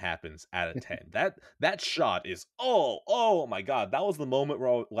stabbing happens out of 10. That shot is oh my god, that was the moment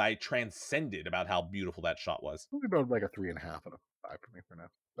where I transcended about how beautiful that shot was. Probably about like a 3.5 out of 5 for me for now.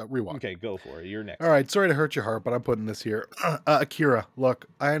 Rewatch. Okay, go for it. You're All next. right, sorry to hurt your heart, but I'm putting this here. Akira. Look,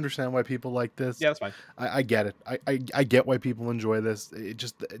 I understand why people like this. Yeah, that's fine. I get it. I get why people enjoy this. It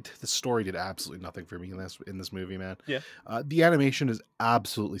just the story did absolutely nothing for me in this movie, man. Yeah, The animation is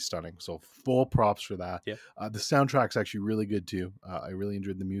absolutely stunning, so full props for that. yeah, The soundtrack's actually really good too. I really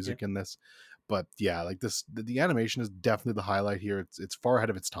enjoyed the yeah, music in this, but yeah, like the animation is definitely the highlight here. It's far ahead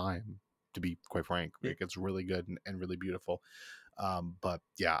of its time, to be quite frank. yeah. Like, it's really good and really beautiful. But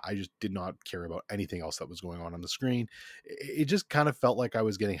yeah, I just did not care about anything else that was going on the screen. It just kind of felt like I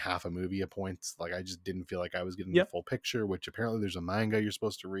was getting half a movie at points. Like, I just didn't feel like I was getting the Yeah. full picture, which apparently there's a manga you're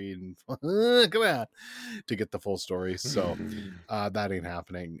supposed to read and come on to get the full story. So that ain't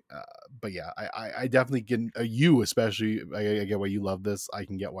happening. But yeah, I definitely get you, especially. I get why you love this. I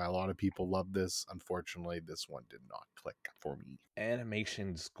can get why a lot of people love this. Unfortunately, this one did not click for me.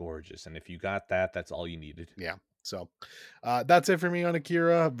 Animation's gorgeous, and if you got that, that's all you needed. Yeah. So that's it for me on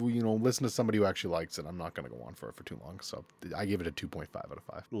Akira. Listen to somebody who actually likes it. I'm not going to go on for it for too long. So I give it a 2.5 out of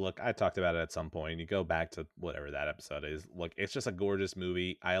 5. Look, I talked about it at some point. You go back to whatever that episode is. Look, it's just a gorgeous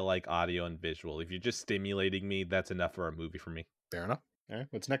movie. I like audio and visual. If you're just stimulating me, that's enough for a movie for me. Fair enough. All right.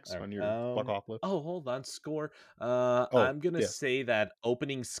 What's next All on right. your fuck off list? Oh, hold on. Score. Oh, I'm gonna yeah. say that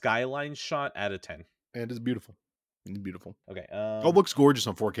opening skyline shot out of 10. And it's beautiful. It's beautiful. Okay. Oh, it looks gorgeous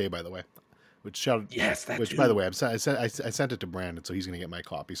on 4K, by the way. Yes, that Which, by the too. way, I sent it to Brandon, so he's going to get my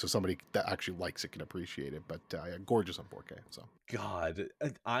copy. So somebody that actually likes it can appreciate it. But yeah, gorgeous on 4K. So God,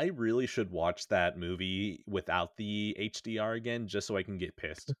 I really should watch that movie without the HDR again, just so I can get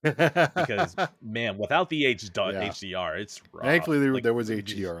pissed. Because man, without the yeah. HDR, it's rough. Thankfully, Like there was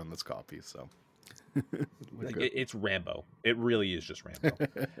HDR on this copy, so look good. it's Rambo. It really is just Rambo.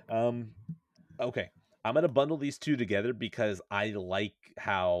 Um, okay, I'm gonna bundle these two together because I like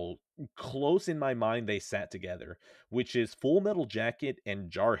how close in my mind they sat together, which is Full Metal Jacket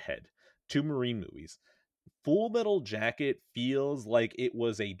and Jarhead, two Marine movies. Full Metal Jacket feels like it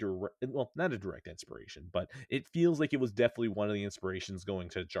was a direct, well, not a direct inspiration, but it feels like it was definitely one of the inspirations going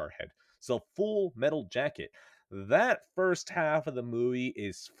to Jarhead. So, Full Metal Jacket, that first half of the movie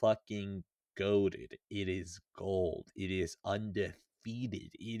is fucking goaded. It is gold. It is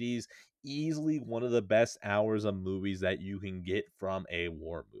undefeated. It is easily one of the best hours of movies that you can get from a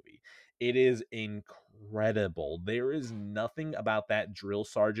war movie. It is incredible. There is nothing about that drill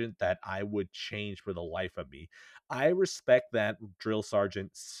sergeant that I would change for the life of me. I respect that drill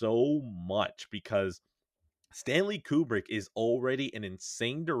sergeant so much because Stanley Kubrick is already an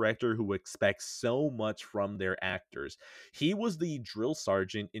insane director who expects so much from their actors. He was the drill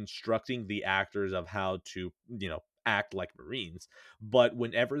sergeant instructing the actors of how to, act like Marines. But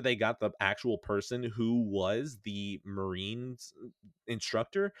whenever they got the actual person who was the Marines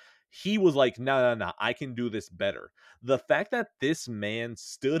instructor, he was like, no, no, no, I can do this better. The fact that this man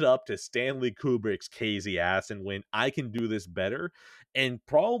stood up to Stanley Kubrick's crazy ass and went, I can do this better, and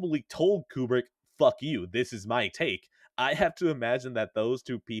probably told Kubrick, fuck you, this is my take. I have to imagine that those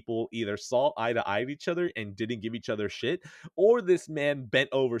two people either saw eye to eye to each other and didn't give each other shit, or this man bent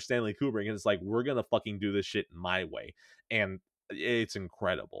over Stanley Kubrick and it's like, we're gonna fucking do this shit my way. And it's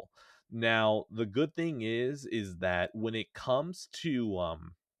incredible. Now, the good thing is that when it comes to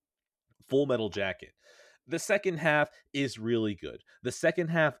Full Metal Jacket, the second half is really good. The second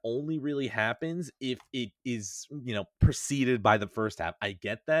half only really happens if it is, preceded by the first half. I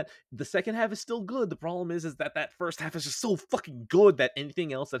get that. The second half is still good. The problem is that that first half is just so fucking good that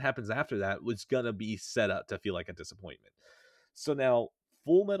anything else that happens after that was gonna be set up to feel like a disappointment. So now,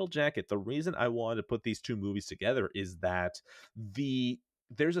 Full Metal Jacket, the reason I wanted to put these two movies together is that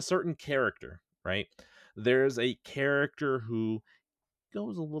there's a certain character, right? There's a character who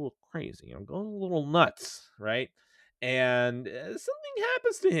goes a little crazy, goes a little nuts, right? And something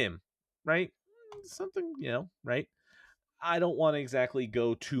happens to him, right? Something, right? I don't want to exactly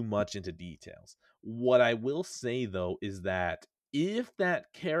go too much into details. What I will say, though, is that if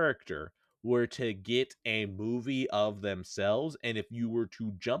that character were to get a movie of themselves, and if you were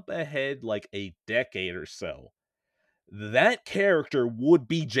to jump ahead like a decade or so, that character would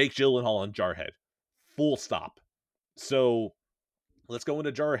be Jake Gyllenhaal in Jarhead. Full stop. So let's go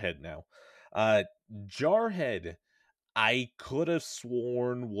into Jarhead now. Uh, Jarhead, I could have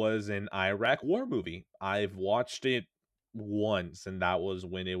sworn was an Iraq war movie. I've watched it once, and that was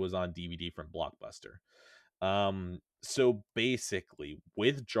when it was on DVD from Blockbuster. So basically,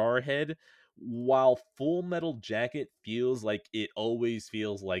 with Jarhead, while Full Metal Jacket feels like it always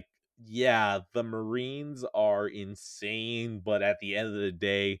feels like, yeah, the Marines are insane, but at the end of the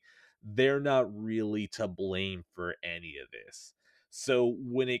day, they're not really to blame for any of this. So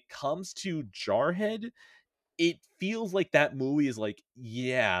when it comes to Jarhead, it feels like that movie is like,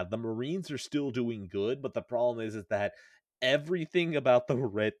 yeah, the Marines are still doing good, but the problem is that everything about the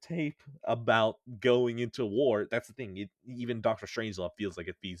red tape about going into war, that's the thing. Even Doctor Strangelove feels like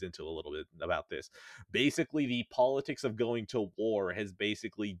it feeds into a little bit about this. Basically, the politics of going to war has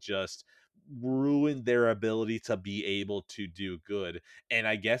basically just ruined their ability to be able to do good. And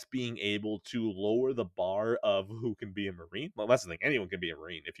I guess being able to lower the bar of who can be a Marine. Well, that's the thing. Anyone can be a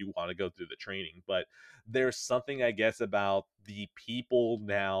Marine if you want to go through the training, but there's something I guess about the people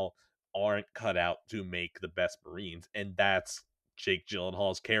now aren't cut out to make the best Marines, and that's Jake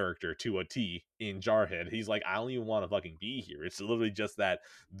Gyllenhaal's character to a T in Jarhead. He's like, I don't even want to fucking be here. It's literally just that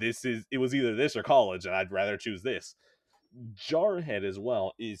it was either this or college, and I'd rather choose this. Jarhead as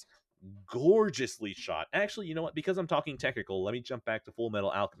well is gorgeously shot. Actually, you know what? Because I'm talking technical, let me jump back to Full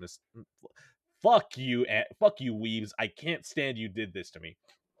Metal Alchemist. Fuck you, Weaves. I can't stand you did this to me.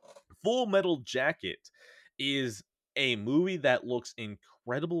 Full Metal Jacket is a movie that looks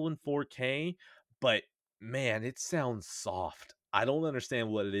incredible in 4K, but man, it sounds soft. I don't understand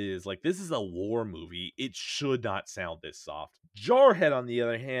what it is. Like, this is a war movie. It should not sound this soft. Jarhead, on the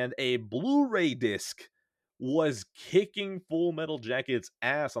other hand, a Blu ray disc, was kicking Full Metal Jacket's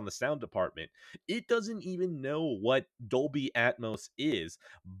ass on the sound department. It doesn't even know what Dolby Atmos is,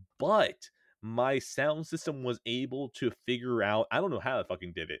 but my sound system was able to figure out, I don't know how I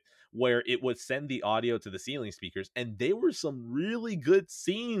fucking did it, where it would send the audio to the ceiling speakers, and there were some really good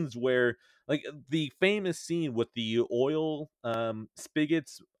scenes where, like, the famous scene with the oil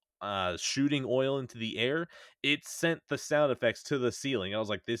spigots shooting oil into the air, it sent the sound effects to the ceiling. I was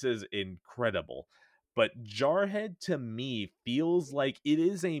like, this is incredible. But Jarhead to me feels like it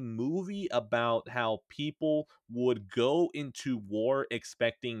is a movie about how people would go into war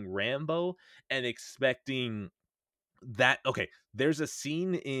expecting Rambo and expecting that. Okay, there's a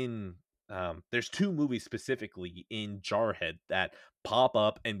scene in there's two movies specifically in Jarhead that pop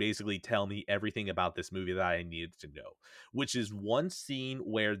up and basically tell me everything about this movie that I needed to know, which is one scene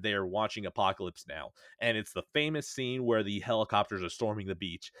where they're watching Apocalypse Now, and it's the famous scene where the helicopters are storming the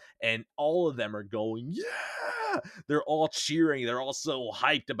beach, and all of them are going, yeah, they're all cheering, they're all so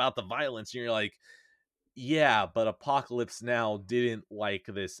hyped about the violence, and you're like, yeah, but Apocalypse Now didn't like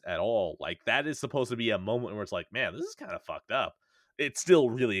this at all. Like, that is supposed to be a moment where it's like, man, this is kind of fucked up. It's still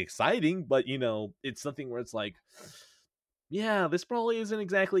really exciting, but it's something where it's like, yeah, this probably isn't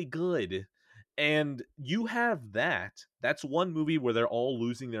exactly good. And you have that. That's one movie where they're all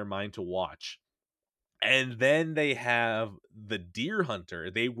losing their mind to watch. And then they have The Deer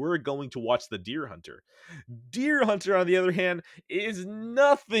Hunter. They were going to watch The Deer Hunter. Deer Hunter, on the other hand, is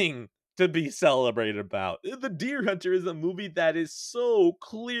nothing to be celebrated about. The Deer Hunter is a movie that is so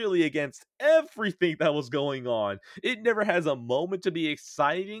clearly against everything that was going on. It never has a moment to be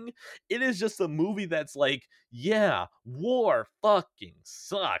exciting. It is just a movie that's like, yeah, war fucking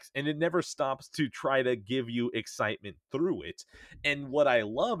sucks. And it never stops to try to give you excitement through it. And what I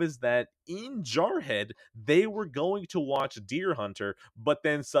love is that in Jarhead, they were going to watch Deer Hunter, but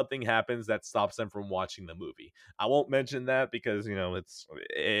then something happens that stops them from watching the movie. I won't mention that because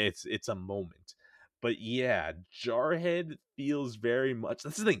it's a moment. But yeah, Jarhead feels very much.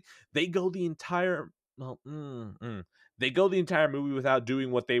 That's the thing. They go the entire well, they go the entire movie without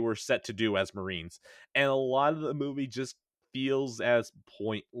doing what they were set to do as Marines, and a lot of the movie just feels as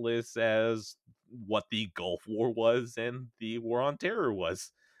pointless as what the Gulf War was and the War on Terror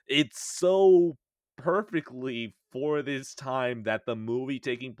was. It's so perfectly for this time that the movie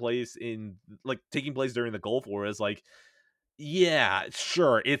taking place during the Gulf War is like, yeah,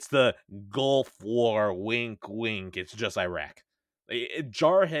 sure, it's the Gulf War, wink wink, it's just Iraq.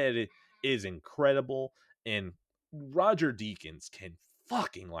 Jarhead is incredible, and Roger Deakins can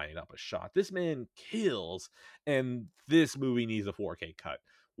fucking line up a shot. This man kills, and this movie needs a 4K cut.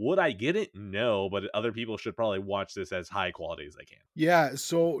 Would I get it? No, but other people should probably watch this as high quality as they can. Yeah,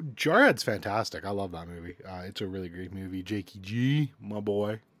 so Jarhead's fantastic. I love that movie. It's a really great movie. Jakey G, my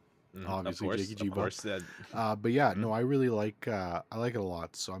boy. Of Obviously course, Jakey G of buff. course. But yeah, Mhm. no, I like it a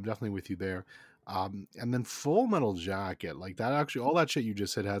lot. So I'm definitely with you there. And then Full Metal Jacket, like that actually, all that shit you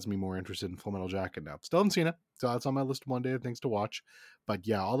just said has me more interested in Full Metal Jacket now. Still haven't seen it, so that's on my list one day of things to watch. But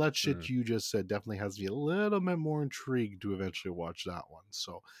yeah, all that shit Mhm. you just said definitely has me a little bit more intrigued to eventually watch that one.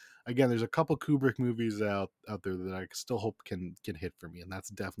 So again, there's a couple Kubrick movies out there that I still hope can hit for me, and that's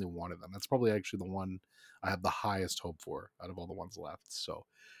definitely one of them. That's probably actually the one I have the highest hope for out of all the ones left. So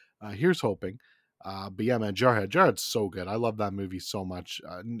here's hoping. But yeah, man, Jarhead's so good. I love that movie so much.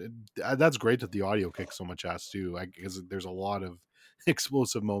 That's great that the audio kicks so much ass too, because there's a lot of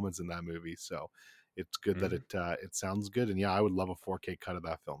explosive moments in that movie. So it's good that Mhm. it sounds good. And yeah, I would love a 4K cut of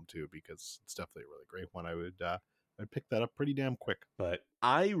that film too, because it's definitely a really great one. I'd pick that up pretty damn quick. But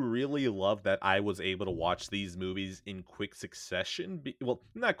I really love that I was able to watch these movies in quick succession. Well,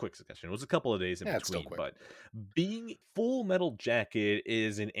 not quick succession. It was a couple of days in Yeah, it's still between. quick. But being Full Metal Jacket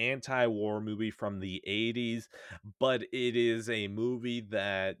is an anti-war movie from the 80s, but it is a movie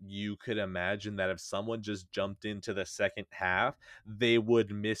that you could imagine that if someone just jumped into the second half, they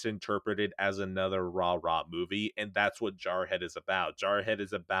would misinterpret it as another rah-rah movie. And that's what Jarhead is about. Jarhead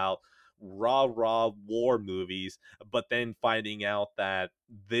is about rah-rah war movies, but then finding out that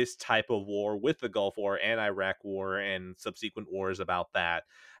this type of war with the Gulf War and Iraq War and subsequent wars about that,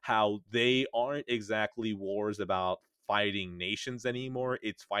 how they aren't exactly wars about fighting nations anymore.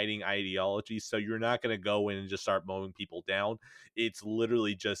 It's fighting ideologies. So you're not going to go in and just start mowing people down. It's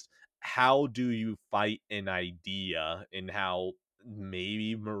literally just, how do you fight an idea, and how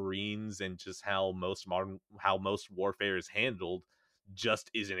maybe Marines and just how most warfare is handled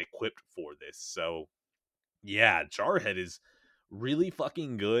just isn't equipped for this. So yeah, Jarhead is really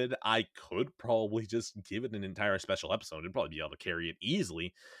fucking good. I could probably just give it an entire special episode and probably be able to carry it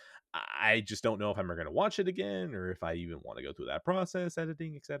easily. I just don't know if I'm ever going to watch it again, or if I even want to go through that process,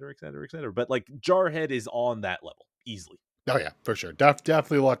 editing, et cetera, et cetera, et cetera. But like, Jarhead is on that level easily. Oh yeah, for sure.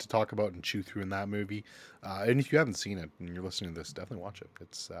 Definitely a lot to talk about and chew through in that movie. And if you haven't seen it and you're listening to this, definitely watch it.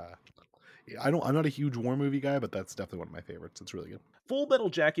 It's I'm not a huge war movie guy, but that's definitely one of my favorites. It's really good. Full Metal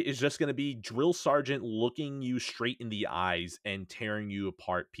Jacket is just going to be Drill Sergeant looking you straight in the eyes and tearing you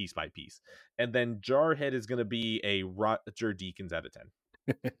apart piece by piece. And then Jarhead is going to be a Roger Deakins out of 10.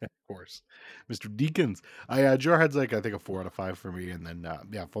 Of course, Mr. Deakins. Jarhead's like, I think, a 4 out of 5 for me, and then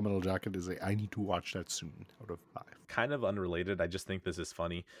yeah, Full Metal Jacket is I need to watch that soon out of 5. Kind of unrelated. I just think this is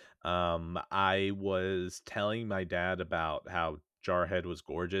funny. I was telling my dad about how Jarhead was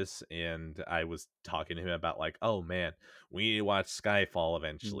gorgeous, and I was talking to him about like, oh man, we need to watch Skyfall Mm.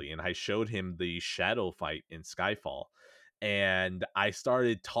 eventually. And I showed him the shadow fight in Skyfall, and I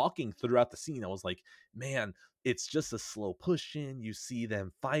started talking throughout the scene. I was like, man, it's just a slow push in. You see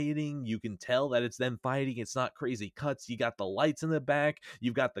them fighting. You can tell that it's them fighting. It's not crazy cuts. You got the lights in the back.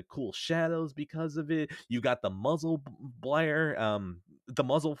 You've got the cool shadows because of it. You got the muzzle blare, the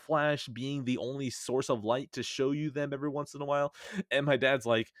muzzle flash being the only source of light to show you them every once in a while. And my dad's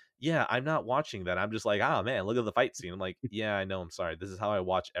like, yeah, I'm not watching that. I'm just like, ah, man, look at the fight scene. I'm like, yeah, I know. I'm sorry. This is how I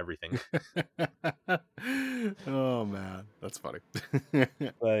watch everything. Oh man, that's funny.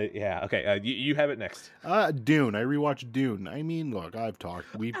 But yeah, okay. You have it next. Dune. I rewatched Dune. I mean, look, I've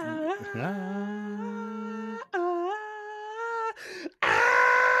talked. We've.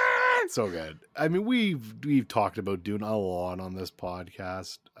 So good. I mean, we've talked about Dune a lot on this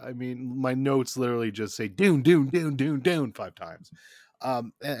podcast. I mean, my notes literally just say Dune, Dune, Dune, Dune, Dune 5 times.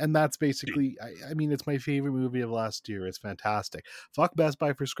 And that's basically, I mean, it's my favorite movie of last year. It's fantastic. Fuck Best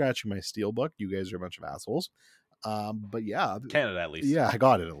Buy for scratching my steelbook. You guys are a bunch of assholes. But yeah, Canada, at least. yeah, I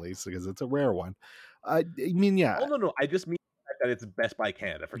got it at least because it's a rare one. I mean, yeah, Oh no, I just mean the fact that it's Best Buy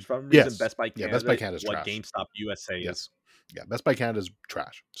Canada. For some reason, yes, Best Buy yeah, Best Buy Canada is Canada's what trash. GameStop USA is. Yes, yeah, Best Buy Canada's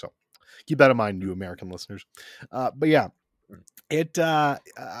trash. So keep that in mind, you American listeners. But yeah, Mm.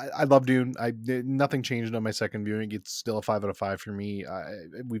 I love Dune. Nothing changed on my second viewing. It's still a 5 out of 5 for me.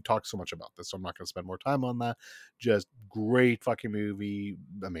 We've talked so much about this, so I'm not going to spend more time on that. Just great fucking movie,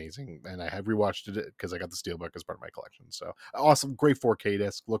 amazing. And I have rewatched it because I got the steelbook as part of my collection. So awesome, great 4K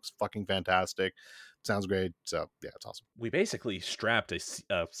disc, looks fucking fantastic, sounds great. So yeah, it's awesome. We basically strapped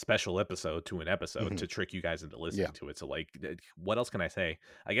a special episode to an episode Mhm. to trick you guys into listening Yeah. to it. So, like, what else can I say?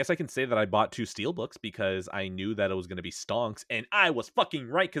 I guess I can say that I bought 2 steelbooks because I knew that it was going to be stonks, and I was fucking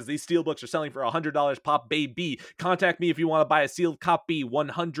right because these steelbooks are selling for $100 pop, baby. Contact me if you want to buy a sealed copy.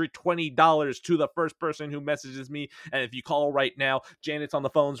 $120 to the first person who messages me. And if you call right now, Janet's on the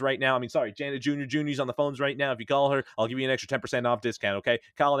phones right now. I mean, sorry, Janet Jr.'s on the phones right now. If you call her, I'll give you an extra 10% off discount. Okay,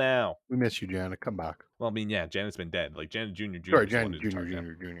 call now. We miss you, Janet. Come back. Well, I mean, yeah, Janet's been dead. Like, Janet Jr. Sorry, is the one Janet in Jr. charge now.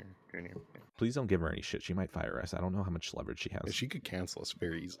 Jr. Please don't give her any shit. She might fire us. I don't know how much leverage she has. She could cancel us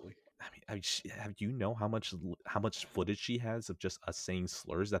very easily. I mean, have you know how much footage she has of just us saying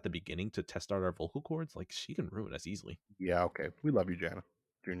slurs at the beginning to test out our vocal cords? Like, she can ruin us easily. Yeah, okay. We love you, Janet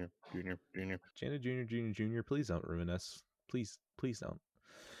Jr. Janet Jr. Please don't ruin us. Please don't.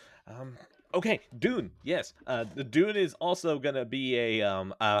 Okay, Dune. Yes, the Dune is also gonna be a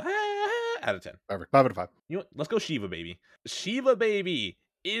out of 10. Perfect. 5 out of 5. You know what? Let's go Shiva Baby. Shiva Baby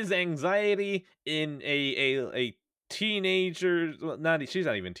is anxiety in a teenager. Well, she's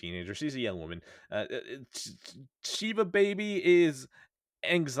not even a teenager. She's a young woman. Shiva Baby is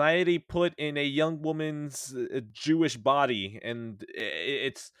anxiety put in a young woman's Jewish body, and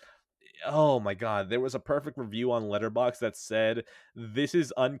it's Oh my god, there was a perfect review on Letterboxd that said this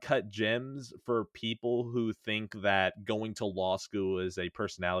is uncut gems for people who think that going to law school is a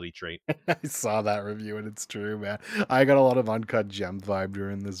personality trait. I saw that review and it's true, man. I got a lot of uncut gem vibe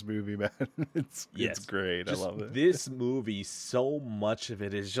during this movie, man. It's Yes. great. I Just love it. this movie, so much of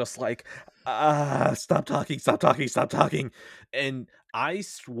it is just like, stop talking, stop talking, stop talking. And I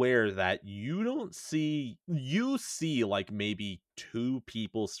swear that you see like maybe two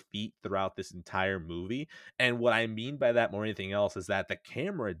people's feet throughout this entire movie. And what I mean by that more than anything else is that the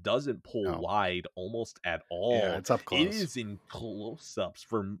camera doesn't pull No. wide almost at Yeah, all. it's up It close. is in close-ups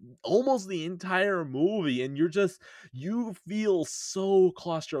for almost the entire movie, and you feel so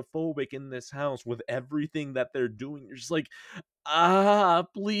claustrophobic in this house with everything that they're doing. You're just like,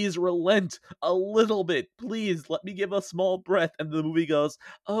 please relent a little bit. Please let me give a small breath. And the movie goes,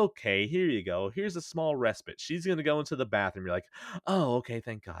 okay, here you go. Here's a small respite. She's going to go into the bathroom. You're like, oh, okay,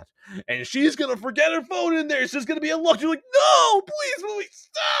 thank God. And she's going to forget her phone in there. It's just going to be unlocked. You're like, no, please, movie,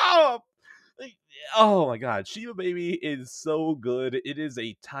 stop. Like, oh my god, Shiva Baby is so good. It is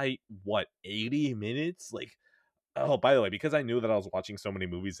a tight, what, 80 minutes? Like, oh, by the way, because I knew that I was watching so many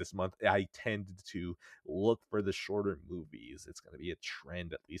movies this month, I tended to look for the shorter movies. It's going to be a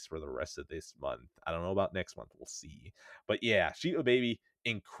trend, at least for the rest of this month. I don't know about next month. We'll see. But yeah, Shiva Baby,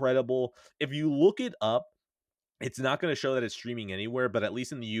 incredible. If you look it up, it's not going to show that it's streaming anywhere, but at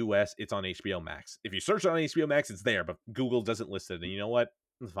least in the US, it's on HBO Max. If you search on HBO Max, it's there, but Google doesn't list it. And you know what?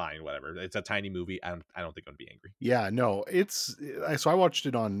 Fine, whatever. It's a tiny movie. I don't think I'm going to be angry. Yeah, no, so I watched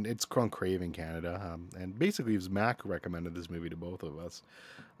it it's on Crave in Canada, and basically it was Mac who recommended this movie to both of us.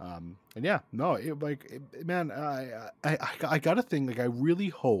 And yeah, no, man, I got to think, like, I really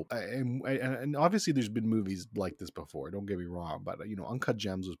hope, and obviously there's been movies like this before. Don't get me wrong, but Uncut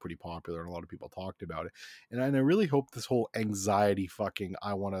Gems was pretty popular, and a lot of people talked about it. And I really hope this whole anxiety, fucking,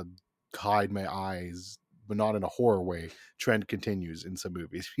 I want to hide my eyes, but not in a horror way, trend continues in some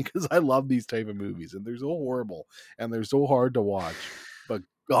movies, because I love these type of movies, and they're so horrible and they're so hard to watch. But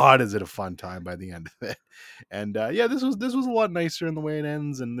God, is it a fun time by the end of it? And yeah, this was a lot nicer in the way it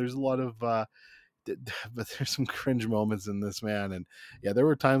ends, and there's a lot of but there's some cringe moments in this, man. And yeah, there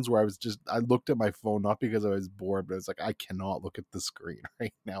were times where I looked at my phone, not because I was bored, but it's like, I cannot look at the screen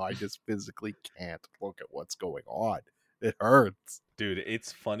right now. I just physically can't look at what's going on. It hurts. Dude,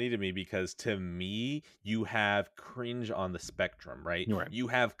 it's funny to me because to me, you have cringe on the spectrum, right? You're right. You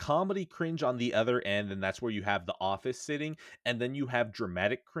have comedy cringe on the other end, and that's where you have The Office sitting, and then you have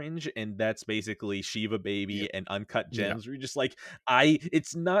dramatic cringe, and that's basically Shiva Yeah. Baby and Uncut Yeah. Gems. Where you're just like,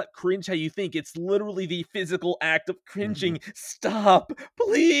 it's not cringe how you think. It's literally the physical act of cringing. Stop,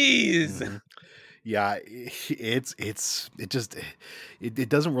 please. Mhm. Yeah, it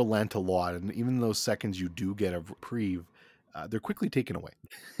doesn't relent a lot, and even those seconds you do get a reprieve, they're quickly taken away.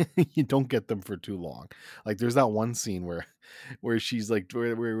 You don't get them for too long. Like, there's that one scene where she's like,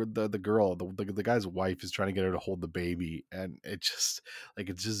 where the girl, the guy's wife is trying to get her to hold the baby, and it's just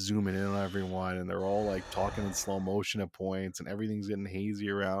zooming in on everyone, and they're all like talking in slow motion at points, and everything's getting hazy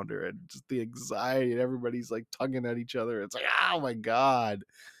around her, and just the anxiety, and everybody's like tugging at each other. It's like, oh my God,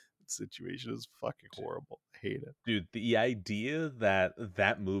 situation is fucking horrible. I hate it. Dude, the idea that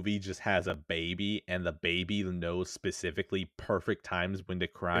that movie just has a baby and the baby knows specifically perfect times when to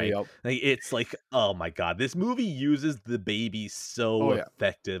cry. Yep. Like, it's like, oh my god, this movie uses the baby so Oh yeah.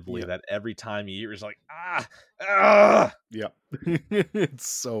 effectively Yep. that every time you hear it's like, ah. Yep. It's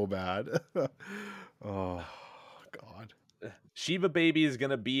so bad. Oh God. Shiva Baby is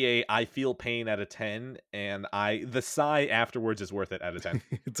gonna be a I feel pain out of 10, and the sigh afterwards is worth it out of 10.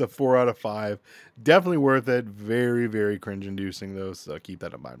 It's a 4 out of 5. Definitely worth it. Very, very cringe inducing though, so keep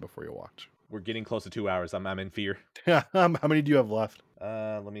that in mind before you watch. We're getting close to 2 hours. I'm in fear. How many do you have left?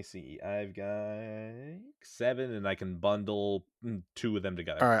 Let me see. I've got 7, and I can bundle 2 of them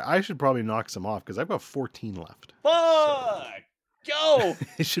together. All right, I should probably knock some off because I've got 14 left. Fuck! Go!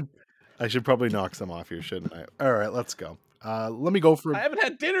 I should probably knock some off here, shouldn't I? All right, let's go. Let me go for. I haven't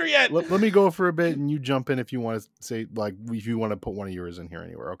had dinner yet. Let me go for a bit, and you jump in if you want to say, like, if you want to put one of yours in here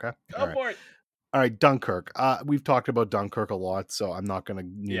anywhere. Okay. Go for it. All right, Dunkirk. We've talked about Dunkirk a lot, so I'm not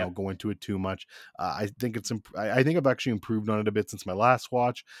going to go into it too much. I think I think I've actually improved on it a bit since my last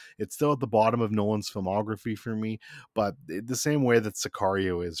watch. It's still at the bottom of Nolan's filmography for me, but the same way that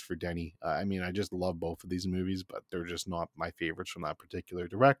Sicario is for Denny. I mean, I just love both of these movies, but they're just not my favorites from that particular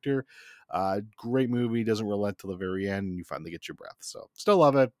director. Great movie, doesn't relent till the very end, and you finally get your breath. So still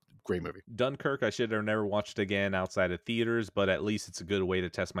love it. great movie. Dunkirk, I should have never watched again outside of theaters, but at least it's a good way to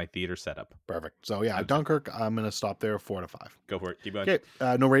test my theater setup. Perfect. So yeah, Out of 10. Dunkirk. I'm gonna stop there. 4 out of 5. Go for it. Keep going. Okay.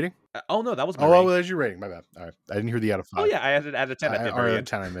 No rating. Oh no, that was my Oh, well, rating. there's your rating. My bad. All right. I didn't hear the out of Oh 5. yeah, I added out of 10 at the Or very out of end.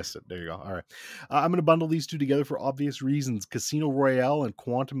 10, I missed it. There you go. All right. I'm going to bundle these two together for obvious reasons. Casino Royale and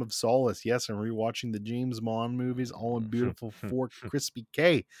Quantum of Solace. Yes, I'm rewatching the James Bond movies, all in beautiful 4 crispy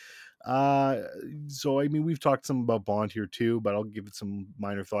K. So I mean, we've talked some about Bond here too, but I'll give it some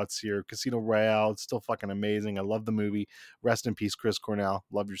minor thoughts here. Casino Royale, it's still fucking amazing. I love the movie. Rest in peace, Chris Cornell.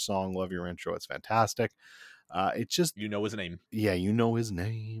 Love your song, love your intro. It's fantastic. It's just, You know his name. yeah, you know his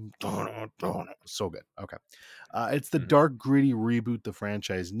name. So good. Okay. It's the Mhm. dark, gritty reboot the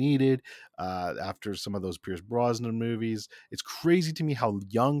franchise needed after some of those Pierce Brosnan movies. It's crazy to me how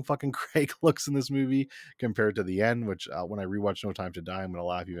young fucking Craig looks in this movie compared to the end, which when I rewatch No Time to Die, I'm going to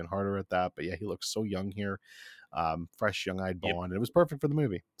laugh even harder at that. But yeah, he looks so young here. Fresh, young eyed Yep. Bond. And it was perfect for the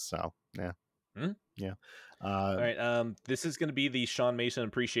movie. So, yeah. Mhm. Yeah. All right. This is going to be the Sean Mason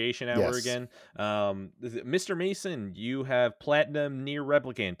Appreciation Hour Yes. again. Mr. Mason, you have platinum near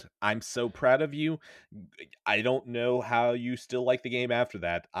replicant. I'm so proud of you. I don't know how you still like the game after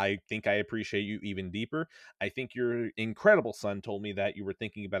that. I think I appreciate you even deeper. I think your incredible son told me that you were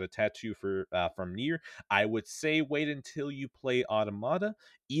thinking about a tattoo for from Nier. I would say wait until you play Automata.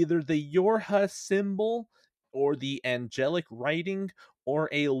 Either the Yorha symbol or the angelic writing or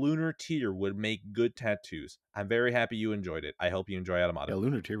a lunar tear would make good tattoos. I'm very happy you enjoyed it. I hope you enjoy Automata. Yeah,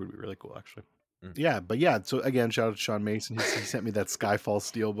 Lunar Tear would be really cool, actually. Mm. Yeah, but yeah, so again, shout out to Sean Mason. He sent me that Skyfall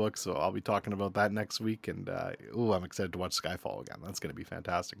Steelbook, so I'll be talking about that next week. And I'm excited to watch Skyfall again. That's going to be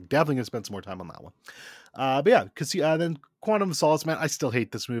fantastic. Definitely going to spend some more time on that one. But yeah, because then Quantum of Solace, man, I still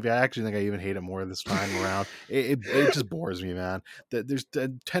hate this movie. I actually think I even hate it more this time around. It just bores me, man. There's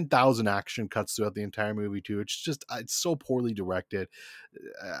 10,000 action cuts throughout the entire movie too. It's just it's so poorly directed.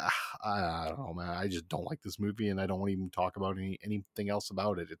 I don't know, man. I just don't like this movie, and I don't want to even talk about anything else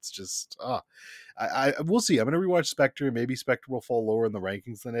about it. It's just I we'll see. I'm gonna rewatch Spectre. Maybe Spectre will fall lower in the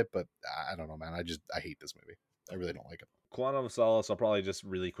rankings than it, but I don't know, man. I hate this movie. I really don't like it. Quantum of Solace, I'll probably just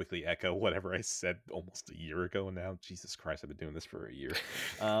really quickly echo whatever I said almost a year ago now. Jesus Christ, I've been doing this for a year.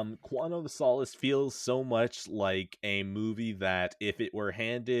 Quantum of Solace feels so much like a movie that if it were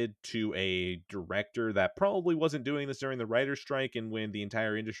handed to a director that probably wasn't doing this during the writer's strike and when the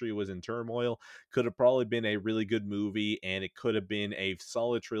entire industry was in turmoil, could have probably been a really good movie, and it could have been a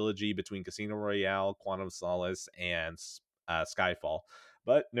solid trilogy between Casino Royale, Quantum of Solace, and Skyfall.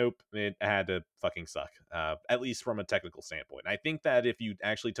 But nope, it had to fucking suck, at least from a technical standpoint. I think that if you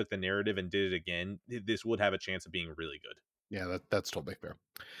actually took the narrative and did it again, this would have a chance of being really good. Yeah, that's totally fair.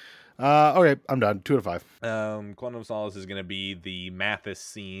 Okay, I'm done. 2 out of 5. Quantum of Solace is going to be the Mathis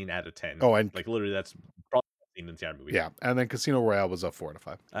scene out of 10. Oh, and like literally, that's probably the entire movie. yeah, and then Casino Royale was a 4 out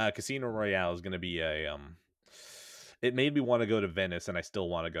of 5. Casino Royale is going to be a It made me want to go to Venice, and I still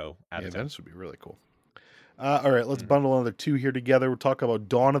want to go out of 10. Venice would be really cool. All right, let's bundle another 2 here together. We'll talk about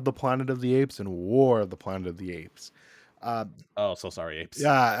Dawn of the Planet of the Apes and War of the Planet of the Apes. Oh, so sorry, Apes.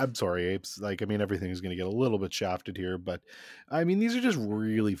 Yeah, I'm sorry, Apes. Like, I mean, everything is going to get a little bit shafted here, but I mean, these are just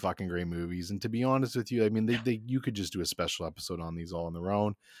really fucking great movies. And to be honest with you, I mean, you could just do a special episode on these all on their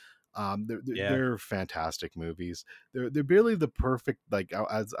own. They're fantastic movies. They're barely the perfect, like,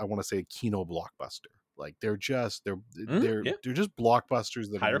 as I want to say, Kino blockbuster. Like they're just they're just blockbusters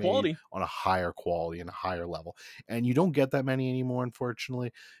that Higher are made quality. on a higher quality and a higher level, and you don't get that many anymore,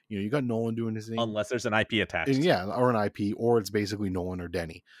 unfortunately. You know, you got Nolan doing his thing, Unless there's an IP attached. and yeah, or an IP, or it's basically Nolan or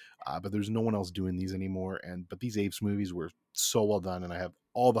Denny. But there's no one else doing these anymore. But these Apes movies were so well done, and I have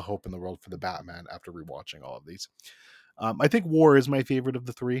all the hope in the world for the Batman after rewatching all of these. I think War is my favorite of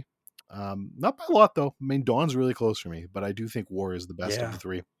the three. Not by a lot though. I mean, Dawn's really close for me, but I do think War is the best of the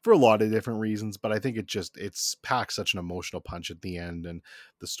three for a lot of different reasons. But I think it's packed such an emotional punch at the end, and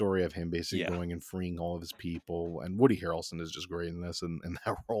the story of him basically going and freeing all of his people. And Woody Harrelson is just great in this, and in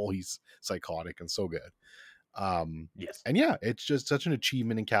that role, he's psychotic and so good. Yes. And yeah, it's just such an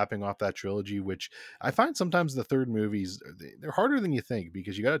achievement in capping off that trilogy, which I find sometimes the third movies, they're harder than you think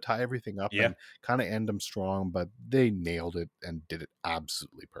because you got to tie everything up and kind of end them strong, but they nailed it and did it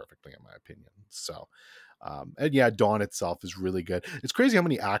absolutely perfectly in my opinion. So and yeah, Dawn itself is really good. It's crazy how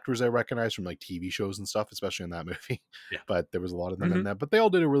many actors I recognize from like TV shows and stuff, especially in that movie. But there was a lot of them in that, but they all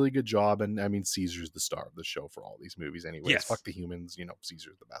did a really good job. And I mean, Caesar's the star of the show for all these movies anyways. Fuck the humans, you know,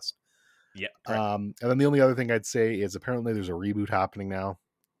 Caesar's the best. Yeah. And then the only other thing I'd say is apparently there's a reboot happening now.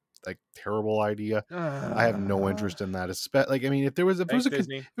 Like terrible idea. I have no interest in that. Like, I mean, if there was a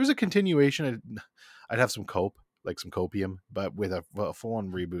continuation, I'd have some cope, like some copium, but with a full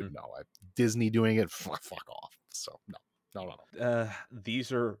on reboot, no. Disney doing it, fuck off. So no.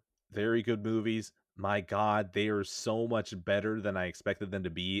 These are very good movies. My God, they are so much better than I expected them to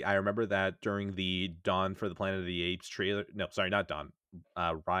be. I remember that during the Dawn for the Planet of the Apes trailer. No, sorry, not Dawn.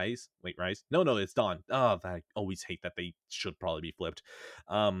 Rise. Wait, Rise? No, no, it's Dawn. Oh, I always hate that they should probably be flipped.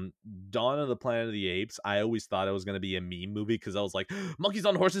 Um, Dawn of the Planet of the Apes. I always thought it was gonna be a meme movie because I was like, monkeys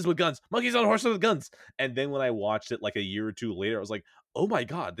on horses with guns, monkeys on horses with guns. And then when I watched it like a year or two later, I was like, oh my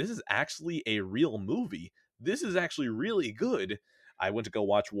God, this is actually a real movie. This is actually really good. I went to go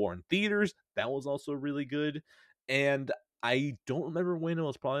watch War in theaters. That was also really good. And I don't remember when it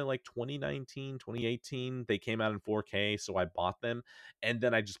was, probably like 2019, 2018. They came out in 4K, so I bought them and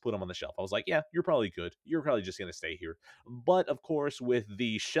then I just put them on the shelf. I was like, yeah, you're probably good. You're probably just going to stay here. But of course, with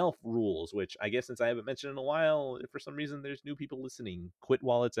the shelf rules, which I guess since I haven't mentioned in a while, if for some reason there's new people listening, quit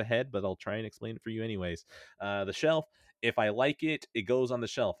while it's ahead, but I'll try and explain it for you anyways. The shelf, if I like it, it goes on the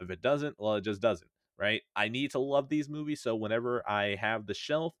shelf. If it doesn't, well, it just doesn't, right? I need to love these movies. So whenever I have the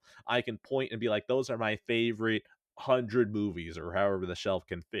shelf, I can point and be like, those are my favorite 100 movies or however the shelf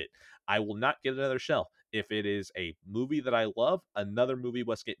can fit. I will not get another shelf. If it is a movie that I love, another movie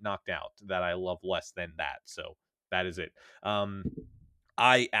must get knocked out that I love less than that. So that is it. Um,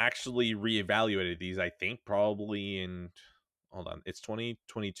 I actually reevaluated these, I think, probably in, hold on, it's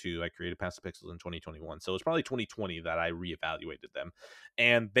 2022. I created Past the Pixels in 2021. So it's probably 2020 that I reevaluated them.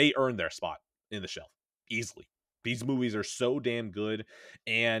 And they earned their spot in the shelf easily. These movies are so damn good.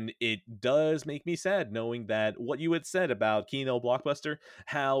 And it does make me sad knowing that what you had said about Kino Blockbuster,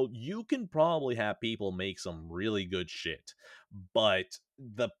 how you can probably have people make some really good shit. But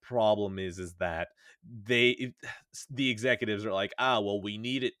the problem is that they the executives are like, ah, well, we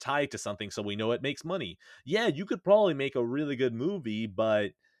need it tied to something so we know it makes money. Yeah, you could probably make a really good movie,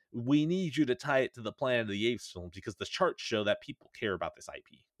 but we need you to tie it to the Planet of the Apes film because the charts show that people care about this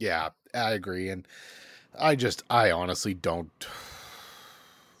IP. Yeah, I agree. And I honestly don't.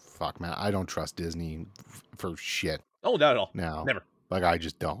 Fuck, man. I don't trust Disney for shit Oh, not at all. now. Never. Like, I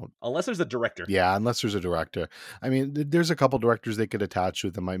just don't. Unless there's a director. Yeah, unless there's a director. I mean, there's a couple directors they could attach to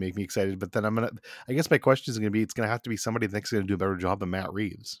it that might make me excited, but then I guess my question is going to be, it's going to have to be somebody that thinks going to do a better job than Matt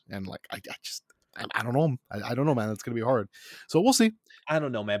Reeves. And like, I don't know. I don't know, man. It's going to be hard. So we'll see. I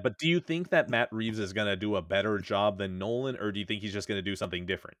don't know, man. But do you think that Matt Reeves is going to do a better job than Nolan, or do you think he's just going to do something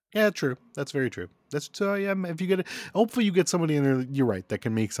different? Yeah, true. That's very true. That's yeah. If you get it, hopefully you get somebody in there. You're right. That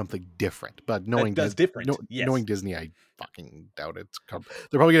can make something different. But That does different. Yes. knowing Disney, I fucking doubt it. They're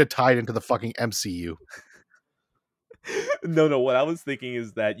probably gonna tie it into the fucking MCU. No, no, what I was thinking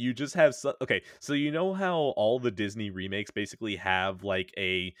is that you just have okay, so you know how all the Disney remakes basically have like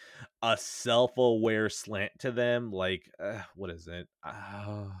a self-aware slant to them, like what is it?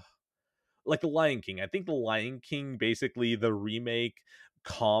 Like the Lion King. I think the Lion King, basically the remake,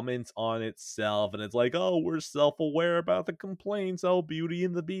 comments on itself and it's like, oh, we're self-aware about the complaints. Oh, Beauty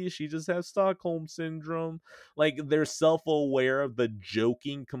and the Beast, she just has Stockholm syndrome. Like they're self-aware of the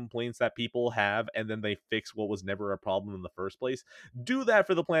joking complaints that people have, and then they fix what was never a problem in the first place. Do that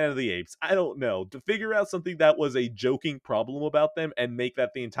for the Planet of the Apes. I don't know. To figure out something that was a joking problem about them and make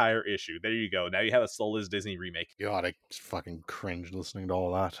that the entire issue. There you go. Now you have a soulless Disney remake. God, I just fucking cringe listening to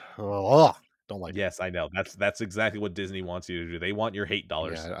all that. Oh, don't like it. Yes, I know. That's exactly what Disney wants you to do. They want your hate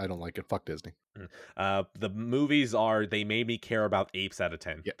dollars. Yeah, I don't like it. Fuck Disney. Mm. The movies are, they made me care about apes out of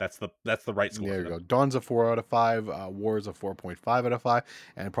 10. Yeah. That's the right score There for you them. go. Dawn's a 4 out of 5. War is a 4.5 out of 5,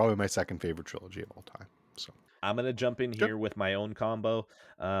 and probably my second favorite trilogy of all time. So I'm gonna jump in good. here with my own combo.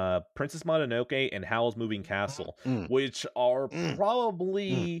 Princess Mononoke and Howl's Moving Castle, Mm, which are mm, mm,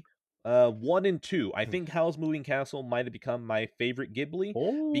 probably 1 and 2. I mm. think Howl's Moving Castle might have become my favorite Ghibli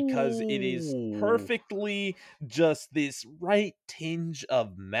because it is Oh, perfectly just this right tinge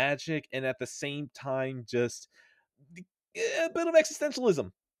of magic and at the same time just a bit of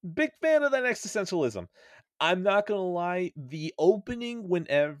existentialism. Big fan of that existentialism. I'm not gonna lie, the opening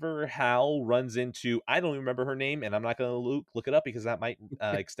whenever Hal runs into, I don't even remember her name, and I'm not gonna look it up because that might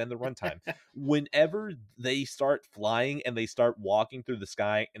extend the runtime. Whenever they start flying and they start walking through the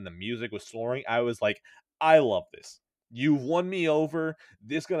sky and the music was soaring, I was like, I love this. You've won me over.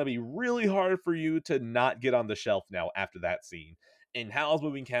 This is gonna be really hard for you to not get on the shelf now after that scene. And Howl's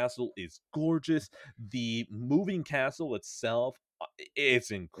Moving Castle is gorgeous. The moving castle itself,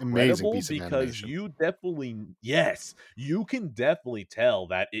 it's amazing incredible piece of because animation. you definitely, yes, you can definitely tell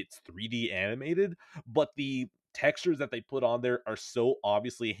that it's 3D animated, but the textures that they put on there are so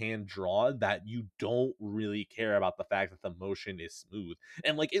obviously hand drawn that you don't really care about the fact that the motion is smooth.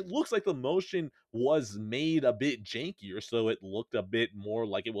 And like it looks like the motion was made a bit jankier, so it looked a bit more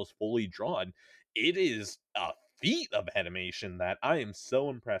like it was fully drawn. It is a feat of animation that I am so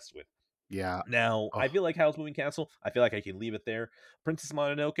impressed with. Yeah. Now, Oh, I feel like Howl's Moving Castle, I feel like I can leave it there. Princess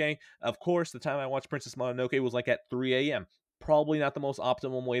Mononoke, of course, the time I watched Princess Mononoke was like at 3 a.m. Probably not the most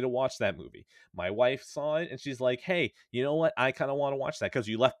optimum way to watch that movie. My wife saw it and she's like, hey, you know what? I kind of want to watch that because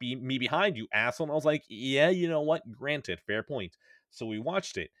you left me behind, you asshole. And I was like, yeah, you know what? Granted, fair point. So we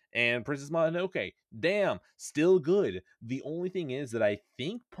watched it. And Princess Mononoke, damn, still good. The only thing is that I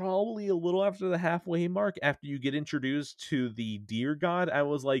think probably a little after the halfway mark, after you get introduced to the deer god, I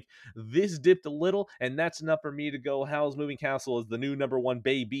was like, this dipped a little, and that's enough for me to go. Howl's Moving Castle is the new number one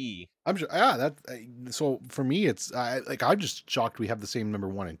baby I'm sure. Yeah, so for me, it's like I'm just shocked we have the same number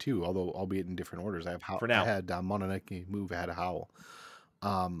one and two, although albeit in different orders. I have how for I now. had Mononoke Move, I had Howl.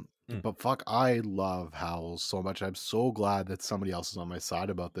 Mm, But fuck, I love Howl so much. I'm so glad that somebody else is on my side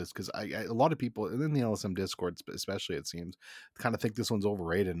about this because a lot of people, and in the LSM Discord, especially, it seems, kind of think this one's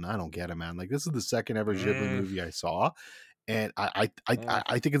overrated, and I don't get it, man. Like this is the second ever Ghibli mm, movie I saw, and I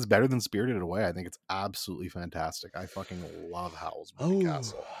think it's better than Spirited Away. I think it's absolutely fantastic. I fucking love Howl's Moving Oh,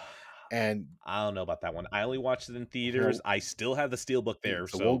 Castle, and I don't know about that one. I only watched it in you theaters. know, I still have the steelbook there,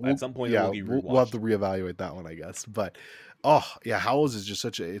 so so at some point it will get we'll have rewatched. to reevaluate that one, I guess. But oh yeah, Howl's is just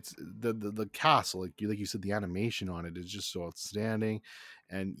such a it's the castle, like you said, the animation on it is just so outstanding,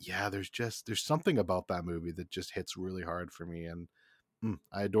 and yeah, there's something about that movie that just hits really hard for me, and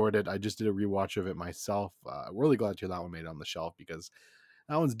I adored it. I just did a rewatch of it myself. Really glad to hear that one made it on the shelf because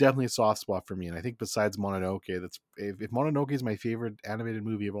that one's definitely a soft spot for me. And I think besides Mononoke, that's if Mononoke is my favorite animated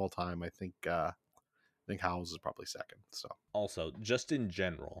movie of all time, I think Howl's is probably second. So Also, just in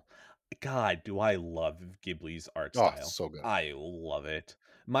general, God, do I love Ghibli's art oh, it's style. so good. I love it.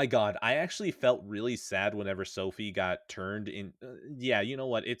 My God, I actually felt really sad whenever Sophie got turned in. Yeah, you know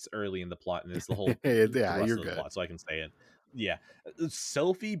what? It's early in the plot, and it's the whole Yeah, thrust you're of the good. plot, so I can say it. Yeah,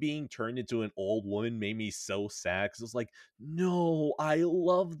 Sophie being turned into an old woman made me so sad because I was like, no, I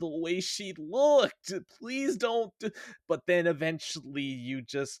love the way she looked. Please don't. But then eventually you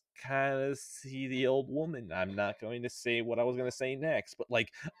just kind of see the old woman. I'm not going to say what I was going to say next, but like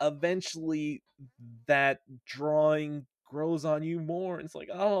eventually that drawing grows on you more. And it's like,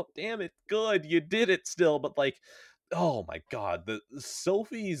 oh, damn it, good, you did it still. But like, oh my God, the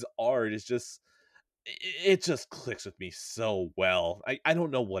Sophie's art is just it just clicks with me so well. I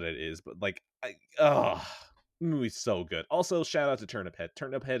don't know what it is, but like movie's so good. Also, shout out to Turnip Head.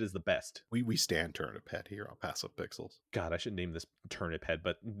 Turnip Head is the best. We stand Turnip Head here on Passive Pixels. God, I should name this Turnip Head,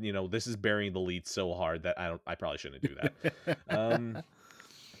 but this is burying the lead so hard that I probably shouldn't do that. Um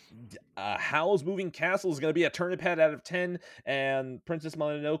Howl's Moving Castle is going to be a Turnip Head out of 10, and Princess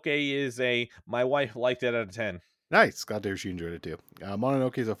Mononoke is a my wife liked it out of 10. Nice. Glad to hear she enjoyed it too.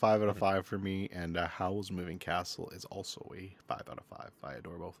 Mononoke is a 5 out of Mhm. 5 for me, and Howl's Moving Castle is also a 5 out of 5. I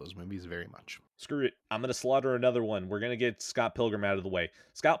adore both those movies very much. Screw it. I'm going to slaughter another one. We're going to get Scott Pilgrim out of the way.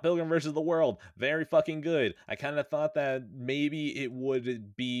 Scott Pilgrim versus the World. Very fucking good. I kind of thought that maybe it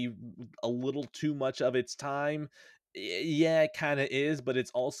would be a little too much of its time. Yeah, it kind of is, but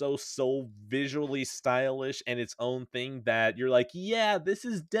it's also so visually stylish and its own thing that you're like, yeah, this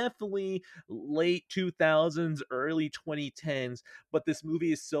is definitely late 2000s, early 2010s, but this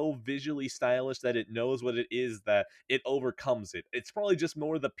movie is so visually stylish that it knows what it is that it overcomes it. It's probably just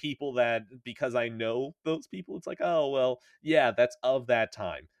more the people that because I know those people, it's like, oh well, yeah, that's of that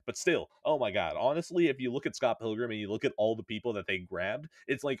time. But still, oh my god, honestly, if you look at Scott Pilgrim and you look at all the people that they grabbed,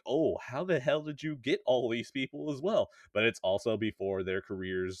 it's like, oh, how the hell did you get all these people as well? But it's also before their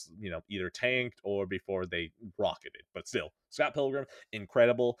careers, either tanked or before they rocketed. But still, Scott Pilgrim,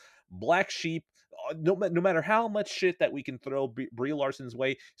 incredible. Black Sheep, no matter how much shit that we can throw Brie Larson's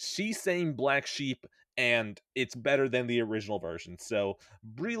way, she's saying Black Sheep and it's better than the original version. So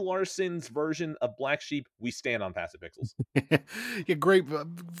Brie Larson's version of Black Sheep, we stand on Passive Pixels. Yeah, great.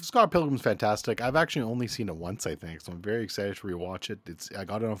 Scott Pilgrim's fantastic. I've actually only seen it once, I think, so I'm very excited to rewatch it. I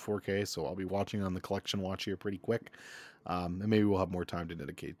got it on 4K, so I'll be watching on the collection watch here pretty quick. And maybe we'll have more time to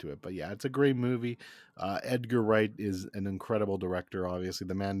dedicate to it. But yeah, it's a great movie. Edgar Wright is an incredible director. Obviously,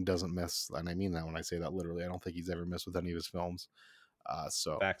 the man doesn't miss, and I mean that when I say that literally. I don't think he's ever missed with any of his films.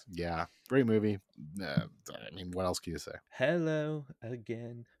 So Facts. yeah, great movie. I mean, what else can you say? Hello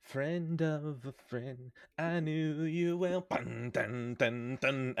again, friend of a friend. I knew you well. Dun, dun, dun,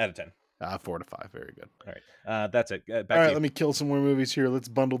 dun, out of 10. 4 to 5, very good. All right. That's it. All Back to right, you. let me kill some more movies here. Let's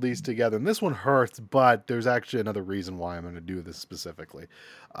bundle these together. And this one hurts, but there's actually another reason why I'm going to do this specifically.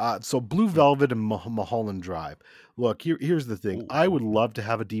 So Blue Hmm. Velvet and Mulholland Drive. Look, here's the thing. Ooh. I would love to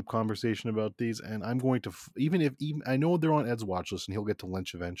have a deep conversation about these, and I'm going to even I know they're on Ed's watch list, and he'll get to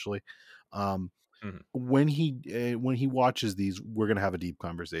Lynch eventually. Um, Mhm. When he watches these, we're gonna have a deep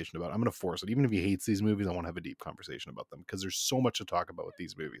conversation about it. I'm gonna force it. Even if he hates these movies, I want to have a deep conversation about them because there's so much to talk about with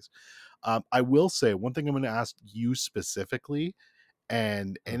these movies. I will say one thing I'm going to ask you specifically,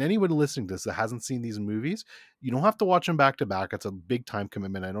 Mm. and anyone listening to this that hasn't seen these movies, you don't have to watch them back to back. It's a big time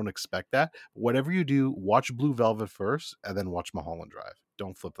commitment. I don't expect that. Whatever you do, watch Blue Velvet first, and then watch Mulholland Drive.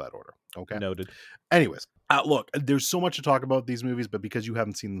 Don't flip that order. Okay. Noted. Anyways, look, there's so much to talk about these movies, but because you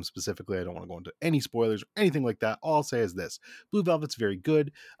haven't seen them specifically, I don't want to go into any spoilers or anything like that. All I'll say is this: Blue Velvet's very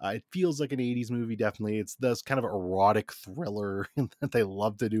good. It feels like an '80s movie, definitely. It's this kind of erotic thriller that they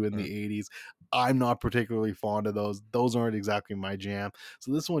love to do in the Mm. '80s. I'm not particularly fond of those. Those aren't exactly my jam.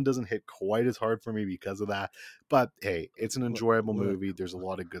 So this one doesn't hit quite as hard for me because of that. But hey, it's an enjoyable movie. There's a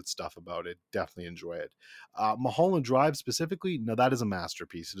lot of good stuff about it. Definitely enjoy it. Mulholland Drive specifically, no, that is a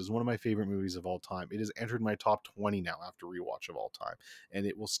masterpiece. It is one of my favorite movies of all time. It has entered my top 20 now after rewatch of all time, and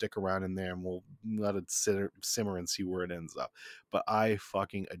it will stick around in there, and we'll let it simmer and see where it ends up. But I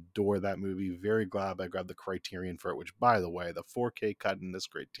fucking adore that movie. Very glad I grabbed the Criterion for it, which, by the way, the 4K cut in this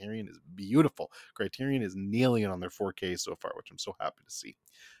Criterion is beautiful. Criterion is nailing it on their 4K so far, which I'm so happy to see,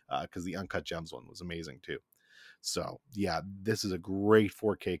 because the Uncut Gems one was amazing too. So yeah, this is a great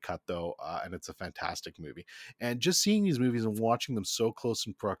 4K cut though, and it's a fantastic movie. And just seeing these movies and watching them so close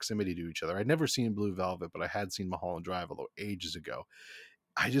in proximity to each other, I'd never seen Blue Velvet, but I had seen Mulholland Drive, although ages ago.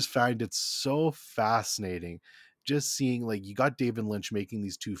 I just find it so fascinating just seeing like you got David Lynch making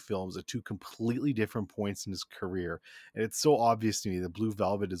these two films at two completely different points in his career. And it's so obvious to me that Blue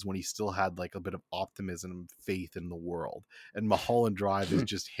Velvet is when he still had like a bit of optimism and faith in the world. And Mulholland Drive is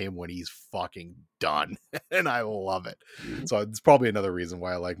just him when he's fucking done. And I love it. So it's probably another reason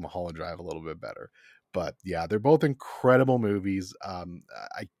why I like Mulholland Drive a little bit better. But yeah, they're both incredible movies.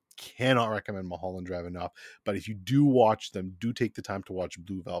 I cannot recommend Mulholland Drive enough. But if you do watch them, do take the time to watch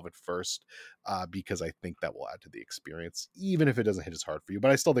Blue Velvet first, because I think that will add to the experience, even if it doesn't hit as hard for you.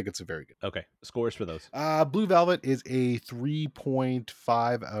 But I still think it's a very good. Okay, scores for those. Blue Velvet is a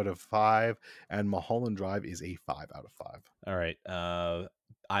 3.5 out of 5, and Mulholland Drive is a 5 out of 5. All right.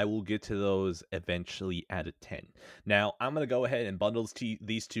 I will get to those eventually at a 10. Now, I'm going to go ahead and bundle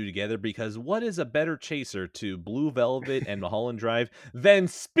these two together because what is a better chaser to Blue Velvet and Mulholland Drive than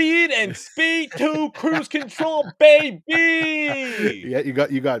Speed and Speed 2 Cruise Control, baby? Yeah,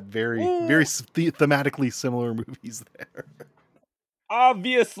 you got very Ooh. thematically similar movies there.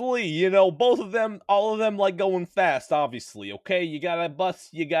 Obviously, both of them, all of them like going fast, obviously, okay? You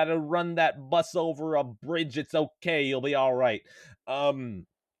gotta run that bus over a bridge, it's okay, you'll be alright.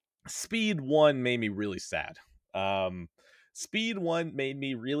 Speed 1 made me really sad. Um, Speed 1 made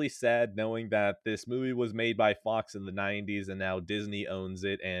me really sad knowing that this movie was made by Fox in the 90s and now Disney owns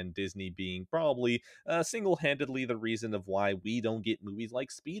it, and Disney being probably single-handedly the reason of why we don't get movies like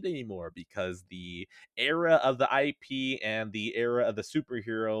Speed anymore, because the era of the IP and the era of the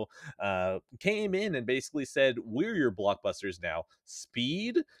superhero came in and basically said, we're your blockbusters now.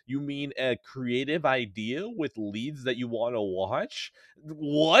 Speed? You mean a creative idea with leads that you want to watch?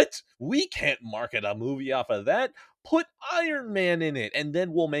 What? We can't market a movie off of that. Put Iron Man in it, and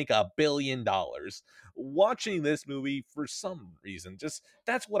then we'll make $1 billion. Watching this movie, for some reason, just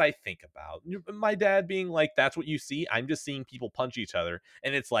that's what I think about. My dad being like, that's what you see. I'm just seeing people punch each other.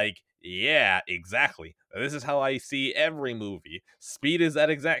 And it's like, yeah, exactly. This is how I see every movie. Speed is that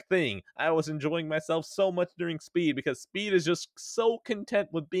exact thing. I was enjoying myself so much during Speed because Speed is just so content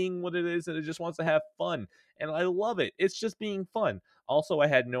with being what it is and it just wants to have fun. And I love it. It's just being fun. Also, I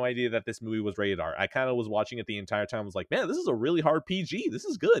had no idea that this movie was rated R. I kind of was watching it the entire time. I was like, man, this is a really hard PG. This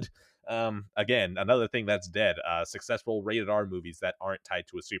is good. Again, another thing that's dead. Successful rated R movies that aren't tied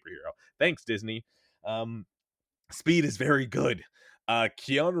to a superhero. Thanks, Disney. Speed is very good.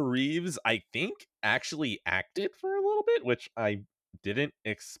 Keanu Reeves, I think, actually acted for a little bit, which I didn't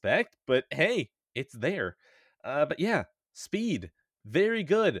expect, but hey, it's there. But yeah, Speed, very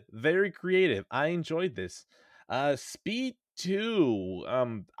good, very creative. I enjoyed this. Speed 2,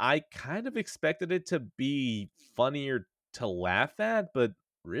 I kind of expected it to be funnier to laugh at, but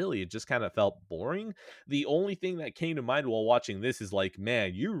really it just kind of felt boring. The only thing that came to mind while watching this is like,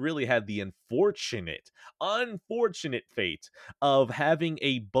 man, you really had the unfortunate fate of having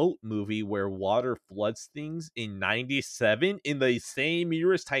a boat movie where water floods things in 97 in the same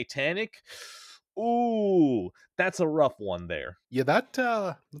year as Titanic. Ooh, that's a rough one there. Yeah, that's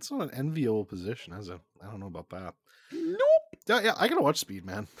not an enviable position, is it? I don't know about that. Nope. Yeah, I gotta watch Speed,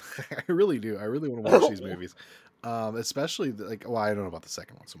 man. I really do. I really want to watch these movies, especially like. Well, I don't know about the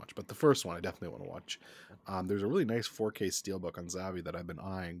second one so much, but the first one I definitely want to watch. There's a really nice 4K steelbook on Zavi that I've been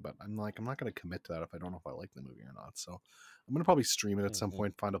eyeing, but I'm like, I'm not gonna commit to that if I don't know if I like the movie or not. So I'm gonna probably stream it at some Mhm.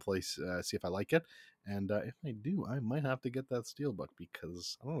 point, find a place, see if I like it, and if I do, I might have to get that Steelbook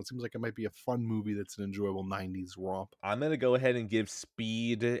because I don't know. It seems like it might be a fun movie that's an enjoyable '90s romp. I'm gonna go ahead and give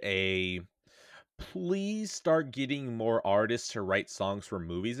Speed a please start getting more artists to write songs for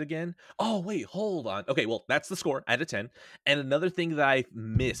movies again. Oh, wait, hold on. Okay, well, that's the score out of 10. And another thing that I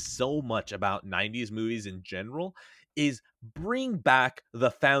miss so much about 90s movies in general is bring back the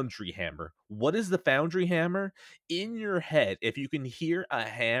Foundry Hammer. What is the Foundry Hammer? In your head, if you can hear a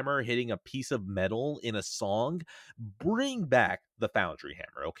hammer hitting a piece of metal in a song, bring back the Foundry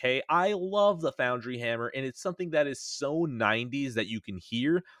Hammer, okay? I love the Foundry Hammer, and it's something that is so 90s that you can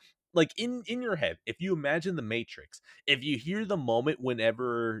hear like in your head. If you imagine the Matrix, if you hear the moment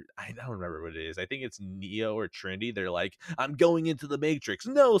whenever I don't remember what it is, I think it's Neo or Trinity, they're like, I'm going into the Matrix,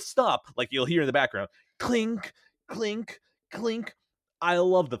 no, stop, like you'll hear in the background, clink, clink, clink. I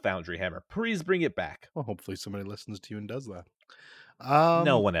love the Foundry Hammer, please bring it back. Well, hopefully somebody listens to you and does that.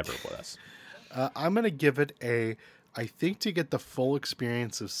 No Um, one ever was. I'm gonna give it a. I think to get the full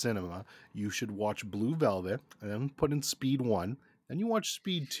experience of cinema, you should watch Blue Velvet and then put in Speed 1. Then you watch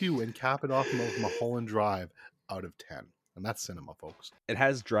Speed 2 and cap it off with Mulholland Drive out of 10. And that's cinema, folks. It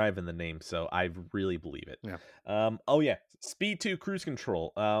has drive in the name, so I really believe it. Yeah, Oh yeah, Speed 2 Cruise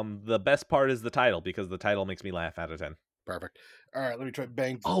Control. The best part is the title because the title makes me laugh out of 10. perfect. All right, let me try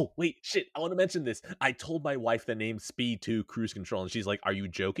bang. Oh, wait, shit. I want to mention this. I told my wife the name Speed 2 Cruise Control, and she's like, "Are you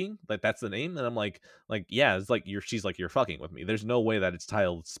joking? Like that's the name?" And I'm like, yeah, it's like she's like, "You're fucking with me. There's no way that it's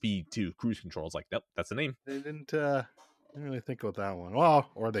titled Speed 2 Cruise Control." It's like, "Nope, that's the name." Didn't really think about that one. Well,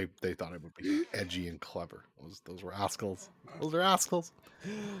 or they thought it would be edgy and clever. Those rascals. Those are rascals.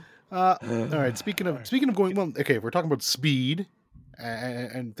 All right. All right. Speaking of going well, okay. If we're talking about speed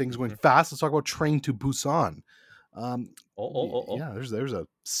and things going Mhm. fast, let's talk about Train to Busan. Um, Oh. yeah, there's a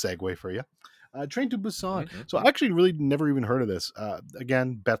segue for you. Train to Busan. So Mhm. I actually really never even heard of this.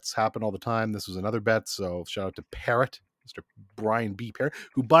 Again, bets happen all the time. This was another bet. So shout out to Parrot, Mr. Brian B. Parrot,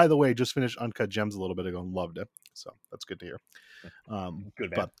 who, by the way, just finished Uncut Gems a little bit ago and loved it. So that's good to hear. Good man.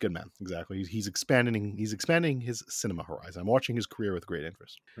 But good man, exactly. He's expanding. He's expanding his cinema horizon. I'm watching his career with great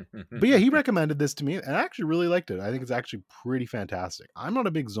interest. But yeah, he recommended this to me, and I actually really liked it. I think it's actually pretty fantastic. I'm not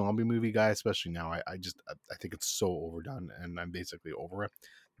a big zombie movie guy, especially now. I think it's so overdone, and I'm basically over it.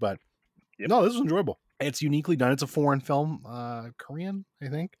 But Yep. no, this was enjoyable. It's uniquely done. It's a foreign film, Korean, I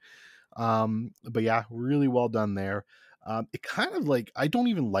think. But yeah, really well done there. It kind of like I don't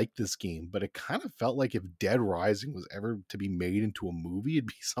even like this game, but it kind of felt like if Dead Rising was ever to be made into a movie, it'd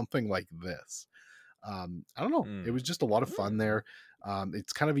be something like this. I don't know. It was Mm. just a lot of fun Mm. there.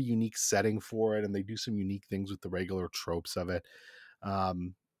 It's kind of a unique setting for it, and they do some unique things with the regular tropes of it.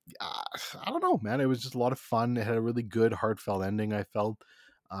 Um, uh, I don't know, man. It was just a lot of fun. It had a really good, heartfelt ending. I felt,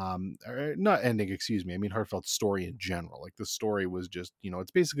 or not ending, excuse me. I mean, heartfelt story in general. Like the story was just,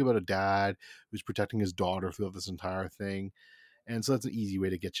 it's basically about a dad who's protecting his daughter throughout this entire thing, and so that's an easy way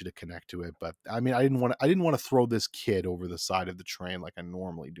to get you to connect to it. But I mean, I didn't want to throw this kid over the side of the train like I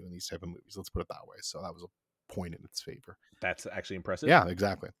normally do in these type of movies. Let's put it that way. So that was a point in its favor. That's actually impressive. Yeah,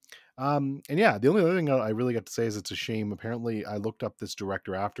 exactly. And yeah, the only other thing I really got to say is it's a shame. Apparently, I looked up this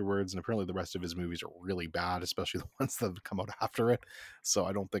director afterwards, and apparently the rest of his movies are really bad, especially the ones that have come out after it. So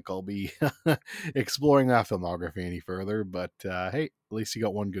I don't think I'll be exploring that filmography any further. But hey, at least he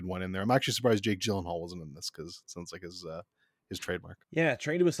got one good one in there. I'm actually surprised Jake Gyllenhaal wasn't in this because it sounds like his trademark. Yeah,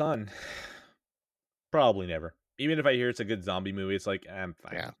 Train to Busan. Probably never. Even if I hear it's a good zombie movie, it's like I'm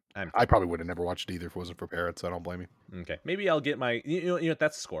fine. Yeah, I'm I fine. probably would have never watched it either if it wasn't for Parrot, so I don't blame you. Okay, maybe I'll get my. You know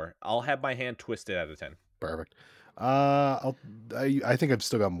that's the score. I'll have my hand twisted out of 10. Perfect. I think I've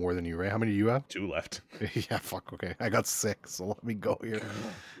still got more than you, right? How many do you have? 2 left. Yeah, fuck. Okay, I got 6, so let me go here.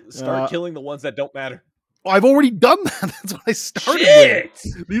 Start killing the ones that don't matter. I've already done that. That's what I started Shit!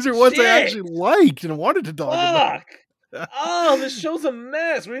 with. These are ones I Shit! actually liked and wanted to talk about. Fuck! Oh, this show's a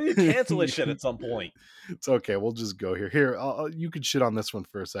mess. We need to cancel this shit at some point. It's okay. We'll just go here. Here, you can shit on this one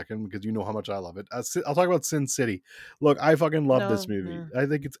for a second because you know how much I love it. I'll talk about Sin City. Look, I fucking love this No. movie. I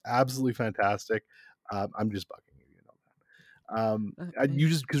think it's absolutely fantastic. I'm just bugging you, you know that. You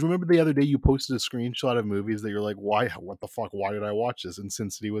just because remember the other day you posted a screenshot of movies that you're like, why? What the fuck? Why did I watch this? And Sin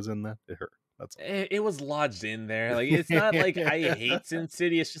City was in that. It hurt. That's all. It was lodged in there. Like it's not like I hate Sin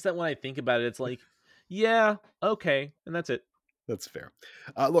City. It's just that when I think about it, it's like, yeah, okay, and that's it. That's fair.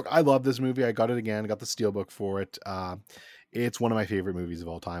 Look, I love this movie. I got it again. I got the steelbook for it. It's one of my favorite movies of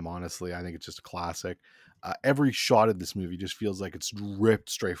all time. Honestly, I think it's just a classic. Every shot of this movie just feels like it's ripped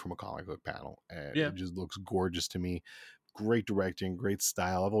straight from a comic book panel, and Yeah. it just looks gorgeous to me. Great directing, great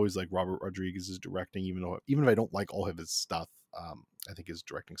style. I've always liked Robert Rodriguez's directing, even if I don't like all of his stuff. I think his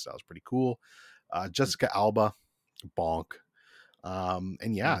directing style is pretty cool. Jessica Alba, bonk.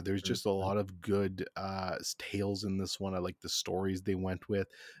 And yeah, there's Mhm. just a lot of good tales in this one. I like the stories they went with.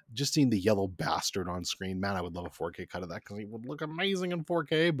 Just seeing the yellow bastard on screen, man, I would love a 4K cut of that because he would look amazing in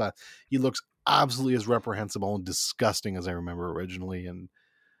 4K, but he looks absolutely as reprehensible and disgusting as I remember originally. And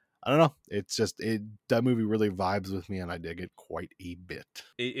I don't know, it's just that movie really vibes with me, and I dig it quite a bit.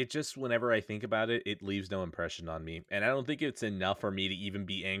 It just, whenever I think about it, it leaves no impression on me, and I don't think it's enough for me to even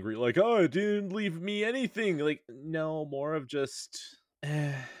be angry. Like, oh, it didn't leave me anything. Like, no, more of just,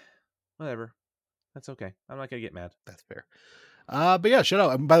 whatever. That's okay. I'm not gonna get mad. That's fair. But yeah, shout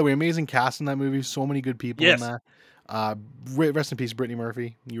out. By the way, amazing cast in that movie. So many good people in Yes. that. Uh, Rest in peace, Brittany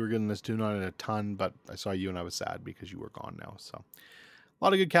Murphy. You were good in this too, not in a ton, but I saw you and I was sad because you were gone now. So a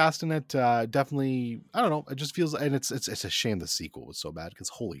lot of good cast in it. Definitely, I don't know. It just feels, and it's a shame the sequel was so bad because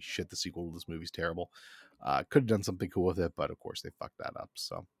holy shit, the sequel to this movie's terrible. Could have done something cool with it, but of course they fucked that up.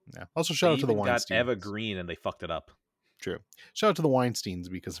 So yeah. Also, They shout out to the even got Weinsteins. Eva Green and they fucked it up. True. Shout out to the Weinsteins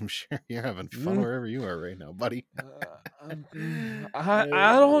because I'm sure you're having fun Mm. wherever you are right now, buddy.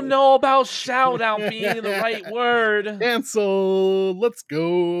 I don't know about shout out being the right word. Cancel. Let's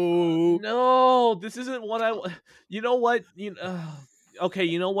go. No, this isn't what I. You know what? Okay,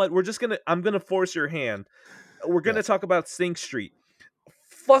 you know what? I'm gonna force your hand. We're gonna Yes. talk about Sing Street.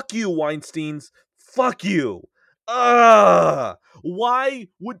 Fuck you, Weinsteins. Fuck you. Why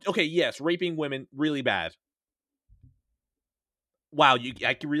would? Okay, yes, raping women really bad. Wow,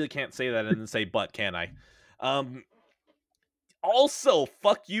 I really can't say that and then say but, can I? Um. Also,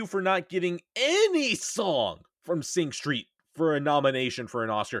 fuck you for not getting any song from Sing Street for a nomination for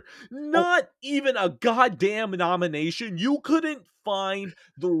an Oscar. Oh, Not even a goddamn nomination. You couldn't find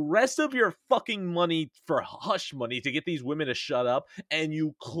the rest of your fucking money for hush money to get these women to shut up, and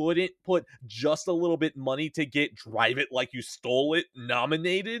you couldn't put just a little bit money to get Drive It Like You Stole It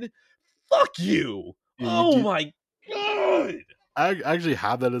nominated? Fuck you. you Oh do. my god. I actually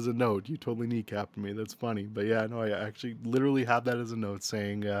have that as a note. You totally kneecapped me. That's funny. But yeah, no, I actually literally have that as a note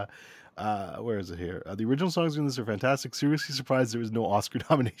saying, where is it here? The original songs in this are fantastic. Seriously surprised there was no Oscar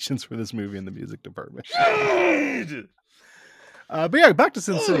nominations for this movie in the music department. God. But yeah, back to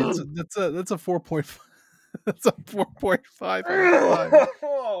Sin City. That's a 4.5. That's a 4.5 out of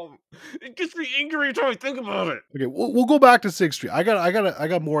 5. It gets me angry every time I think about it. Okay, we'll go back to Sing Street. I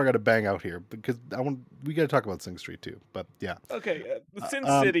got more I got to bang out here because we got to talk about Sing Street too. But yeah, Okay, the Sin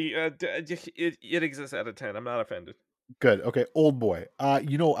um, City, it exists out of 10. I'm not offended. good. Okay, Old Boy.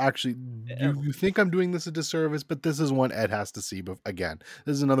 Actually, you think I'm doing this a disservice, but this is one Ed has to see. But again,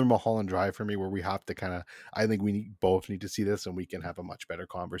 this is another Mulholland Drive for me where we have to kind of. I think both need to see this, and we can have a much better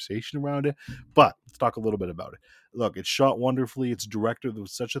conversation around it. But let's talk a little bit about it. Look, it's shot wonderfully. It's directed with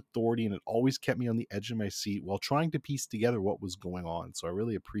such authority, and it always kept me on the edge of my seat while trying to piece together what was going on. So I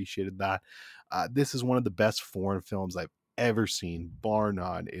really appreciated that. This is one of the best foreign films I've ever seen, bar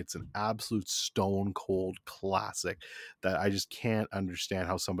none. It's an absolute stone cold classic that I just can't understand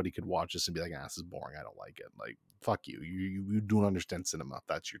how somebody could watch this and be like, this is boring. I don't like it. Like, fuck you. You don't understand cinema.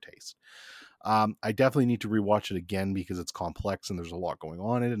 That's your taste. I definitely need to rewatch it again because it's complex and there's a lot going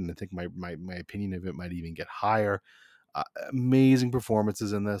on in it. And I think my opinion of it might even get higher. Amazing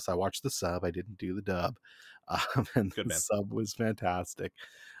performances in this. I watched the sub. I didn't do the dub. And Good the man. sub was fantastic.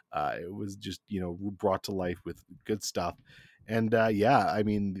 It was just brought to life with good stuff. And yeah, I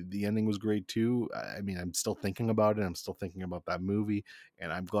mean the ending was great too. I mean I'm still thinking about it. I'm still thinking about that movie,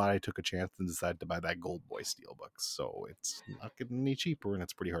 and I'm glad I took a chance and decided to buy that Gold Boy Steelbook. So it's not getting any cheaper, and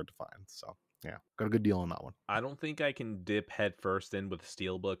it's pretty hard to find. So yeah, got a good deal on that one. I don't think I can dip headfirst in with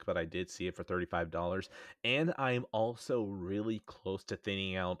Steelbook, but I did see it for $35. And I'm also really close to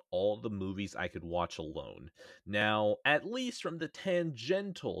thinning out all the movies I could watch alone. Now, at least from the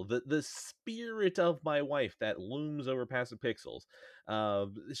tangential, the spirit of my wife that looms over past the pixels,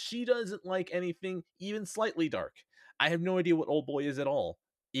 she doesn't like anything even slightly dark. I have no idea what Old Boy is at all.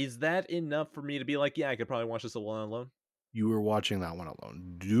 Is that enough for me to be like, yeah, I could probably watch this alone? You were watching that one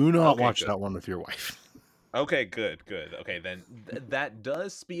alone. Do not Okay, watch good. that one with your wife. Okay, good. Okay, then that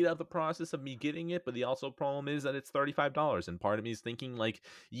does speed up the process of me getting it, but the also problem is that it's $35, and part of me is thinking like,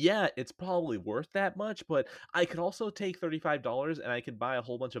 yeah, it's probably worth that much, but I could also take $35 and I could buy a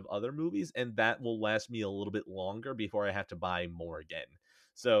whole bunch of other movies, and that will last me a little bit longer before I have to buy more again.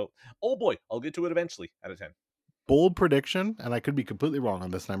 So, oh boy, I'll get to it eventually out of 10. Bold prediction, and I could be completely wrong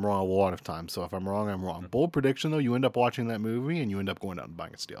on this, and I'm wrong a lot of times. So if I'm wrong, I'm wrong. Bold prediction, though, you end up watching that movie and you end up going out and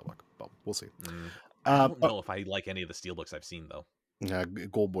buying a steelbook. Well, we'll see. I don't know if I like any of the steelbooks I've seen though. Yeah,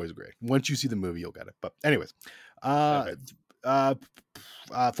 Gold Boy's great. Once you see the movie, you'll get it. But anyways, Okay.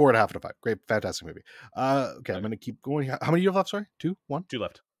 4.5 out of 5. Great, fantastic movie. Okay, I'm gonna keep going. How many do you have left? Sorry, two, one, Two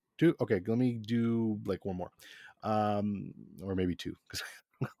left. two. Okay, let me do like one more. or maybe 2. 'Cause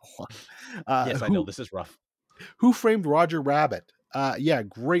Yes, I know this is rough. Who Framed Roger Rabbit? Yeah,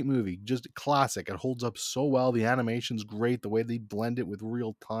 great movie. Just classic. It holds up so well. The animation's great. The way they blend it with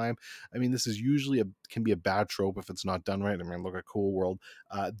real time. I mean, this is usually can be a bad trope if it's not done right. I mean, look at Cool World.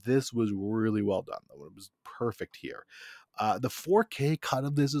 This was really well done, though. It was perfect here. The 4K cut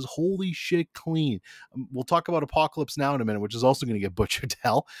of this is holy shit clean. We'll talk about Apocalypse Now in a minute, which is also going to get butchered to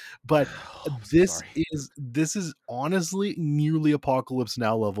hell. But Oh, I'm so this sorry. is honestly nearly Apocalypse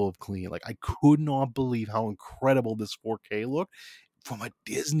Now level of clean. Like I could not believe how incredible this 4K looked from a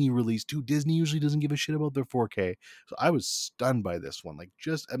Disney release too. Disney usually doesn't give a shit about their 4K, so I was stunned by this one. Like,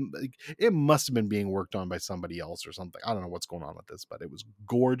 just like, it must have been being worked on by somebody else or something. I don't know what's going on with this, but it was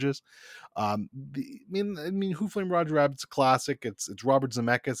gorgeous. I mean, Who Framed Roger Rabbit's a classic. It's Robert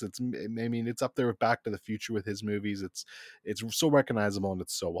Zemeckis. It's up there with Back to the Future with his movies. It's so recognizable and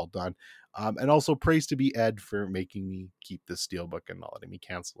it's so well done. And also praise to be Ed for making me keep this steelbook and not letting me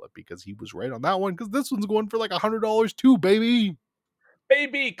cancel it, because he was right on that one. Because this one's going for like $100 too, baby.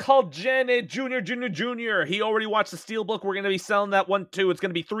 Baby, call Janet Jr. He already watched the Steelbook. We're going to be selling that one too. It's going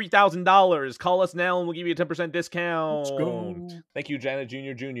to be $3,000. Call us now and we'll give you a 10% Let's discount. go. Thank you, Janet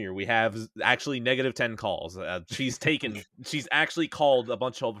Jr. We have actually negative 10 calls. She's actually called a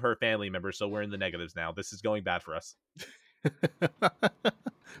bunch of her family members, so we're in the negatives now. This is going bad for us.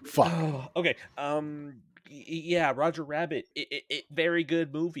 Fuck. Okay. Yeah, Roger Rabbit. Very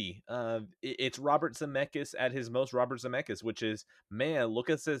good movie. It's Robert Zemeckis at his most Robert Zemeckis, which is, man, look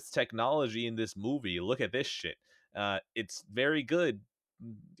at this technology in this movie. Look at this shit. It's very good.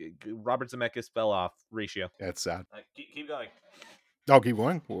 Robert Zemeckis fell off ratio. That's sad. Keep going. I'll keep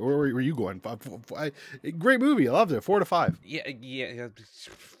going. Where were you going? Great movie. I loved it. 4 to 5. Yeah.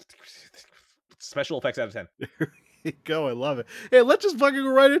 Special effects out of 10. Go. I love it. Hey, let's just fucking go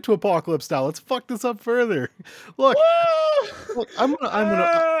right into Apocalypse Now. Let's fuck this up further. Look, I'm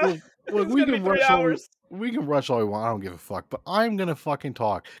gonna look, It's gonna be 3 hours. we can rush all we want. I don't give a fuck. But I'm gonna fucking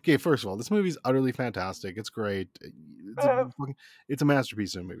talk. Okay, first of all, this movie's utterly fantastic. It's great. It's a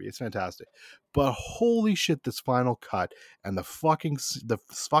masterpiece of a movie. It's fantastic. But holy shit, this final cut and the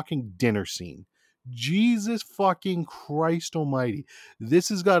fucking dinner scene. Jesus fucking Christ almighty. This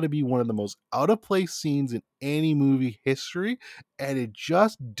has got to be one of the most out of place scenes in any movie history, and it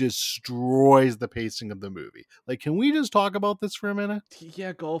just destroys the pacing of the movie. Like, can we just talk about this for a minute?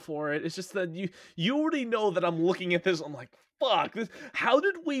 Yeah, go for it. It's just that you already know that I'm looking at this. I'm like, fuck. How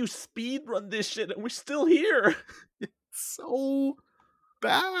did we speed run this shit and we're still here? So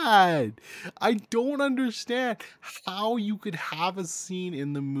bad. I don't understand how you could have a scene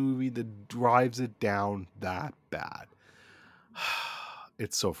in the movie that drives it down that bad.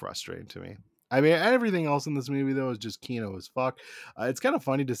 It's so frustrating to me. I mean, everything else in this movie, though, is just Kino as fuck. It's kind of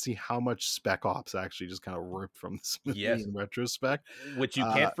funny to see how much Spec Ops actually just kind of ripped from this movie Yes. in retrospect. Which you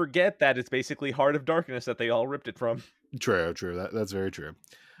can't forget that it's basically Heart of Darkness that they all ripped it from. True. That's very true.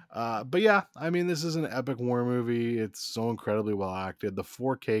 But yeah, I mean, this is an epic war movie. It's so incredibly well acted. The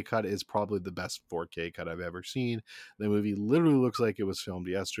 4K cut is probably the best 4K cut I've ever seen. The movie literally looks like it was filmed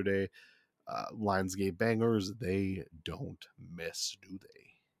yesterday. Lionsgate bangers, they don't miss, do they?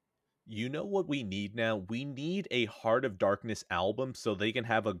 You know what we need now? We need a Heart of Darkness album so they can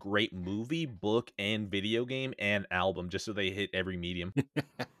have a great movie, book, and video game and album, just so they hit every medium.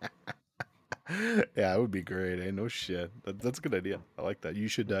 Yeah, it would be great. No shit. That's a good idea. I like that. You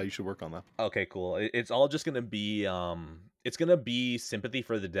should work on that. Okay, cool. It's all just gonna be it's gonna be Sympathy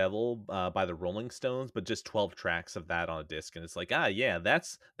for the Devil by the Rolling Stones, but just 12 tracks of that on a disc, and it's like, yeah,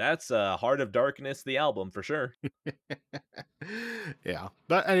 that's Heart of Darkness, the album for sure. Yeah,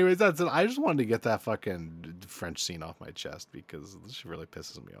 but anyways, that's it. I just wanted to get that fucking French scene off my chest because this really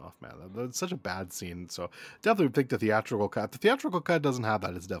pisses me off, man. That's such a bad scene. So definitely pick the theatrical cut. The theatrical cut doesn't have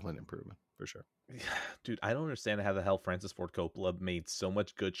that. It's definitely an improvement for sure. Dude, I don't understand how the hell Francis Ford Coppola made so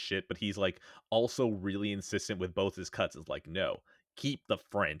much good shit, but he's like also really insistent with both his cuts. It's like, no, keep the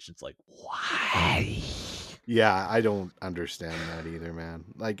French. It's like, why? Yeah, I don't understand that either, man.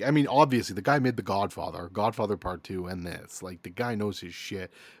 Like, I mean, obviously, the guy made The Godfather Part 2, and this. Like, the guy knows his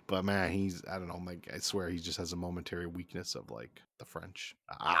shit. But, man, I don't know, like, I swear he just has a momentary weakness of, like, the French.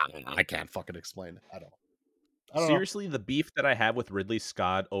 I can't fucking explain it. I don't know. Seriously, the beef that I have with Ridley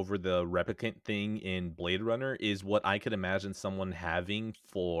Scott over the replicant thing in Blade Runner is what I could imagine someone having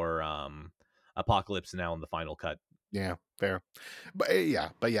for Apocalypse Now in the final cut. Yeah, fair. But yeah.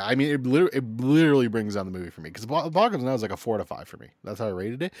 I mean, it literally brings down the movie for me because Apocalypse Now is like a 4 to 5 for me. That's how I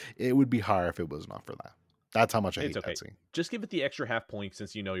rated it. It would be higher if it was not for that. That's how much I hate that scene. Just give it the extra half point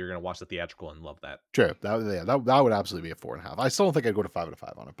since you know you're going to watch the theatrical and love that. True. That would absolutely be a 4.5. I still don't think I'd go to 5 out of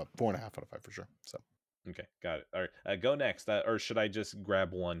 5 on it, but 4.5 out of 5 for sure. So Okay, got it. All right, go next. Or should I just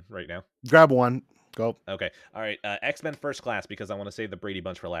grab one right now? Grab one. Go. Okay. All right. X Men First Class, because I want to save the Brady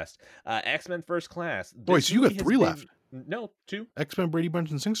Bunch for last. X Men First Class. Oh, wait, This so you movie got has three been left. no two. X-Men, Brady Bunch,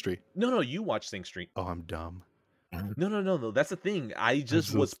 and Sing Street. No, you watch Sing Street. Oh, I'm dumb. No. That's the thing. I I'm just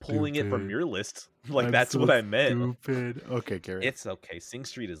so was pulling it from stupid. your list. Like I'm that's so what I meant. stupid. Okay, carry on. It's okay. Sing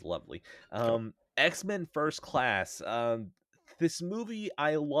Street is lovely. Okay. X-Men First Class. This movie,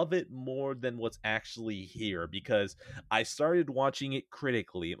 I love it more than what's actually here because I started watching it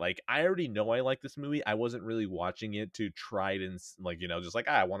critically. Like I already know I like this movie. I wasn't really watching it to try it and like, just like,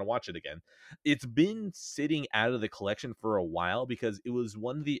 I want to watch it again. It's been sitting out of the collection for a while because it was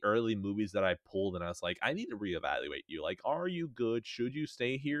one of the early movies that I pulled and I was like, I need to reevaluate you. Like, are you good? Should you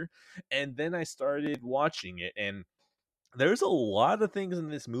stay here? And then I started watching it, and there's a lot of things in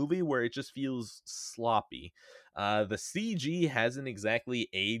this movie where it just feels sloppy. The CG hasn't exactly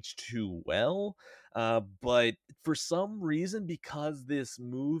aged too well, but for some reason, because this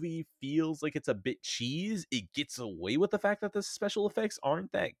movie feels like it's a bit cheese, it gets away with the fact that the special effects aren't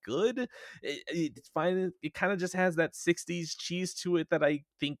that good. It's fine. It kind of just has that 60s cheese to it that I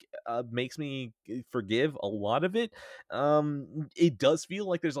think makes me forgive a lot of it. It does feel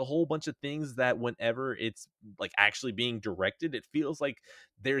like there's a whole bunch of things that whenever it's like actually being directed, it feels like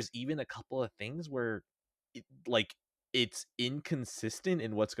there's even a couple of things where like it's inconsistent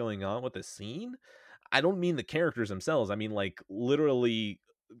in what's going on with the scene. I don't mean the characters themselves. I mean like literally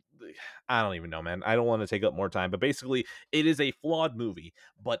I don't even know, man. I don't want to take up more time, but basically, it is a flawed movie.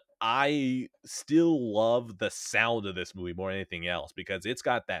 But I still love the sound of this movie more than anything else because it's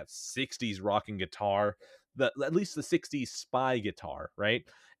got that '60s rocking guitar, at least the '60s spy guitar, right?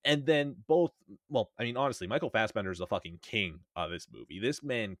 And then both, well, I mean, honestly, Michael Fassbender is the fucking king of this movie. This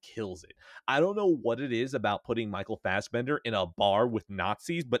man kills it. I don't know what it is about putting Michael Fassbender in a bar with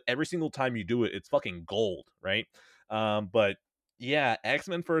Nazis, but every single time you do it, it's fucking gold, right? But yeah,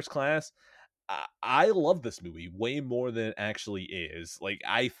 X-Men First Class. I love this movie way more than it actually is. Like,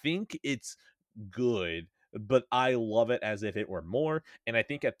 I think it's good, but I love it as if it were more. And I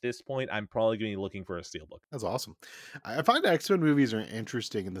think at this point, I'm probably going to be looking for a steelbook. That's awesome. I find X-Men movies are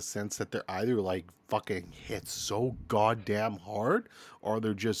interesting in the sense that they're either like fucking hit so goddamn hard or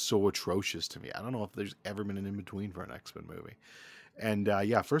they're just so atrocious to me. I don't know if there's ever been an in between for an X-Men movie. And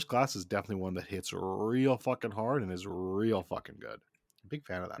yeah, First Class is definitely one that hits real fucking hard and is real fucking good. Big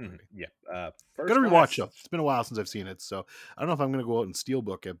fan of that movie. Yeah. Gotta First rewatch Class. though. It's been a while since I've seen it, so I don't know if I'm gonna go out and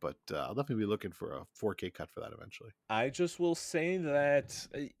steelbook it, but I'll definitely be looking for a 4K cut for that eventually. I just will say that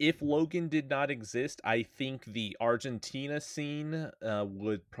if Logan did not exist, I think the Argentina scene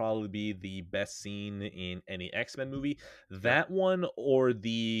would probably be the best scene in any X-Men movie. Yeah, That one or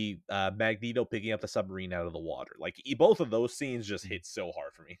the Magneto picking up the submarine out of the water. Like both of those scenes just hit so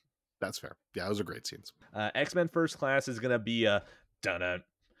hard for me. that's fair. Yeah, those are great scenes. X-Men First Class is gonna be a dun dun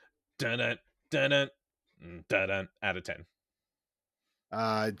dun dun dun out of 10.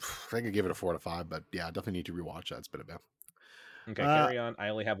 I think I give it a 4 to 5, but yeah, I definitely need to rewatch that. It's been a bit. Okay, Uh, carry on. I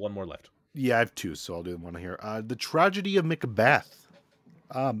only have one more left. yeah, I have two, so I'll do one here. The Tragedy of Macbeth.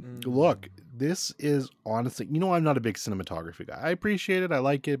 Look, this is honestly, I'm not a big cinematography guy. I appreciate it, I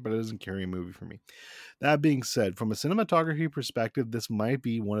like it, but it doesn't carry a movie for me. That being said, from a cinematography perspective, this might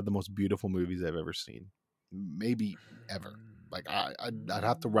be one of the most beautiful movies I've ever seen, maybe ever. Like I'd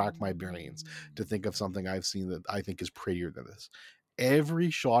have to rack my brains to think of something I've seen that I think is prettier than this. Every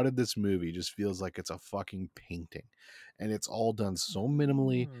shot of this movie just feels like it's a fucking painting, and it's all done so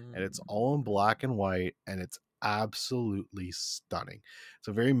minimally, and it's all in black and white, and it's absolutely stunning. It's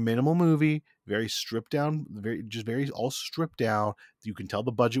a very minimal movie, very stripped down, very all stripped down. You can tell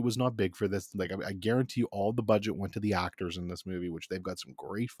the budget was not big for this. Like I guarantee you, all the budget went to the actors in this movie, which they've got some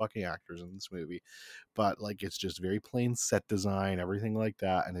great fucking actors in this movie. But like, it's just very plain set design, everything like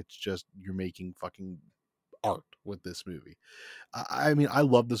that, and it's just you're making fucking art with this movie. I mean, I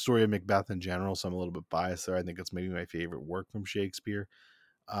love the story of Macbeth in general, so I'm a little bit biased there. I think it's maybe my favorite work from Shakespeare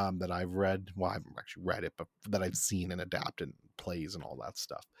that I've read. Well, I haven't actually read it, but that I've seen and adapted in plays and all that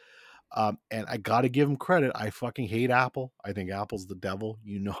stuff. And I got to give him credit. I fucking hate Apple. I think Apple's the devil.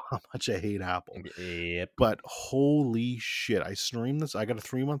 You know how much I hate Apple. Yep. But holy shit, I streamed this. I got a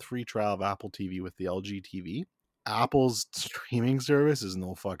 3-month free trial of Apple TV with the LG TV. Apple's streaming service is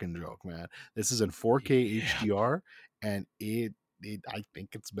no fucking joke, man. This is in 4K HDR, and I think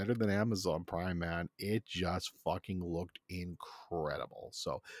it's better than Amazon Prime, man. It just fucking looked incredible.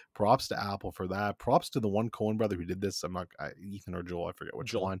 So props to Apple for that. Props to the one Coen brother who did this. Ethan or Joel, I forget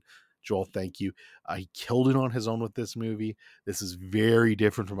which Joel. one. Joel, thank you. He killed it on his own with this movie. This is very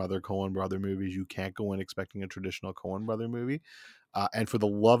different from other Coen brother movies. You can't go in expecting a traditional Coen brother movie. And for the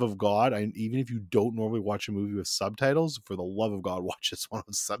love of God, even if you don't normally watch a movie with subtitles, for the love of God, watch this one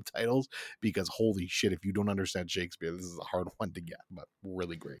with subtitles, because holy shit, if you don't understand Shakespeare, this is a hard one to get, but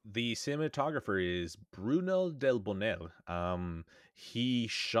really great. The cinematographer is Bruno Del Bonel. He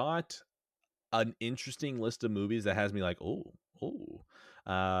shot an interesting list of movies that has me like,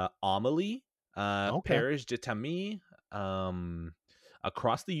 Amelie, Okay, Paris de Tamis, um,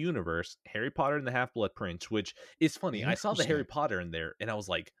 Across the Universe, Harry Potter and the Half-Blood Prince, which is funny. I saw the Harry interesting. Potter in there, and I was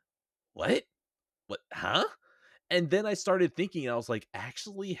like, what? What? Huh? And then I started thinking, and I was like,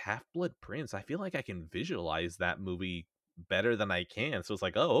 actually, Half-Blood Prince, I feel like I can visualize that movie better than I can. So it's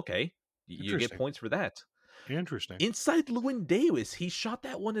like, oh, okay. You get Interesting. points for that. Interesting. Inside Llewyn Davis, he shot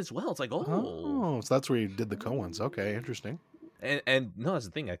that one as well. It's like, oh. Oh, so that's where you did the Coens. Okay, interesting. And no, that's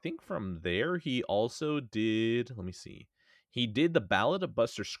the thing. I think from there he also did. Let me see. He did the Ballad of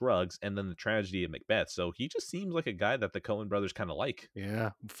Buster Scruggs and then the Tragedy of Macbeth. So he just seems like a guy that the Coen brothers kind of like.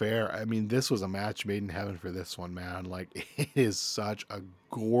 Yeah, fair. I mean, this was a match made in heaven for this one, man. Like, it is such a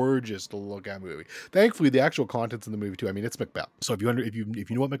gorgeous to look at movie. Thankfully, the actual contents in the movie too. I mean, it's Macbeth. So if you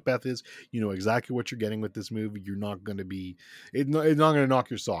know what Macbeth is, you know exactly what you're getting with this movie. You're not going to be it's not going to knock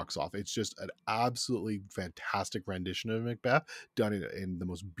your socks off. It's just an absolutely fantastic rendition of Macbeth done in the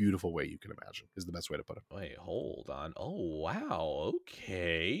most beautiful way you can imagine. Is the best way to put it. Wait, hold on. Oh wow.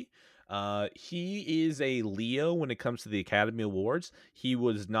 Okay. He is a Leo when it comes to the Academy Awards. He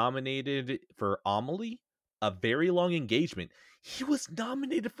was nominated for Amelie, A Very Long Engagement. He was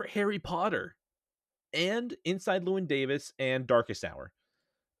nominated for Harry Potter and Inside Llewyn Davis and Darkest Hour.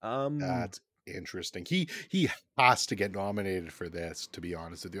 Um, That's interesting. He has to get nominated for this, to be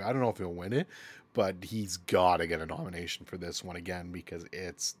honest with you. I don't know if he'll win it, but he's got to get a nomination for this one again because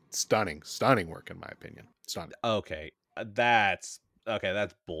it's stunning, stunning work in my opinion. Stunning. okay. That's okay,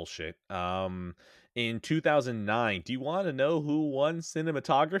 that's bullshit. In 2009, do you want to know who won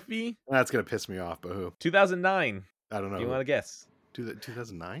cinematography? That's gonna piss me off, but who? 2009. I don't Do know you who. want to guess?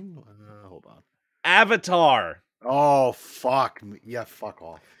 2009? Hold on. Avatar. Oh fuck! Yeah, fuck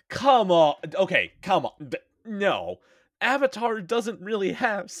off. Come on. Okay, come on. No. Avatar doesn't really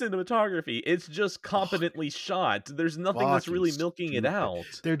have cinematography. It's just Fuck. competently shot. There's nothing that's Fucking really milking it stupid.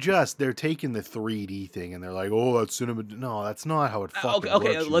 out. They're taking the 3D thing and they're like, oh, that's cinema. No, that's not how it Okay, fucking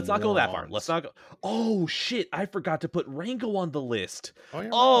okay, works, you let's not go that far. Let's morons. not go. Oh shit, I forgot to put Rango on the list. Oh yeah,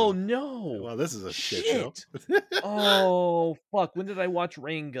 right Oh on. no. Well, this is a shit show. Shit. Oh fuck, when did I watch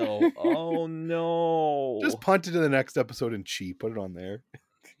Rango? Oh Just no. punt it to the next episode and cheat. Put it on there.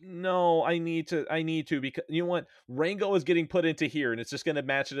 No, I need to because you know what? Rango is getting put into here and it's just gonna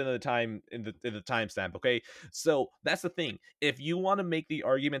match it in the time in the timestamp, okay? So that's the thing. If you want to make the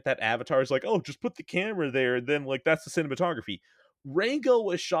argument that Avatar is like, oh, just put the camera there, then like that's the cinematography. Rango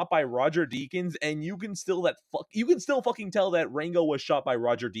was shot by Roger Deakins, and you can still fucking tell that Rango was shot by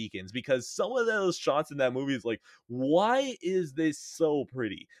Roger Deakins because some of those shots in that movie is like, why is this so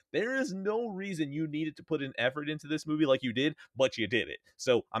pretty? There is no reason you needed to put an effort into this movie like you did, but you did it.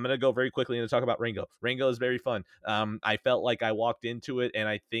 So I'm gonna go very quickly and talk about Rango. Rango is very fun. I felt like I walked into it, and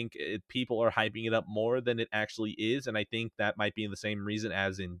I think people are hyping it up more than it actually is, and I think that might be the same reason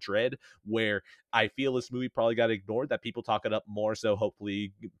as in Dread, where I feel this movie probably got ignored. That people talk it up more, so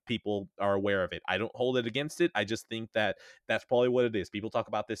hopefully people are aware of it. I don't hold it against it. I just think that that's probably what it is. People talk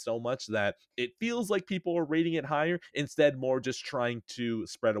about this so much that it feels like people are rating it higher, instead more just trying to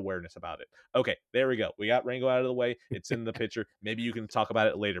spread awareness about it. Okay, there we go. We got Rango out of the way. It's in the picture. Maybe you can talk about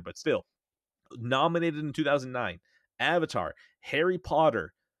it later, but still, nominated in 2009. Avatar, Harry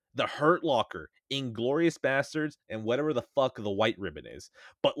Potter, The Hurt Locker, Inglorious Bastards, and whatever the fuck the white ribbon is.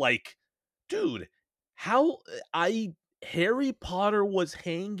 But like, dude, how I Harry Potter was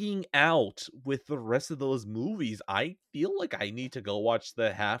hanging out with the rest of those movies. I feel like I need to go watch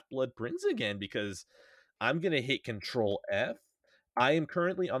the Half-Blood Prince again because I'm going to hit Control F. I am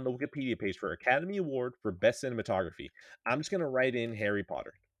currently on the Wikipedia page for Academy Award for Best Cinematography. I'm just going to write in Harry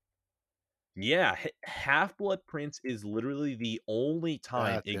Potter. Yeah, Half Blood Prince is literally the only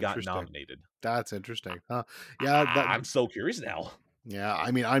time That's it got interesting. nominated. That's interesting. Huh? Yeah, I'm so curious now. yeah,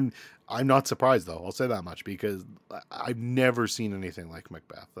 I mean, I'm not surprised though. I'll say that much because I've never seen anything like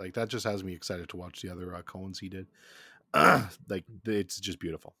Macbeth. Like that just has me excited to watch the other Coens he did. Like it's just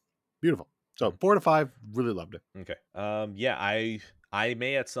beautiful, beautiful. So Mhm. 4 to 5, really loved it. Okay. Yeah, I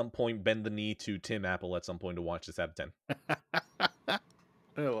may at some point bend the knee to Tim Apple at some point to watch this out of 10. I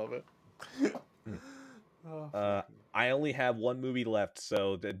love it. Mm. Oh, Uh, fucking. I only have one movie left,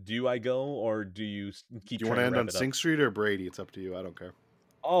 so do I go or do you keep Do you want trying to to end wrap on it up? Sing Street or Brady? It's up to you. I don't care.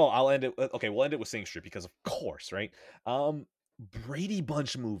 Oh, I'll end it. Okay, we'll end it with Sing Street because of course, right? Um, Brady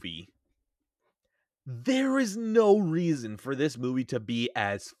Bunch movie. There is no reason for this movie to be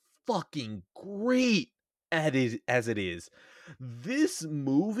as fucking great as it is. This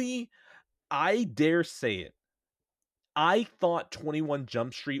movie, I dare say it, I thought 21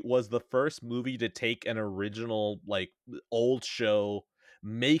 Jump Street was the first movie to take an original, like, old show,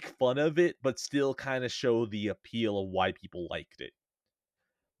 make fun of it, but still kinda show the appeal of why people liked it.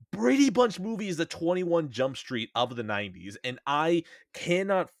 Brady Bunch movie is the 21 Jump Street of the 90s, and I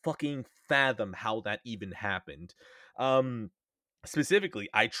cannot fucking fathom how that even happened. Um, Specifically,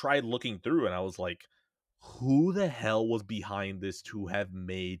 I tried looking through and I was like, who the hell was behind this to have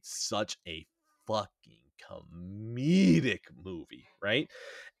made such a fucking comedic movie, right?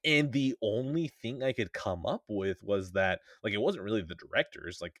 And the only thing I could come up with was that, like, it wasn't really the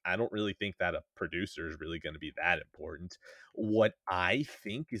directors. Like, I don't really think that a producer is really going to be that important. What I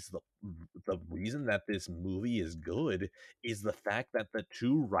think is the reason that this movie is good is the fact that the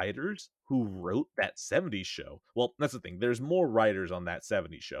two writers who wrote that 70s show, well, that's the thing. There's more writers on that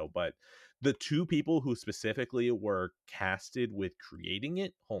 70s show, but the two people who specifically were casted with creating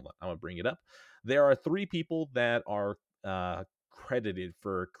it, hold on, I'm gonna bring it up. There are three people that are credited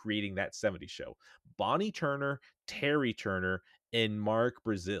for creating that 70s show: Bonnie Turner, Terry Turner, and Mark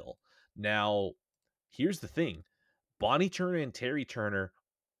Brazil. Now, here's the thing: Bonnie Turner and Terry Turner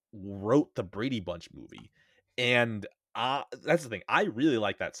wrote the Brady Bunch movie. And that's the thing. I really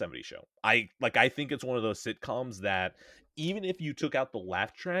like that 70s show. I think it's one of those sitcoms that even if you took out the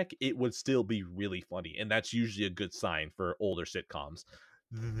laugh track, it would still be really funny. And that's usually a good sign for older sitcoms.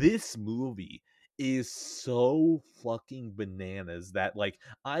 This movie is so fucking bananas that, like,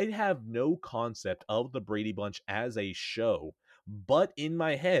 I have no concept of the Brady Bunch as a show, but in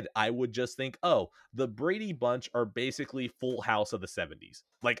my head I would just think, oh, the Brady Bunch are basically Full House of the 70s.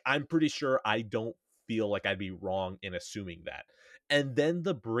 Like, I'm pretty sure I don't feel like I'd be wrong in assuming that. And then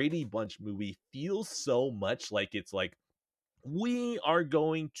the Brady Bunch movie feels so much like it's like, we are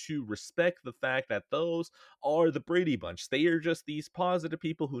going to respect the fact that those are the Brady Bunch. They are just these positive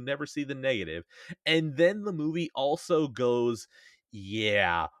people who never see the negative. And then the movie also goes,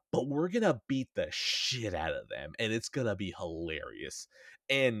 yeah, but we're going to beat the shit out of them and it's going to be hilarious.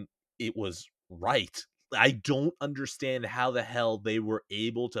 And it was right. I don't understand how the hell they were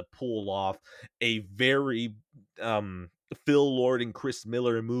able to pull off a very Phil Lord and Chris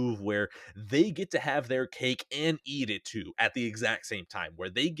Miller move where they get to have their cake and eat it too at the exact same time, where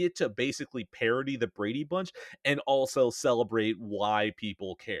they get to basically parody the Brady Bunch and also celebrate why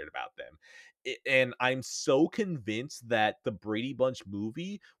people cared about them. And I'm so convinced that the Brady Bunch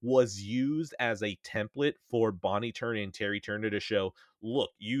movie was used as a template for Bonnie Turner and Terry Turner to show,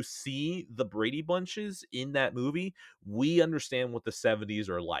 look, you see the Brady Bunches in that movie, we understand what the 70s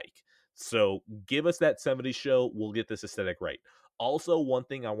are like. So give us that 70s show, we'll get this aesthetic right. Also, one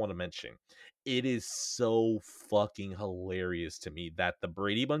thing I want to mention, it is so fucking hilarious to me that the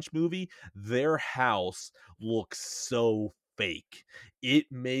Brady Bunch movie, their house looks so fake. It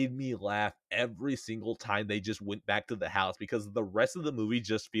made me laugh every single time they just went back to the house because the rest of the movie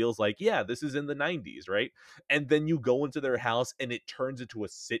just feels like, yeah, this is in the 90s, right? And then you go into their house and it turns into a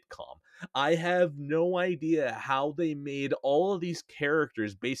sitcom. I have no idea how they made all of these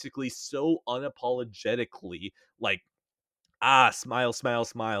characters basically so unapologetically like, smile, smile,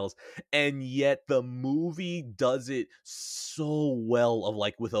 smiles. And yet the movie does it so well, of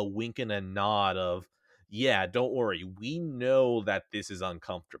like with a wink and a nod of, yeah, don't worry. We know that this is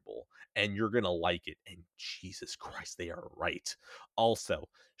uncomfortable and you're going to like it. And Jesus Christ, they are right. Also,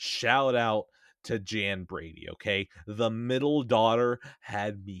 shout out to Jan Brady, okay? The middle daughter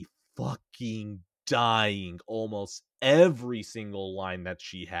had me fucking dying almost every single line that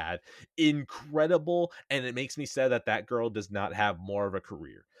she had. Incredible, and it makes me sad that that girl does not have more of a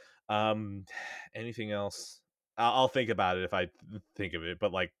career. um Anything else? I'll think about it if I think of it,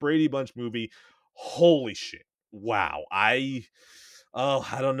 but like, Brady Bunch movie, holy shit, wow. I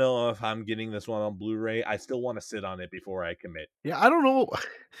don't know if I'm getting this one on Blu-ray. I still want to sit on it before I commit. Yeah, I don't know.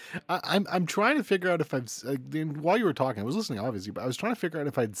 I'm trying to figure out if while you were talking, I was listening obviously, but I was trying to figure out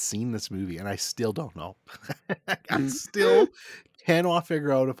if I'd seen this movie, and I still don't know. I still cannot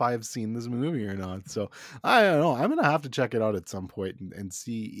figure out if I have seen this movie or not. So I don't know. I'm gonna have to check it out at some point and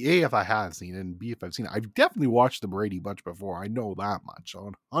see A, if I have seen it, and B, if I've seen it. I've definitely watched the Brady Bunch before. I know that much,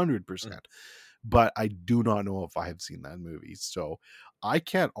 100%, but I do not know if I have seen that movie. So I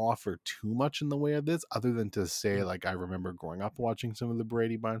can't offer too much in the way of this other than to say, like, I remember growing up watching some of the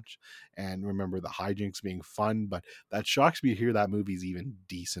Brady Bunch and remember the hijinks being fun, but that shocks me to hear that movie's even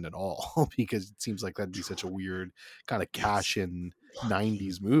decent at all because it seems like that'd be such a weird kind of It's cash in fucking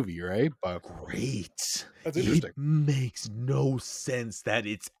 90s movie, right? But great. that's It interesting. makes no sense that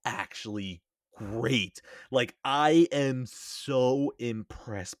it's actually great. Like, I am so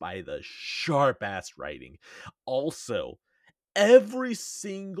impressed by the sharp ass writing. Also, every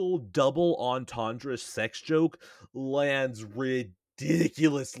single double entendre sex joke lands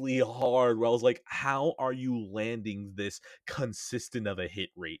ridiculously hard. Where I was like, how are you landing this consistent of a hit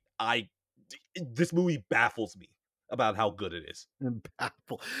rate? This movie baffles me about how good it is. And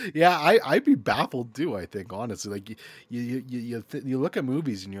baffled. Yeah, I'd be baffled too. I think honestly, like you look at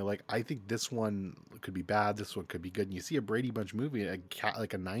movies and you're like, I think this one could be bad, this one could be good. And you see a Brady Bunch movie,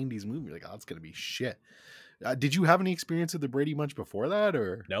 like a '90s movie, you're like, oh, it's gonna be shit. Did you have any experience with the Brady Bunch before that,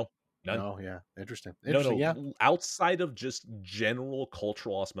 or No, none. no? Yeah, interesting, No, interesting. no. Yeah, Outside of just general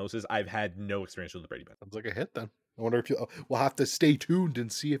cultural osmosis, I've had no experience with the Brady Bunch. sounds like a hit then. I wonder if you. We'll have to stay tuned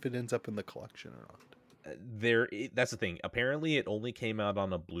and see if it ends up in the collection or not. That's the thing. Apparently, it only came out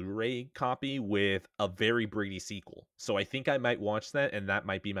on a Blu-ray copy with a very Brady sequel. So I think I might watch that, and that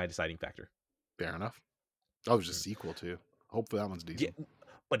might be my deciding factor. Fair enough. Oh, it was a Mm. sequel too. Hopefully that one's Yeah, decent.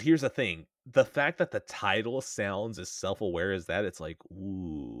 but here's the thing: the fact that the title sounds as self-aware as that, it's like,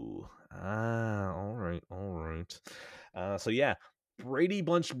 ooh, all right, all right. So yeah, Brady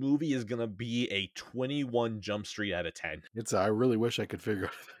Bunch movie is gonna be a 21 Jump Street out of 10. It's I really wish I could figure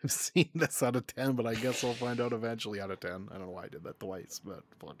out if I've seen this out of 10, but I guess I'll find out eventually out of 10. I don't know why I did that twice, but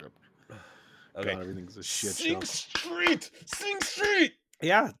fuck it. Okay, God, everything's a shit Sing show. Street, Sing Street.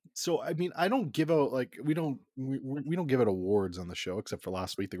 Yeah. So I mean, I don't give out like we don't give out awards on the show except for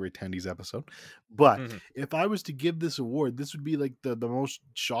last week, the Great Tendies episode. But Mhm. if I was to give this award, this would be like the most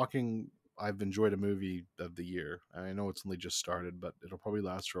shocking I've enjoyed a movie of the year. I know it's only just started, but it'll probably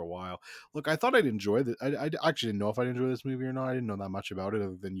last for a while. Look, I thought I'd enjoy this. I actually didn't know if I'd enjoy this movie or not. I didn't know that much about it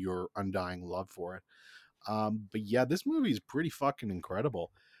other than your undying love for it. But yeah, this movie is pretty fucking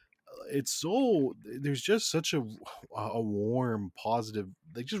incredible. It's so there's just such a warm, positive,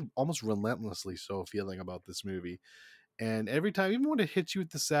 like just almost relentlessly so feeling about this movie. And every time, even when it hits you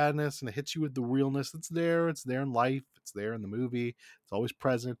with the sadness and it hits you with the realness, it's there in life, it's there in the movie, it's always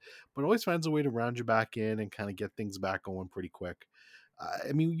present, but it always finds a way to round you back in and kind of get things back going pretty quick.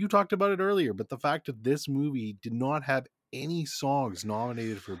 I mean, you talked about it earlier, but the fact that this movie did not have any songs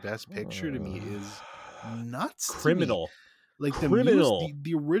nominated for Best Picture to me is nuts to me. Criminal. Like Criminal.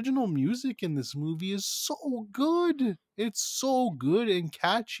 the original music in this movie is so good. It's so good and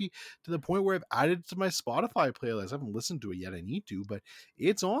catchy to the point where I've added it to my Spotify playlist. I haven't listened to it yet. I need to, but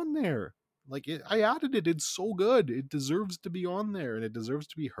it's on there. I added it. It's so good. It deserves to be on there and it deserves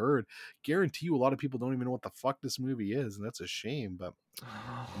to be heard. Guarantee you, a lot of people don't even know what the fuck this movie is, and that's a shame. But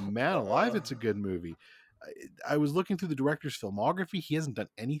man alive, it's a good movie. I was looking through the director's filmography. He hasn't done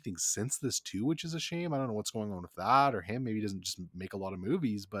anything since this too, which is a shame. I don't know what's going on with that or him. Maybe he doesn't just make a lot of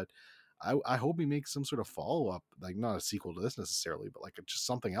movies, but I hope he makes some sort of follow up, like not a sequel to this necessarily, but like just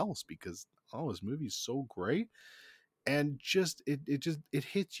something else because his movie is so great and just it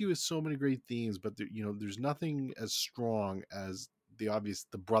hits you with so many great themes. But there's nothing as strong as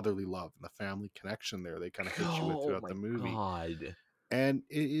the brotherly love and the family connection there. They kind of hit you with Oh throughout my the movie god. and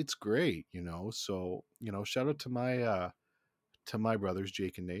it's great, so shout out to my brothers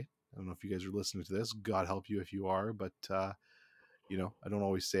Jake and Nate. I don't know if you guys are listening to this, God help you if you are, but I don't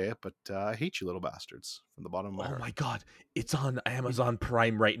always say it, but I hate you little bastards from the bottom of my Oh heart. my god. It's on Amazon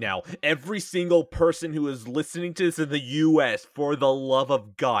Prime right now. Every single person who is listening to this in the US, for the love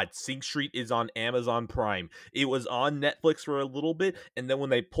of God, Sing Street is on Amazon Prime. It was on Netflix for a little bit, and then when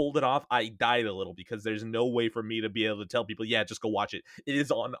they pulled it off, I died a little because there's no way for me to be able to tell people, yeah, just go watch it. It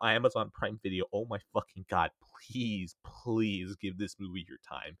is on Amazon Prime Video. Oh my fucking god. Please, please give this movie your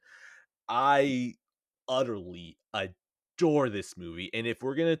time. I utterly adore this movie. And if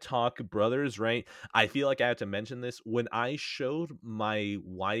we're going to talk brothers, right? I feel like I have to mention this. When I showed my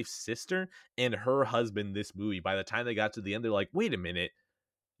wife's sister and her husband this movie, by the time they got to the end, they're like, wait a minute.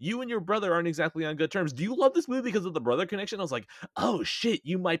 You and your brother aren't exactly on good terms. Do you love this movie because of the brother connection? I was like, oh shit,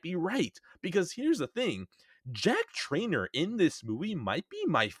 you might be right. Because here's the thing, Jack Trainer in this movie might be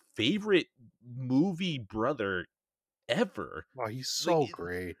my favorite movie brother ever. Oh, he's Like, so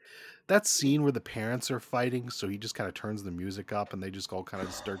great. That scene where the parents are fighting, so he just kind of turns the music up and they just all kind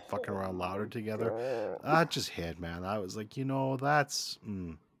of start fucking around louder together. That just hit, man. I was like, that's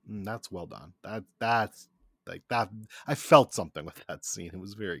well done. That's like that. I felt something with that scene. It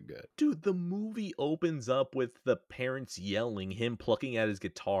was very good. dude, the movie opens up with the parents yelling, him plucking at his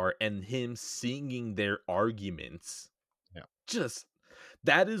guitar, and him singing their arguments. Yeah. Just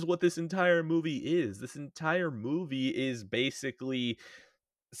that is what this entire movie is. This entire movie is basically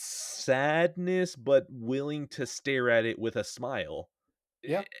sadness, but willing to stare at it with a smile.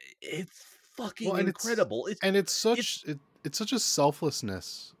 Yeah. It's fucking Well, and incredible. it's It's such a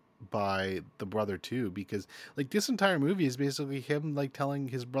selflessness by the brother too, because like this entire movie is basically him like telling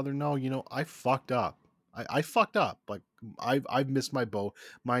his brother, no, I fucked up. I fucked up. Like I've missed my boat.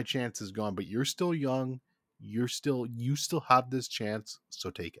 My chance is gone, but you're still young. You still have this chance, so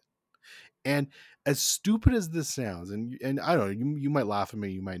take it. And as stupid as this sounds, and I don't know, you might laugh at me,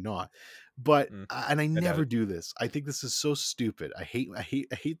 you might not, but Mm, and I I doubt never it. do this. I think this is so stupid. I hate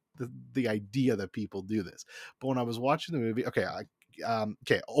the idea that people do this. But when I was watching the movie, okay,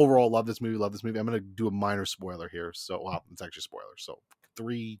 overall love this movie, love this movie. I'm gonna do a minor spoiler here, so well, it's actually a spoiler. So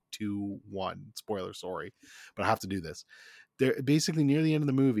 3, 2, 1, spoiler. Sorry, but I have to do this. They're basically near the end of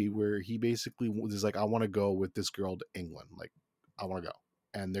the movie where he basically is like, I want to go with this girl to England. Like, I want to go.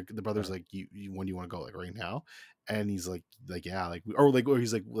 And the brother's Uh, like, when do you want to go? Like right now? And he's yeah, or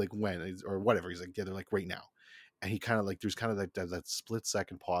he's like when, or whatever. He's like, yeah, they're like right now. And he kind of like, there's kind of like that split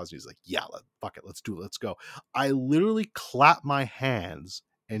second pause. And he's like, yeah, fuck it, let's do it, let's go. I literally clap my hands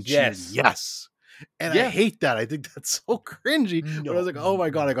and cheer yes. yes. And I Yeah. hate that. I think that's so cringy. But I was No. like, oh my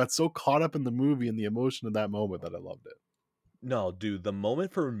god, I got so caught up in the movie and the emotion of that moment that I loved it. No, dude, the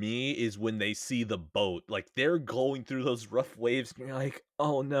moment for me is when they see the boat. Like, they're going through those rough waves, and you're like,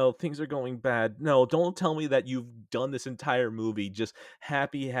 oh no, things are going bad. No, don't tell me that you've done this entire movie just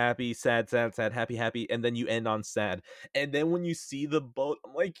happy, happy, sad, sad, sad, happy, happy, and then you end on sad. And then when you see the boat,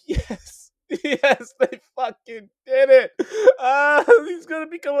 I'm like, yes, yes, they fucking did it. He's gonna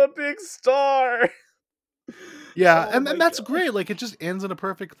become a big star. Yeah, Oh and my that's god. great. Like it just ends in a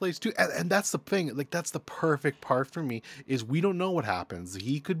perfect place too. And that's the thing. Like that's the perfect part for me is we don't know what happens.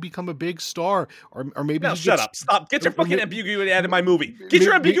 He could become a big star, or maybe Now he shut gets, up. Stop. Get your or fucking ambiguity out of my movie. Get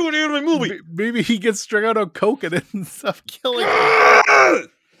your maybe, ambiguity out of my movie. maybe he gets strung out on coke and ends up killing.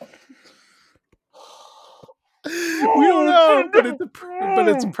 We don't know, but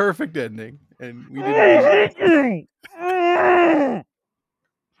it's a perfect ending, and we didn't.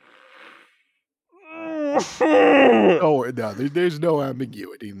 Oh no, there's no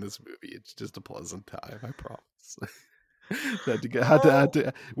ambiguity in this movie. It's just a pleasant time. I promise.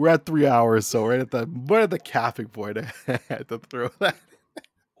 We're at 3 hours, so right at the capping point. I had to throw that.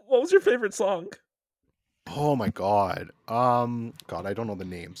 What was your favorite song? Oh my god. God, I don't know the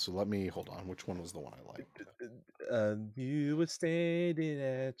name. So let me hold on. Which one was the one I liked? You were standing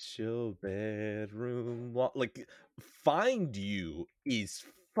at your bedroom like Find You is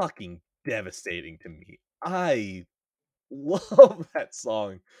fucking devastating to me. I love that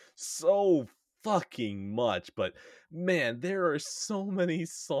song so fucking much, but man, there are so many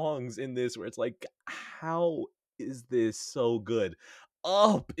songs in this where it's like, how is this so good?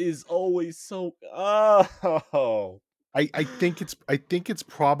 Up is always so oh I think it's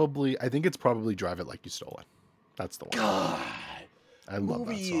probably Drive It Like You Stole It. That's the one. god. I love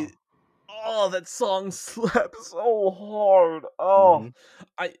that Movie, song. oh, that song slaps so hard. Oh,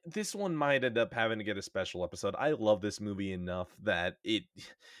 Hmm. this one might end up having to get a special episode. I love this movie enough that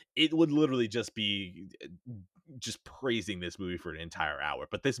it would literally just be just praising this movie for an entire hour,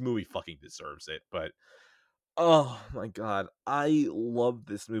 but this movie fucking deserves it. But oh my god, I love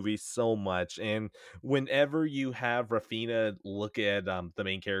this movie so much. And whenever you have Rafina look at the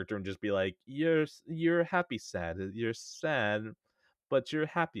main character and just be like, you're happy sad, you're sad, but you're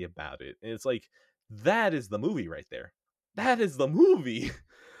happy about it. And it's like, that is the movie right there. That is the movie.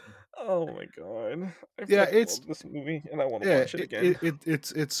 Oh my god. I Yeah, fucking love this movie and I want to yeah, watch it again.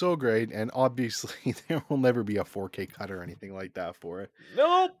 it's so great, and obviously there will never be a 4K cut or anything like that for it.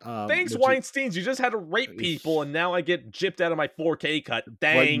 Nope. Thanks, Which is, Weinsteins. You just had to rape people and now I get gypped out of my 4K cut. but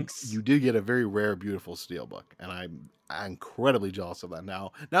Thanks. you did get a very rare, beautiful steelbook, and I'm incredibly jealous of that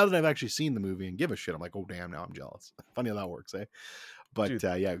now. Now that I've actually seen the movie and give a shit, I'm like, oh damn, now I'm jealous. Funny how that works, eh? But Dude,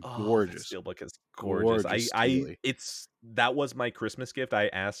 yeah, oh, that gorgeous, steelbook is gorgeous. gorgeous I steely. it's that was my Christmas gift. I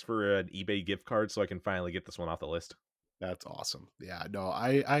asked for an eBay gift card so I can finally get this one off the list. That's awesome. Yeah, no,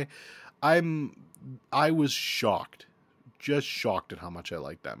 I'm, I was shocked, just shocked at how much I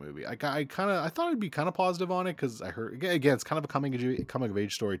liked that movie. I thought I'd be kind of positive on it because I heard again, it's kind of a coming of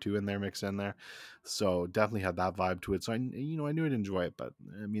age story too in there, mixed in there, so definitely had that vibe to it. So I knew I'd enjoy it, but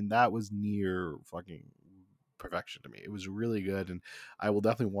I mean that was near fucking perfection to me. It was really good, and I will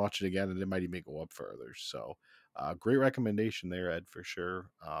definitely watch it again, and it might even go up further. So, great recommendation there, Ed, for sure.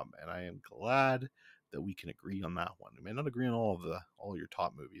 And I am glad that we can agree on that one. We may not agree on all your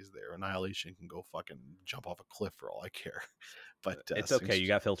top movies there. Annihilation can go fucking jump off a cliff for all I care. But It's okay. You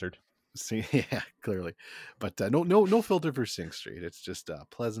got filtered. Yeah, clearly, but no filter for Sing Street. It's just a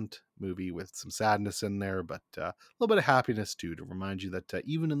pleasant movie with some sadness in there, but a little bit of happiness too, to remind you that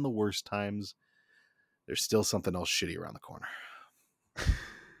even in the worst times, there's still something else shitty around the corner.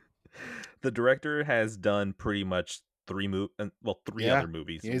 The director has done pretty much three Yeah, other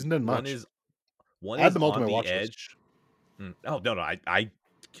movies. he hasn't done One much. is one Add is them all to On my the watch list. Edge. Oh no,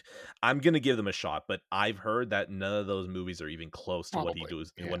 I'm gonna give them a shot, but I've heard that none of those movies are even close to Probably.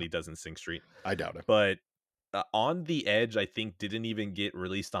 Yeah, what he does in Sing Street. I doubt it. But On the Edge, I think didn't even get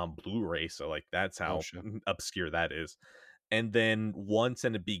released on Blu-ray, so like that's Oh how shit. obscure that is. And then Once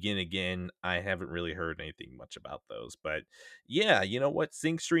and a Begin Again, I haven't really heard anything much about those. But yeah, you know what?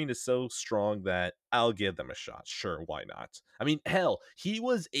 Sing Street is so strong that I'll give them a shot. Sure, why not? I mean, hell, he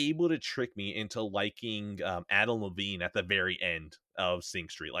was able to trick me into liking Adam Levine at the very end of Sing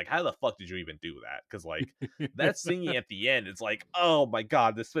Street. Like, how the fuck did you even do that? Because like that singing at the end, it's like, oh my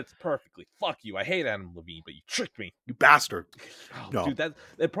god, this fits perfectly. Fuck you. I hate Adam Levine, but you tricked me. You bastard. Oh, No. dude, that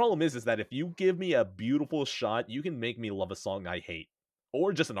the problem is that if you give me a beautiful shot, you can make me love a song I hate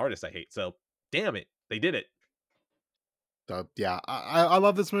or just an artist I hate. So, damn it, they did it. So yeah, I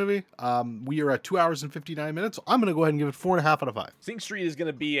love this movie. We are at 2 hours and 59 minutes. So I'm gonna go ahead and give it 4.5 out of 5. Sing Street is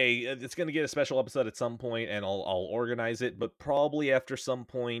gonna be it's gonna get a special episode at some point, and I'll organize it. But probably after some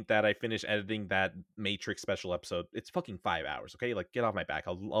point that I finish editing that Matrix special episode, it's fucking 5 hours. Okay, like get off my back.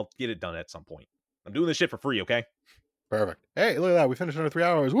 I'll get it done at some point. I'm doing this shit for free. Okay. Perfect. Hey, look at that. We finished under 3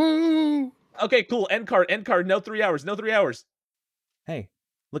 hours. Woo! Okay, cool. End card. End card. No 3 hours. No 3 hours. Hey,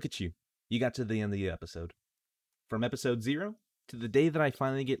 look at you. You got to the end of the episode. From episode 0 to the day that I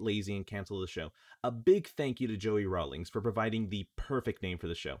finally get lazy and cancel the show, a big thank you to Joey Rawlings for providing the perfect name for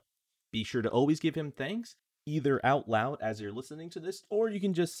the show. Be sure to always give him thanks, either out loud as you're listening to this, or you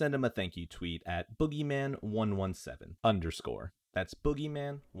can just send him a thank you tweet at boogeyman117_. That's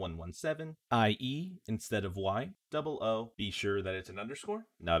boogeyman117, IE instead of Y, double O. Be sure that it's an underscore,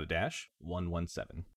 not a dash, 117.